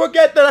motherfucker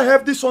forget that I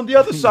have this on the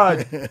other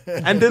side.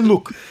 And then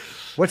look.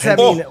 What's that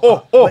Oh, mean?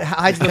 oh.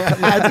 That's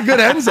a good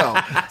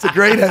Enzo. It's a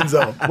great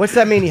Enzo. What's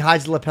that mean? He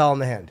hides the lapel in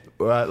the hand.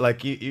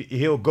 Like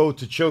he'll go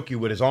to choke you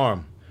with his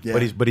arm. Yeah.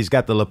 But he's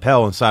got the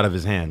lapel inside of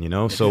his hand,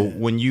 So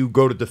when you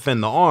go to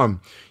defend the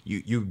arm,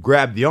 you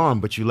grab the arm,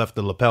 but you left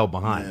the lapel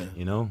behind,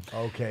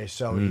 Okay,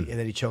 so and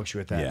then he chokes you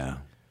with that. Yeah.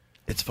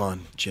 It's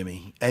fun,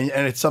 Jimmy, and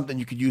it's something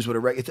you could use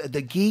with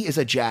the gi is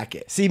a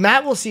jacket. See,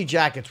 Matt will see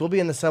jackets. We'll be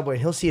in the subway,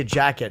 and he'll see a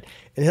jacket,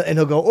 and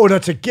he'll go, "Oh,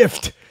 that's a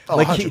gift." Oh,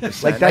 like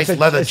 100%. that's nice a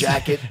leather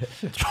jacket.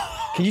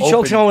 Can you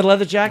choke someone with a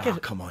leather jacket? Oh,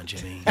 come on,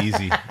 Jimmy.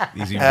 Easy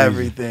breezy.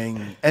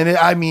 Everything, and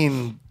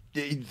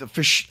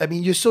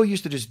you're so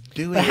used to just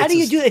doing. But how it. do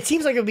you do it? It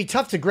seems like it would be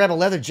tough to grab a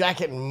leather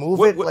jacket and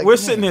move it. We're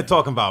sitting here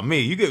talking about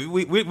me.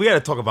 We got to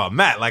talk about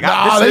Matt. Like,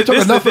 they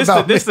talk enough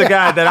about me. this the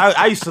guy that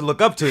I used to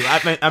look up to.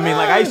 I mean,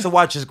 like I used to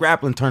watch his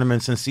grappling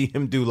tournaments and see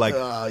him do like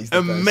he's the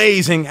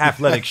amazing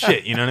athletic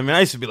shit. You know what I mean?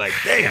 I used to be like,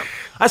 damn,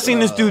 I seen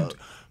this dude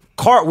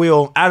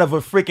cartwheel out of a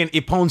freaking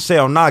Ippon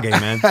Seoinage,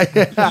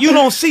 man. You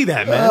don't see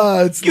that,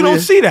 man. You don't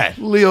see that.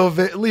 Leo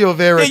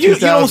Vera. You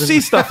don't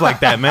see stuff like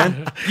that,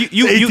 man.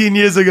 18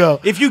 years ago.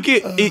 If you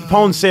get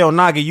Ippon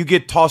Seoinage, you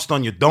get tossed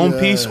on your dome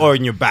piece or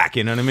in your back.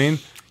 You know what I mean?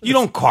 You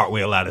don't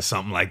cartwheel out of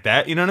something like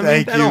that. You know what I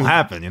mean? That don't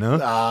happen, you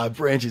know?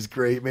 Branch is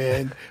great,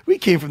 man. We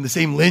came from the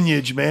same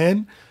lineage,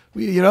 man.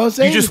 You know what I'm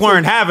saying? You just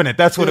weren't having it.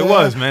 That's what it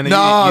was, man.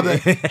 No,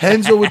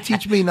 Henzo would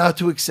teach me not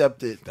to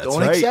accept it.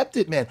 Don't accept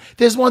it, man.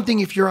 There's one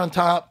thing if you're on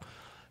top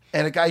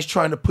and a guy's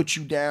trying to put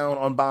you down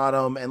on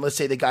bottom, and let's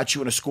say they got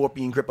you in a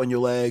scorpion grip on your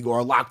leg or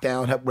a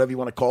lockdown, whatever you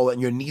want to call it,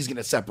 and your knee's going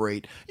to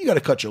separate, you got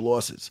to cut your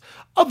losses.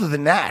 Other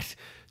than that,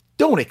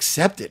 don't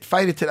accept it.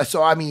 Fight it to that.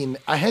 So, I mean,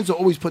 Henzo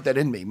always put that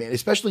in me, man,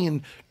 especially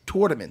in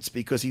tournaments,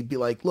 because he'd be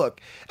like, look,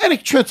 and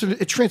it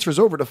transfers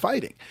over to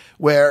fighting,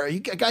 where a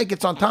guy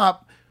gets on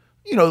top.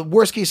 You know,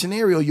 worst case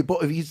scenario,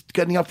 if he's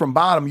getting up from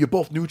bottom, you're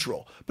both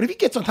neutral. But if he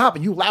gets on top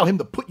and you allow him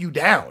to put you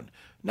down,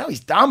 now he's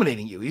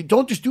dominating you. You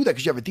don't just do that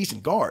because you have a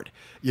decent guard.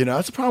 You know,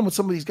 that's the problem with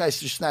some of these guys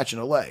just snatching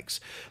their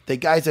legs. The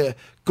guys are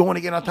going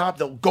to get on top,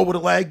 they'll go with a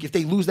leg. If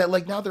they lose that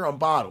leg, now they're on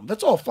bottom.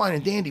 That's all fine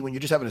and dandy when you're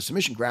just having a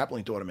submission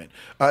grappling tournament.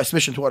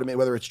 Submission tournament,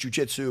 whether it's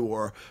jiu-jitsu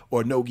or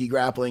no-gi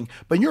grappling.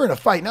 But you're in a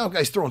fight, now a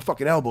guy's throwing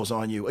fucking elbows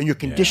on you, and you're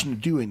conditioned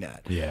to doing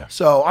that. Yeah.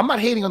 So I'm not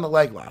hating on the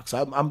leg locks.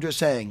 I'm just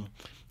saying,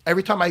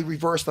 every time I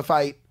reversed the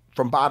fight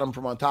from bottom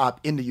from on top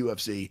in the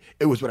UFC,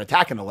 it was when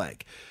attacking the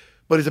leg.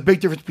 But there's a big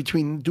difference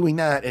between doing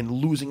that and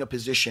losing a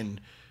position.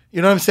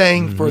 You know what I'm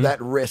saying? For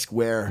that risk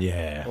where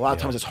a lot of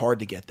times it's hard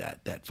to get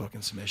that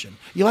fucking submission.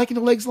 You liking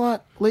the legs a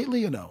lot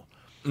lately or no?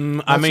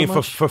 I mean,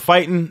 so for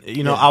fighting,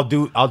 you know, I'll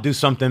do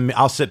something.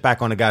 I'll sit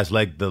back on the guy's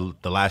leg the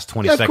last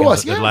 20 seconds. Of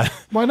course,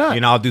 why not?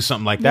 You know, I'll do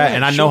something like that,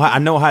 and I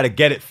know how to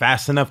get it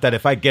fast enough that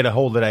if I get a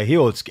hold of that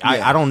heel,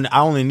 I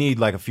only need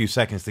like a few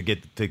seconds to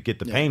get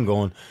the pain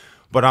going.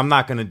 But I'm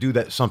not going to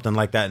do something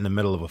like that in the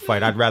middle of a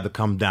fight. I'd rather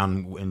come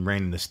down and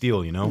rain in the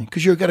steel, you know?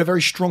 Because you've got a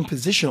very strong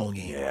positional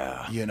game.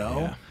 Yeah. You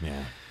know?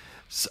 Yeah.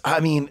 So, I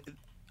mean,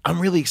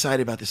 I'm really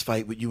excited about this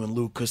fight with you and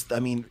Luke because,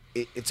 I mean,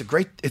 first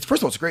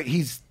of all, it's great.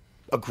 He's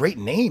a great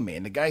name,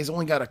 man. The guy's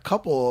only got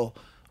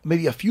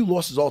maybe a few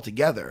losses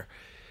altogether.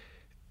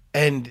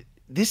 And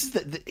this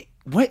is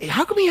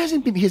how come he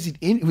hasn't been?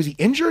 Was he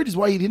injured? Is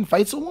why he didn't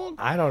fight so long?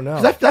 I don't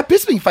know. That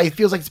Bisping fight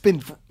feels like it's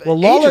been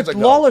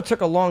Lawler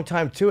took a long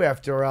time too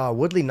after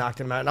Woodley knocked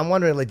him out, and I'm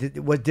wondering, like,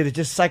 did it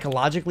just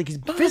psychologically?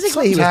 Because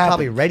physically he was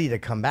probably ready to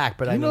come back,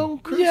 but I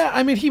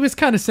mean, he was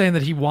kind of saying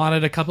that he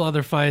wanted a couple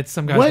other fights.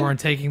 Some guys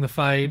weren't taking the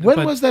fight.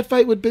 When was that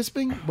fight with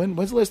Bisping?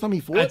 When's the last time he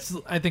fought?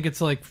 I think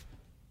it's like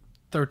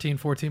 13,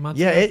 14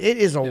 months. Yeah, ago. it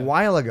is a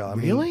while ago. I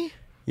mean, really?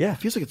 Yeah, it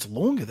feels like it's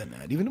longer than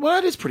that.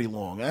 That is pretty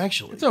long,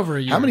 actually. It's over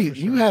a year. How many?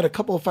 You had a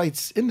couple of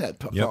fights in that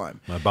time.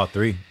 About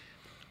 3.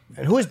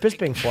 And who has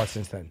Bisping fought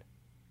since then?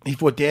 He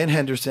fought Dan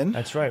Henderson.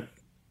 That's right.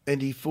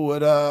 And he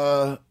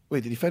fought.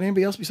 Wait, did he fight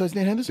anybody else besides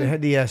Dan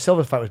Henderson? The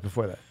Silva fight was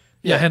before that.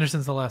 Yeah,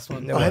 Henderson's the last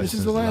one.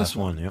 Henderson's the last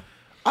one. Yep.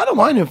 I don't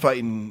mind him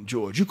fighting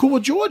George. You cool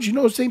with George? You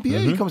know St. Pierre.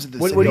 He comes into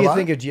the city. What do you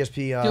think of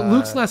GSP?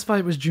 Luke's last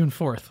fight was June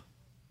 4th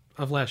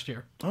of last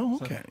year. Oh,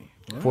 okay.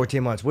 So,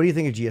 14 months. What do you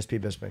think of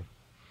GSP Bisping?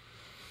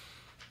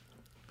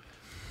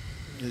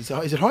 Is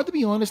it hard to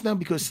be honest now?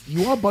 Because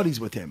you are buddies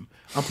with him.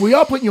 We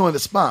are putting you on the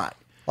spot.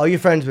 Oh, you're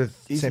friends with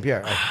St.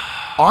 Pierre.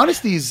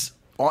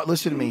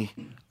 Listen to me.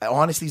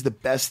 Honesty's the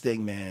best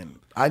thing, man.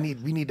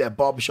 We need that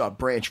barbershop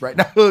branch right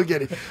now. Look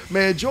at it.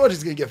 Man, George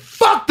is going to get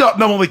fucked up.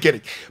 No, I'm only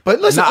kidding.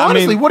 But listen,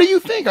 honestly, what do you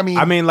think? I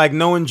mean, like,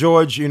 knowing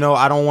George, you know,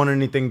 I don't want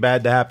anything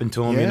bad to happen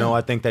to him. You know,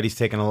 I think that he's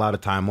taking a lot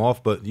of time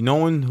off. But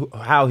knowing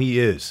how he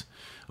is,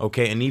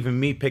 okay, and even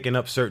me picking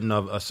up certain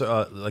of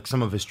like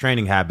some of his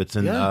training habits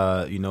and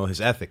you know, his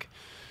ethic.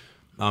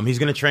 He's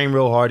gonna train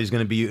real hard. He's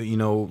gonna be, you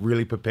know,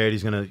 really prepared.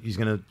 He's gonna,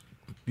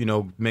 you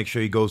know, make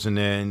sure he goes in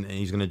there and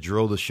he's gonna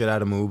drill the shit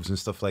out of moves and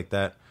stuff like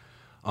that.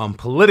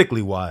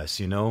 Politically wise,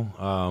 you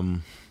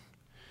know,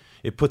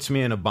 it puts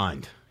me in a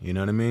bind. You know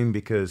what I mean?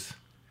 Because,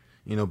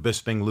 you know,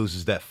 Bisping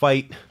loses that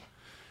fight,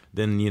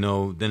 then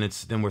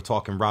we're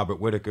talking Robert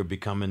Whittaker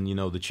becoming, you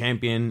know, the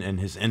champion and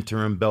his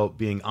interim belt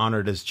being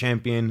honored as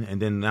champion, and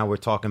then now we're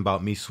talking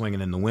about me swinging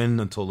in the wind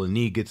until the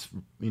knee gets,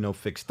 you know,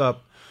 fixed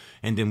up,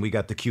 and then we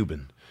got the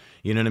Cuban.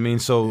 You know what I mean?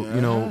 So, you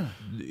know,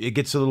 it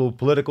gets a little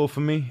political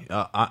for me.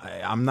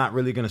 I'm not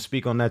really going to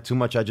speak on that too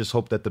much. I just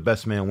hope that the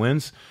best man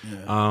wins.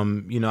 Yeah.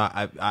 You know,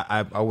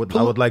 I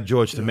would like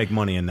George to make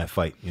money in that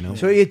fight, you know?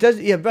 So it does,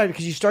 right,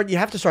 because you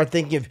have to start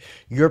thinking of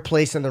your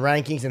place in the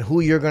rankings and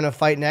who you're going to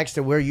fight next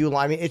and where you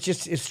lie. I mean,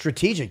 it's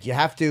strategic. You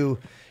have to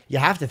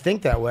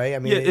think that way. I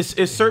mean,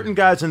 it's certain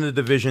guys in the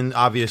division,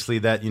 obviously,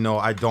 that, you know,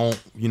 I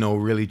don't, you know,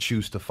 really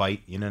choose to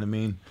fight. You know what I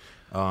mean?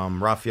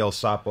 Rafael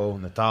Sapo,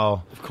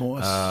 Natal, of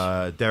course,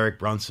 Derek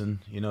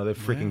Brunson. You know, that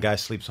freaking guy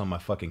sleeps on my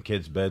fucking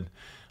kid's bed.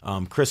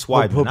 Chris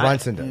Weidman. Who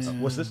Brunson does?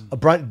 What's this?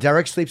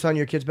 Derek sleeps on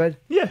your kid's bed?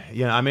 Yeah.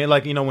 I mean,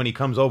 like, you know, when he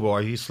comes over,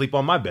 or he sleep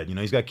on my bed. You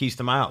know, he's got keys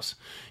to my house.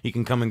 He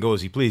can come and go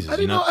as he pleases. I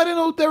didn't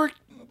know Derek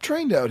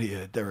trained out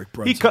here, Derek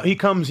Brunson? He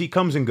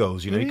comes and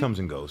goes. You know, he comes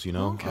and goes. You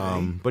know,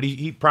 Okay. but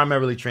he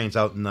primarily trains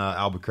out in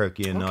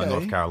Albuquerque and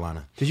North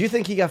Carolina. Did you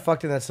think he got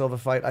fucked in that Silva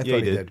fight? I thought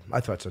he did. I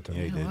thought so too.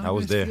 Yeah, he did. Well, I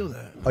was guys there. feel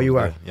that. Oh, you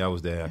were? Yeah, I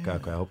was there.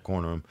 I helped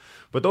corner him.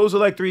 But those are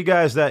like three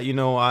guys that, you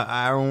know,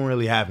 I don't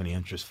really have any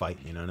interest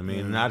fighting, you know what I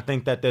mean? And I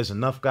think that there's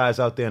enough guys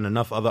out there and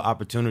enough other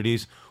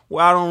opportunities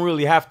where I don't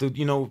really have to,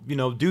 you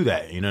know, do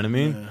that, you know what I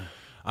mean? Yeah.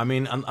 I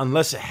mean,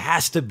 unless it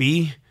has to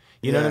be,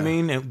 you know what I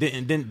mean? And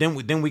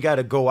then we got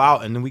to go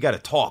out and then we got to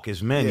talk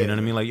as men, you know what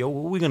I mean? Like, yo,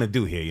 what are we going to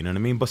do here, you know what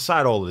I mean?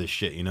 Beside all of this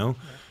shit, you know?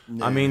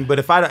 Yeah. I mean, but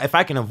if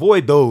I can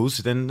avoid those,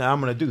 then I'm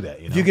gonna do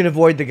that. You know? If you can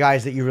avoid the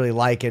guys that you really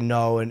like and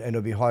know, and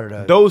it'll be harder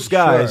to. Those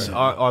guys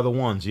are the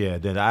ones,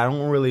 that I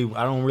don't really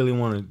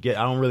want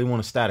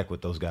to static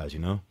with those guys. You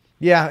know.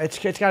 Yeah, it's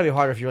got to be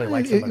harder if you really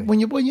like somebody. When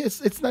you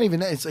it's not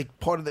even that. It's like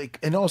part of the.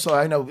 And also,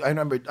 I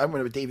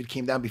remember David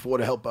came down before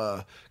to help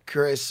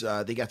Chris.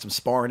 They got some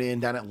sparring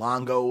in down at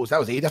Longo's.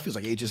 That feels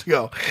like ages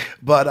ago,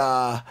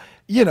 but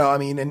you know, I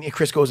mean, and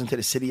Chris goes into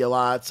the city a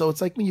lot, so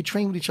it's like when you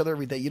train with each other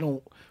every day, you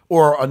don't.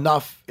 Or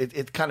enough,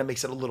 it kind of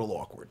makes it a little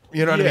awkward.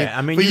 You know what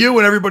I mean? For you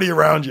and everybody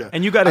around you.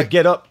 And you got to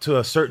get up to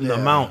a certain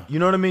amount. You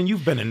know what I mean?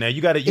 You've been in there.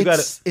 You got to.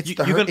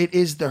 It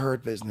is the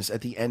hurt business at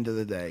the end of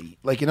the day.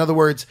 Like, in other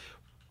words,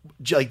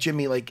 like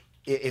Jimmy, like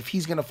if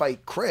he's gonna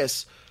fight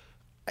Chris,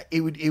 it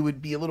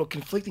would be a little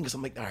conflicting because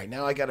I'm like, all right,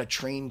 now I got to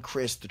train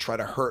Chris to try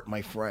to hurt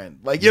my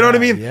friend. Like, you know what I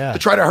mean? Yeah. To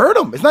try to hurt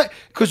him. It's not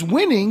because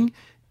winning.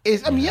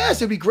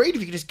 Yes, it'd be great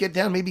if you could just get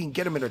down, maybe and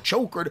get him in a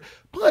choke,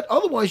 but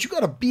otherwise you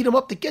got to beat him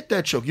up to get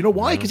that choke. You know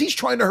why? Because he's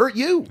trying to hurt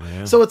you.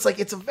 Yeah. So it's like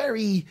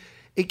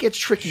it gets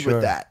tricky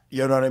with that.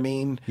 You know what I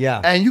mean?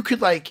 Yeah. And you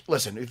could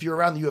listen, if you're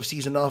around the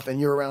UFCs enough and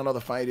you're around other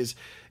fighters,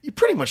 you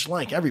pretty much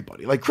like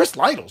everybody. Like Chris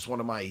Lytle's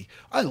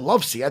I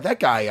love that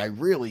guy. I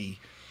really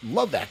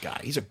love that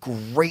guy. He's a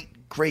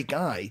great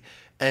guy.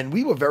 And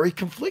we were very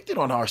conflicted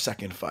on our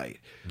second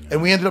fight. Yeah.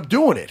 And we ended up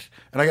doing it.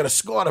 And I got a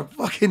scar to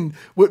fucking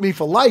with me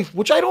for life,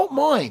 which I don't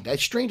mind.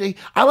 That's strange.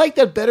 I like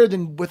that better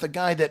than with a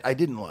guy that I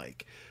didn't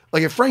like.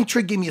 Like if Frank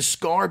Trigg gave me a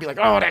scar, I'd be like,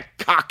 oh, that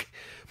cock.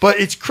 But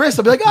it's Chris.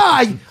 I'd be like,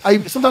 I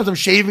sometimes I'm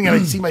shaving and I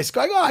see my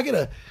scar. I go, I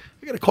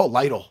gotta call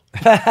Lytle. I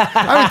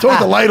haven't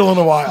talked to Lytle in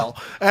a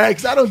while.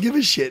 Because I don't give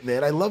a shit,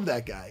 man. I love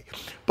that guy.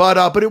 But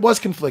it was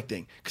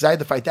conflicting. Because I had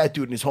to fight that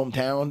dude in his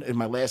hometown in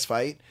my last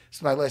fight.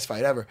 It's my last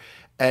fight ever.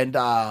 And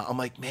I'm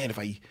like, man, if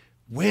I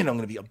win, I'm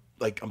going to be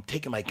I'm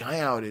taking my guy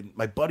out and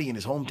my buddy in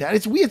his hometown.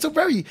 It's weird.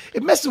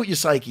 It messes with your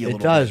psyche a little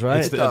bit. It does,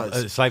 right? It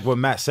does. It's like what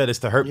Matt said. It's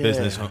the hurt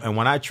business. And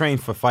when I train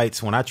for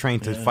fights, when I train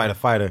to fight a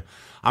fighter,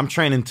 I'm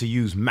training to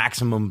use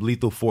maximum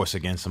lethal force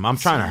against him. I'm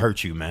trying to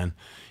hurt you, man.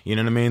 You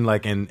know what I mean?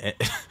 Like, and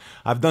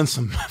I've done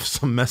some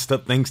messed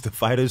up things to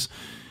fighters,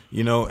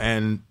 you know,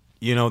 and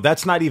you know,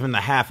 that's not even the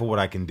half of what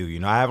I can do. You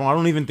know, I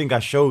don't even think I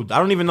think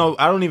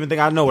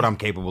I know what I'm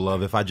capable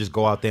of if I just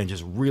go out there and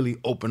just really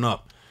open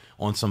up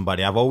on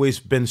somebody. I've always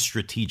been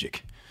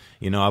strategic.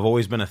 You know, I've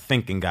always been a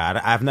thinking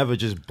guy. I've never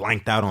just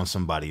blanked out on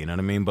somebody, you know what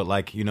I mean? But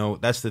like, you know,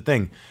 that's the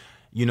thing.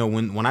 You know,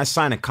 when I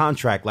sign a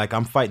contract, like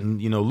I'm fighting,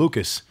 you know,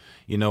 Lucas,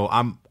 you know,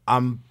 I'm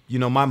you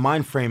know, my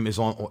mind frame is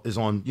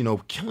on, you know,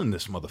 killing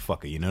this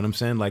motherfucker, you know what I'm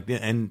saying? Like,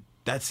 and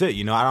that's it.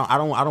 You know, I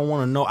don't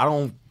want to know. I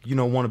don't, you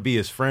know, want to be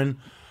his friend.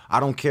 I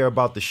don't care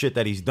about the shit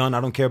that he's done.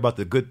 I don't care about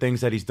the good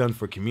things that he's done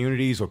for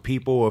communities or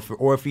people,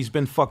 or if he's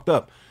been fucked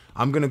up.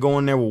 I'm gonna go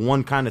in there with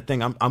one kind of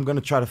thing. I'm gonna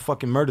try to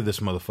fucking murder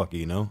this motherfucker.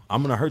 You know,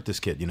 I'm gonna hurt this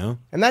kid. You know,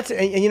 and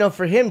you know,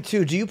 for him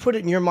too. Do you put it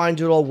in your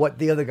mind at all what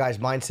the other guy's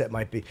mindset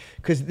might be?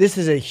 Because this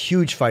is a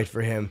huge fight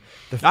for him.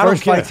 The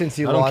first fight since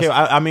he lost. I don't care.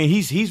 I mean,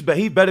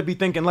 he better be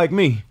thinking like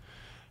me.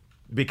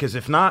 Because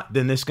if not,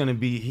 then it's gonna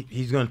be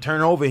he's gonna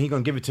turn over and he's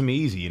gonna give it to me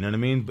easy. You know what I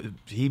mean? But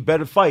he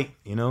better fight.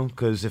 You know,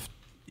 because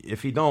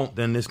if he don't,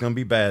 then it's gonna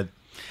be bad.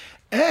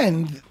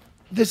 And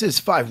this is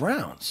 5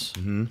 rounds.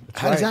 Mm-hmm.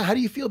 How do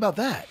you feel about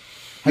that?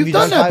 You've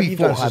done that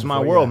before. This is my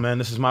world, man.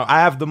 I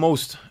have the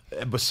most,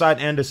 beside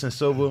Anderson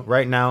Silva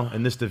right now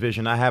in this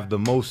division, I have the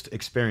most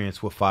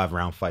experience with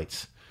 5-round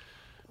fights.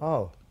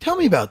 Oh, tell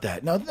me about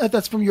that. Now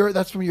that's from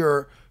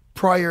your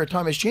prior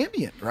time as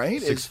champion, right?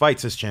 6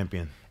 fights as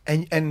champion.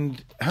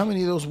 And how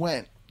many of those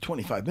went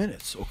 25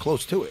 minutes or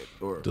close to it?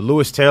 Or the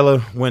Lewis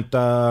Taylor went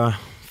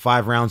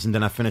 5 rounds, and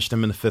then I finished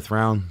him in the 5th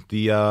round.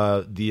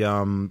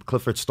 The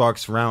Clifford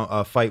Starks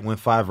fight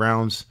went 5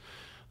 rounds.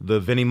 The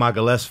Vinny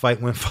Magalhaes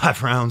fight went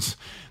 5 rounds.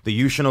 The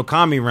Yushin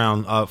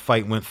Okami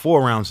fight went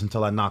 4 rounds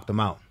until I knocked him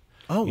out.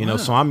 Oh, you know,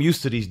 so I'm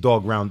used to these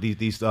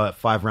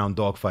 5-round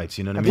dog fights.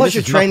 You know what I mean? Plus,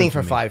 you're training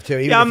for 5 too.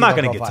 Yeah, I'm not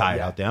going to get tired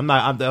out there.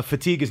 The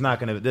fatigue is not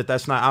going to.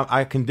 That's not.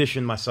 I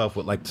condition myself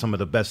with like some of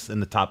the best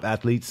in the top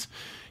athletes.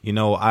 You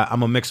know,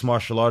 I'm a mixed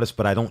martial artist,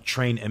 but I don't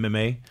train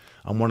MMA.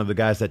 I'm one of the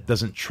guys that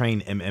doesn't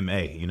train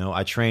MMA. You know,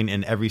 I train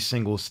in every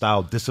single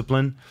style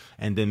discipline,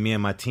 and then me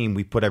and my team,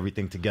 we put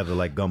everything together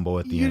like gumbo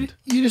at the end.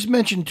 You just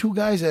mentioned 2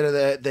 guys out of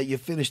that you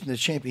finished in the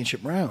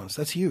championship rounds.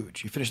 That's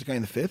huge. You finished the guy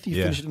in the 5th. You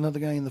finished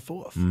another guy in the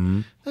 4th.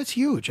 Mm-hmm. That's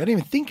huge. I didn't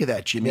even think of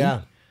that, Jimmy.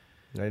 Yeah.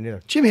 No,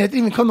 neither. Jimmy, that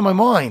didn't even come to my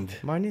mind.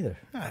 Mine neither.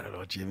 I don't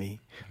know, Jimmy.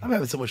 I'm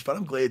having so much fun.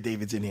 I'm glad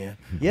David's in here.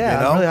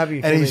 Yeah, I'm really happy you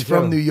and came he's in,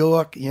 from too. New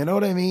York. You know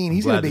what I mean?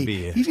 He's Glad gonna to be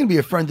here. he's gonna be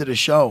a friend of the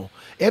show.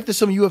 After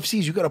some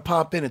UFCs, you got to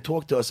pop in and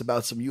talk to us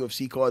about some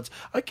UFC cards.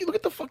 Look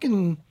at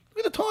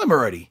the time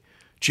already,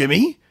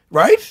 Jimmy.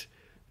 Right?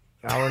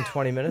 Hour and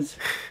 20 minutes.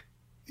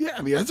 Yeah,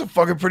 I mean that's a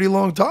fucking pretty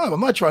long time. I'm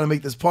not trying to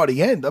make this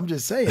party end. I'm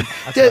just saying.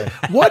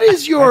 What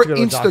is your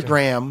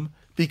Instagram?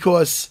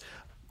 Because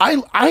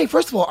I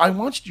first of all, I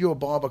watched your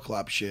Barber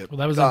Club shit. Well,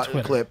 that was on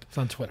Twitter. Clip. It's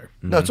on Twitter.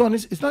 No, it's on.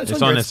 It's on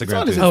Instagram his too.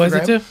 Instagram. Oh, is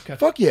it too? Okay.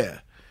 Fuck yeah.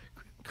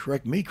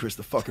 Correct me, Chris,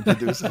 the fucking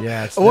producer.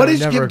 Yeah, it's what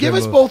is? never a Give good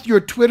us move. both your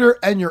Twitter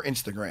and your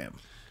Instagram.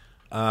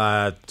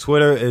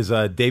 Twitter is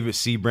David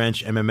C.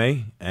 Branch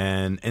MMA,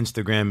 and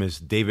Instagram is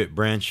David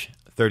Branch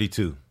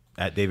 32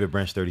 at David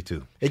Branch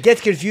 32. It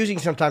gets confusing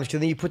sometimes because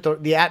then you put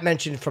the at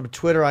mention from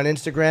Twitter on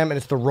Instagram and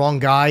it's the wrong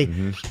guy,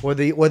 or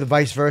the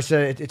vice versa.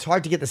 It's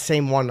hard to get the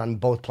same one on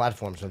both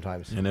platforms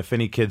sometimes. And if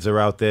any kids are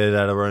out there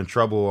that are in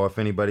trouble, or if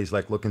anybody's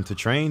like looking to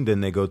train,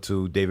 then they go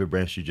to David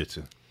Branch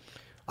Jiu-Jitsu.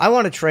 I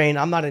want to train.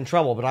 I'm not in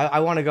trouble, but I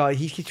want to go.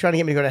 He keeps trying to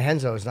get me to go to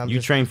Henzo's, and I'm You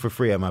just train for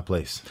free at my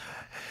place.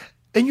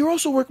 And you're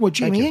also working with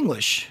Jamie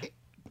English.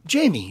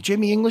 Jamie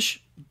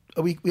English.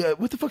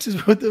 What the fuck's his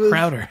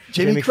Crowder.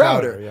 Jamie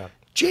Crowder. Yeah.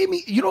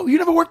 Jamie, you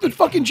never worked with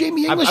fucking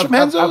Jamie English from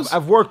Henzo's?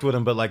 I've worked with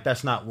him, but like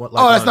that's not what.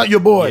 Like, Oh, that's not your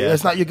boy. Yeah.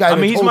 That's not your guy. I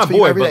mean, that he's holds my for you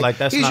boy, every but day. like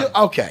that's He's not.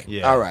 okay.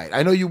 Yeah. All right.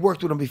 I know you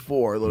worked with him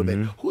before a little bit.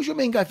 Who's your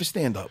main guy for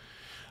stand up?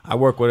 I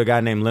work with a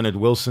guy named Leonard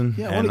Wilson.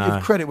 Yeah, I want to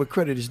give credit where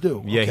credit is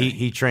due. Yeah, Okay.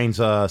 he trains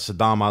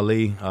Saddam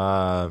Ali,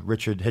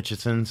 Richard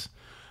Hitchenson's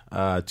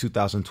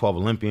 2012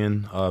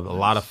 Olympian, a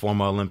lot of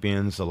former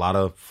Olympians, a lot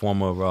of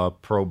former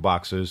pro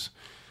boxers,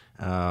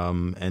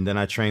 and then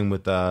I train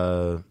with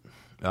Sean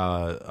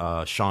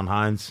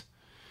Hines,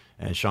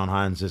 and Sean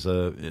Hines is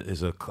a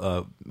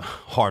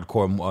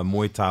hardcore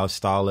Muay Thai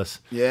stylist.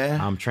 Yeah.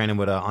 I'm training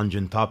with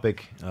Anjan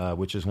Topik,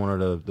 which is one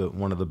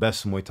of the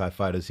best Muay Thai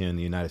fighters here in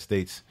the United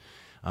States.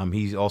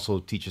 He also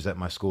teaches at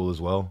my school as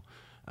well.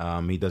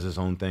 He does his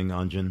own thing,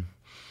 Anjan.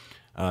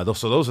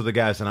 So those are the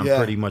guys that I'm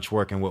pretty much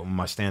working with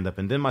my stand-up.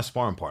 And then my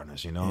sparring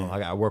partners,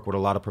 I work with a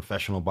lot of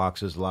professional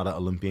boxers, a lot of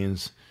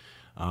Olympians.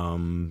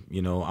 I'm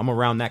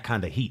around that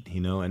kind of heat,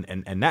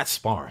 and that's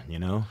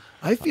sparring,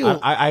 I feel...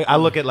 I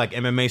look at like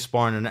MMA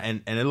sparring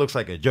and it looks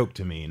like a joke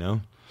to me,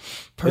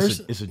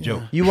 It's a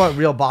joke. You want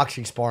real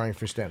boxing sparring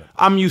for stand-up.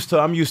 I'm used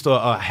to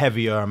a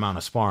heavier amount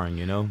of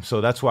sparring,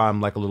 so that's why I'm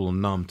like a little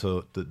numb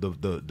to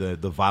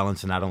the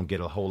violence, and I don't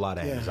get a whole lot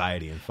of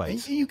anxiety in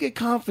fights. And you get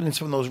confidence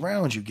from those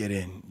rounds you get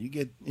in. You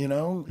get,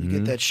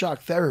 get that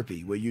shock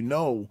therapy where you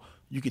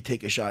could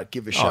take a shot,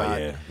 give a shot.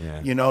 yeah,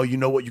 yeah. You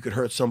know what you could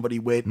hurt somebody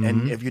with.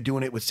 And if you're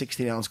doing it with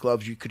 16-ounce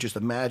gloves, you could just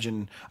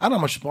imagine. I don't know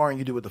how much sparring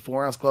you do with the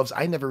 4-ounce gloves.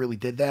 I never really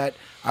did that.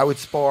 I would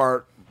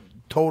spar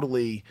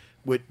totally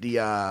with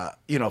the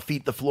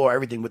feet the floor,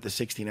 everything with the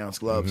 16-ounce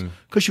gloves,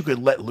 because you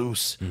could let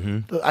loose.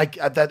 People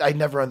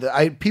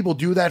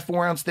do that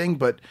 4-ounce thing,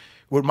 but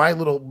with my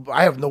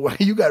I have no way.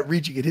 You got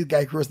reaching at his guy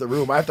across the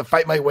room. I have to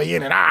fight my way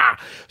in, and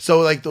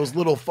so like those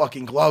little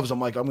fucking gloves, I'm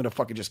like, I'm gonna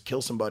fucking just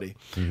kill somebody.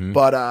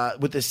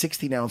 But with the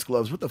 16-ounce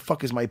gloves, what the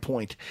fuck is my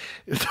point?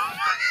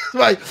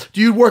 Like,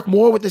 do you work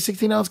more with the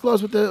 16-ounce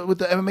gloves with the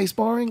MMA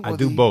sparring? I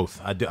do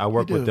both. I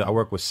work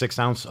with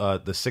 6-ounce,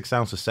 the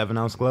 6-ounce or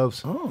 7-ounce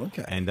gloves. Oh,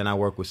 okay. And then I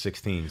work with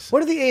 16s.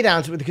 What are the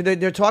 8-ounce?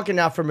 They're talking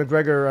now for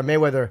McGregor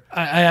Mayweather.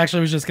 I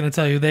actually was just going to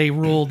tell you they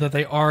ruled that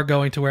they are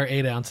going to wear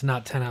 8-ounce,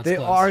 not 10-ounce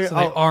gloves. So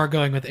they are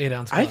going with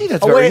 8-ounce gloves. I think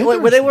that's Oh, very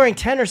wait, were they interesting. wearing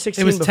 10 or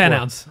 16 It was before? 10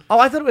 ounce. Oh,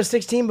 I thought it was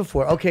 16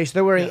 before. Okay, so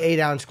they're wearing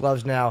 8-ounce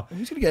gloves now.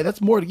 He's gonna get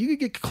that's more. You could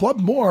get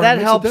clubbed more. That It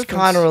makes a helps difference.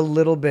 Connor a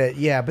little bit,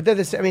 yeah. But they're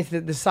the same. I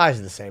mean, the size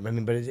is the same. I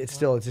mean, but it's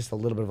just a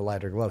little bit of a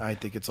lighter glove. I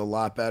think it's a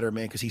lot better,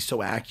 man, because he's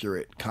so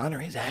accurate. Connor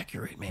is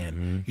accurate,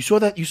 man. You saw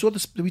that? You saw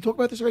this? Did we talk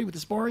about this already with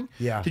the sparring?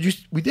 Yeah. Did you?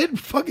 We did.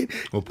 Fucking.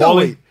 Well, no, Paulie?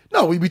 wait.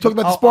 No, we talked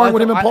about the sparring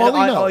with him and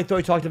Paulie. No, I thought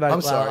we talked about I'm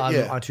it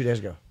sorry, on 2 days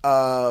ago.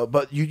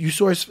 But you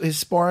saw his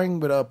sparring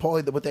with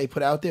Paulie, what they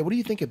put out there. What do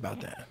you think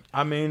about that?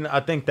 I mean, I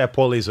think that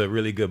Paulie's a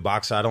really good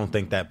boxer. I don't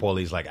think that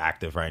Paulie's like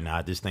active right now.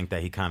 I just think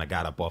that he kind of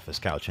got up off his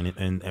couch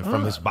and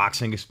from his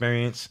boxing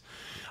experience,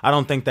 I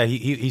don't think that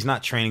he's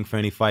not training for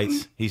any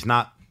fights. He's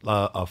not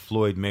a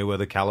Floyd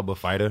Mayweather caliber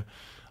fighter.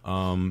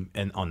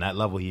 And on that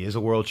level, he is a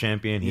world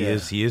champion. He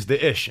is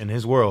the ish in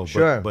his world.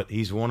 Sure. But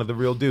he's one of the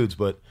real dudes.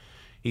 But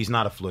he's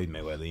not a Floyd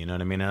Mayweather. You know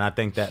what I mean? And I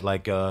think that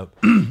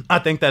I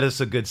think that it's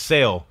a good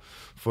sale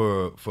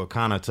for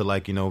Conor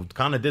to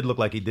Conor did look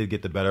like he did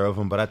get the better of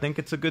him, but I think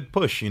it's a good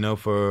push,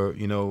 for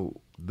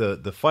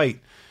the fight.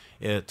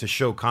 To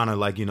show Conor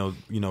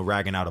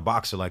ragging out a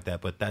boxer like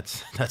that, but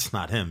that's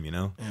not him,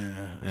 Yeah,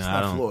 it's I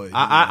not don't. Floyd.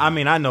 I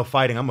mean, I know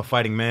fighting. I'm a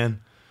fighting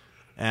man,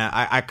 and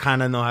I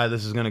kind of know how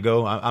this is gonna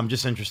go. I'm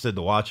just interested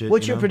to watch it.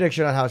 What's your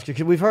prediction on how it's?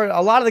 Because we've heard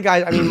a lot of the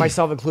guys, I mean,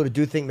 myself included,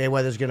 do think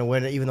Mayweather's going to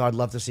win it, even though I'd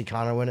love to see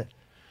Conor win it.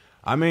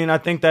 I mean, I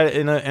think that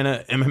in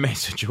a MMA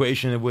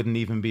situation, it wouldn't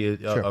even be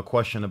a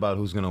question about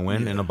who's gonna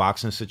win. In a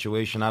boxing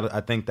situation, I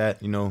think that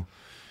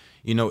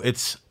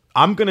it's.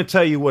 I'm going to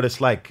tell you what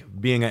it's like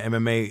being an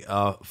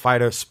MMA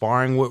fighter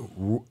sparring with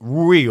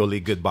really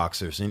good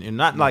boxers. And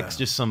not like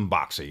just some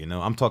boxer, you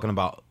know. I'm talking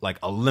about like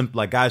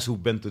guys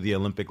who've been through the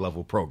Olympic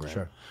level program.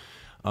 Sure.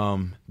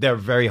 They're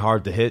very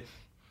hard to hit,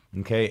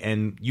 okay?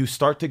 And you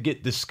start to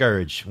get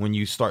discouraged when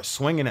you start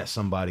swinging at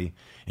somebody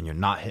and you're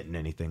not hitting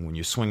anything. When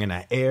you're swinging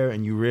at air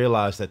and you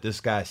realize that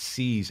this guy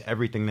sees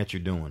everything that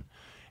you're doing.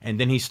 And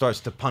then he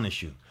starts to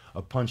punish you.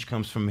 A punch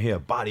comes from here. A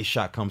body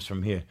shot comes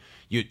from here.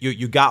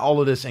 You got all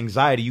of this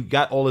anxiety. You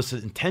got all this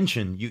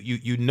intention.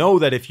 You know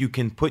that if you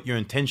can put your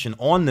intention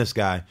on this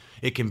guy,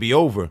 it can be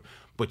over.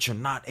 But you're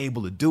not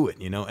able to do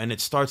it, you know. And it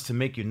starts to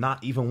make you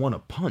not even want to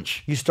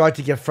punch. You start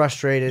to get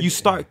frustrated. You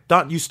start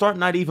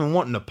not even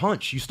wanting to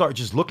punch. You start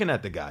just looking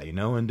at the guy, you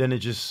know. And then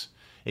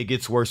it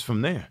gets worse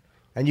from there.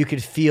 And you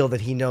could feel that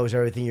he knows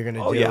everything you're going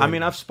to do. Oh, yeah. I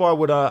mean, I've sparred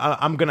with,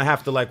 I'm going to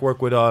have to, like,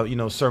 work with,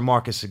 Sir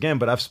Marcus again,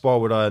 but I've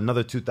sparred with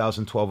another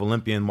 2012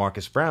 Olympian,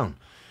 Marcus Brown.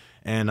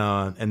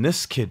 And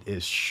this kid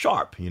is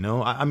sharp, you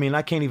know. I mean,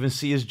 I can't even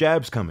see his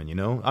jabs coming, you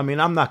know. I mean,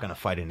 I'm not going to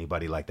fight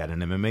anybody like that in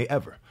MMA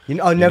ever. You're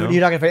not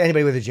going to fight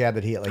anybody with a jab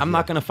that he like. I'm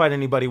not going to fight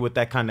anybody with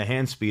that kind of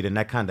hand speed and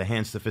that kind of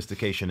hand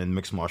sophistication in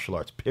mixed martial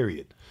arts,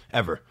 period,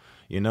 ever.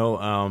 You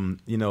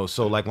know,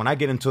 so, like, when I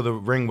get into the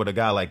ring with a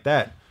guy like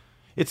that,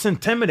 it's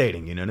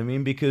intimidating, you know what I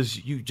mean?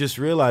 Because you just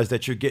realize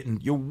that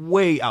you're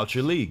way out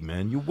your league,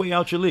 man. You're way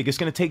out your league. It's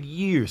going to take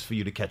years for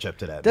you to catch up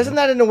to that. Doesn't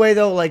that, in a way,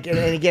 though, like, and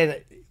again,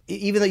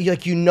 even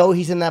though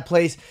he's in that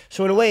place,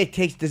 so in a way,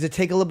 does it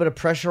take a little bit of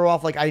pressure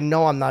off? Like, I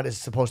know I'm not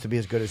supposed to be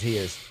as good as he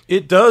is.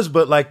 It does,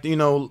 but like, you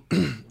know,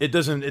 it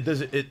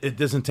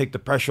doesn't take the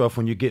pressure off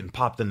when you're getting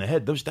popped in the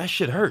head. That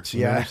shit hurts.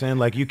 You know what I'm saying?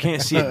 Like, you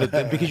can't see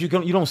it because you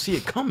don't see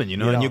it coming. You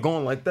know, and you're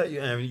going like that,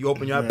 and you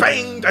open your eye,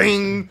 bang,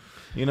 ding.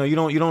 You know, you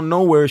don't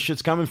know where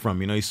shit's coming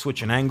from. You know, he's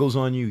switching angles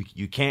on you.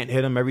 You can't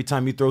hit him. Every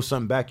time you throw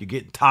something back, you're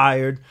getting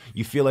tired.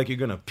 You feel like you're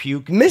gonna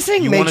puke.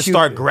 Missing, you want to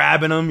start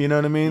grabbing him. You know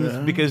what I mean?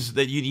 Yeah. Because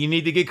you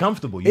need to get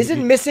comfortable.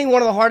 Isn't missing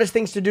one of the hardest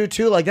things to do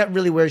too? Like, that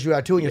really wears you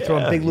out too. When you're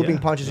throwing big looping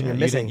punches and you're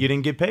missing. You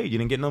didn't get paid. You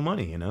didn't get no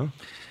money. You know.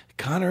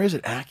 Conor is an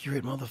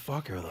accurate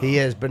motherfucker, though. He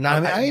is, but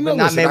not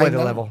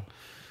Mayweather level.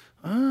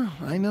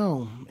 I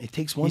know. It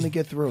takes one to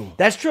get through.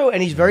 That's true,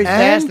 and he's very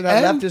fast. And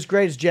that left is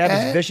great. His jab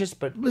is vicious.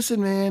 But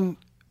listen, man.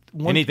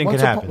 Anything can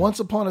happen.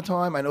 Once upon a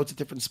time, I know it's a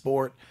different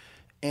sport,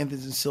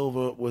 Anderson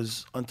Silva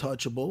was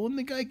untouchable, and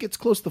the guy gets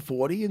close to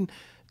 40, and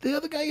the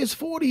other guy is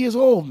 40 years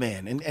old,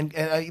 man. And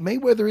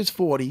Mayweather is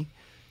 40,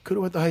 could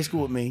have went to high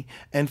school with me,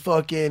 and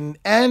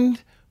Conor's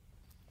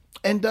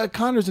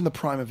in the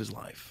prime of his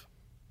life.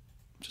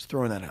 Just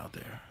throwing that out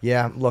there.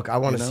 Yeah, look, I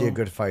want to see a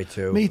good fight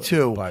too. Me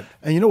too.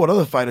 And you know what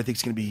other fight I think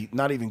is going to be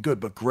not even good,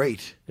 but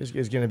great? Is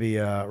going to be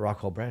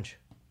Rockhold Branch.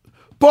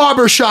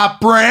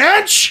 Barbershop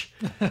Branch.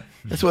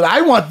 That's what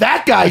I want.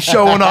 That guy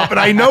showing up, and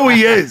I know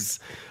he is.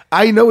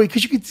 I know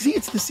because you can see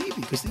it's deceiving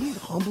because he's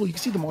humble. You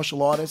can see the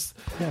martial artist,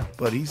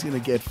 but he's gonna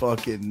get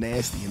fucking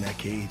nasty in that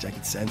cage. I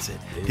can sense it.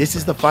 This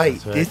is the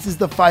fight. Right. This is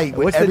the fight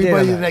with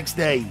everybody the next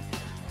day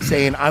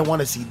saying, "I want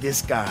to see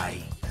this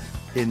guy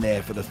in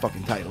there for the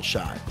fucking title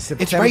shot."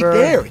 September. It's right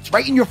there. It's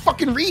right in your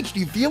fucking reach. Do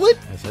you feel it?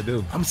 Yes, I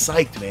do. I'm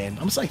psyched, man.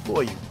 I'm psyched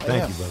for you.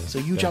 Thank you, brother. It's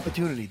a huge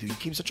opportunity, dude. You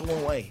came such a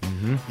long way.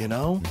 Mm-hmm. You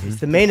know? Mm-hmm. It's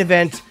the main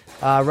event,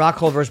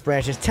 Rockhold versus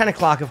Branch. It's 10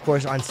 o'clock, of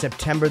course, on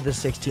September the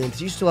 16th.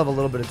 So you still have a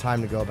little bit of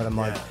time to go, about a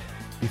month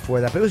before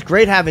that. But it was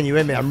great having you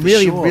in, man. I'm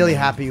really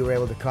happy you were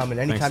able to come. And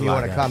anytime you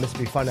want to come, it's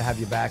going to be fun to have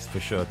you back. For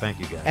sure. Thank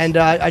you, guys. And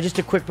just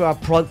a quick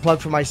plug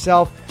for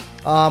myself.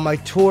 My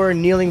tour,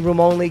 Kneeling Room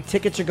Only.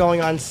 Tickets are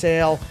going on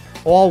sale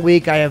all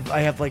week. I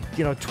have like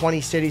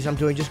 20 cities I'm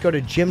doing. Just go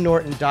to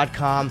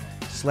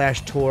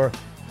jimnorton.com/tour.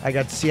 I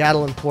got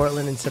Seattle and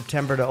Portland in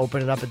September to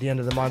open it up at the end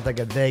of the month. I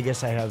got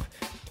Vegas. I have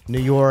New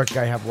York.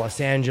 I have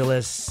Los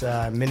Angeles,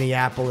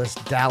 Minneapolis,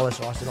 Dallas,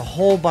 Austin. A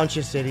whole bunch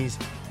of cities.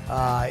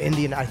 I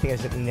think I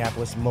said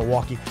Indianapolis,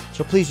 Milwaukee.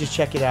 So please just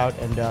check it out.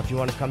 And if you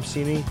want to come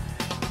see me,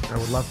 I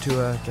would love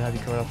to have you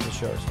coming up to the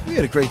shows. We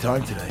had a great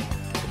time today.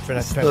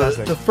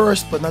 Fantastic. The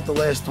first, but not the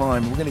last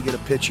time. We're going to get a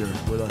picture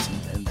with us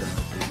and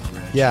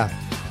yeah.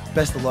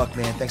 Best of luck,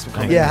 man. Thanks for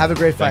coming. Yeah, have a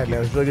great fight, man. It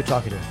was really good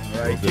talking to you.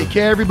 All right. Take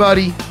care,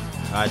 everybody.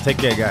 All right. Take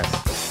care, guys.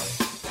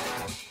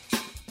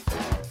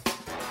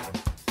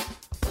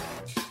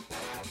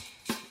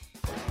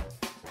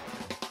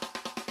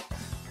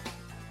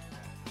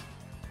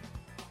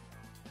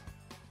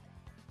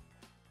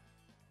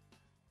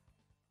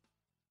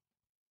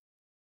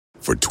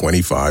 For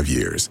 25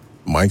 years,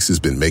 Mike's has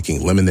been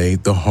making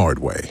lemonade the hard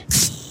way.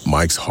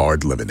 Mike's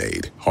Hard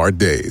Lemonade. Hard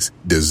days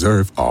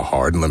deserve a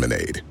hard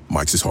lemonade.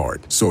 Mike's is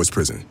hard, so is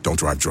prison. Don't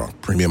drive drunk.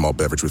 Premium malt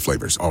beverage with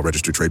flavors. All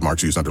registered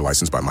trademarks used under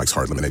license by Mike's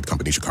Hard Lemonade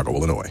Company, Chicago,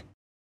 Illinois.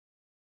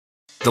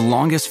 The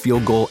longest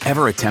field goal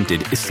ever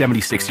attempted is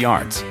 76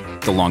 yards.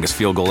 The longest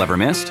field goal ever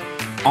missed?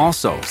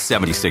 Also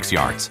 76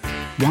 yards.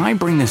 Why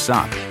bring this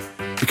up?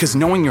 Because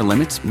knowing your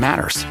limits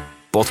matters,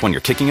 both when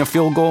you're kicking a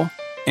field goal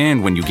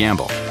and when you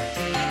gamble.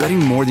 Betting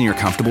more than you're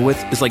comfortable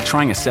with is like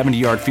trying a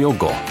 70-yard field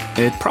goal.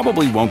 It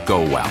probably won't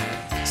go well.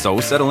 So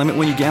set a limit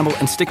when you gamble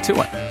and stick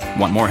to it.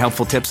 Want more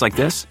helpful tips like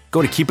this?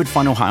 Go to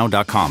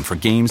keepitfunohio.com for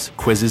games,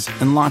 quizzes,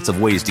 and lots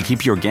of ways to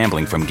keep your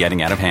gambling from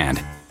getting out of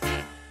hand.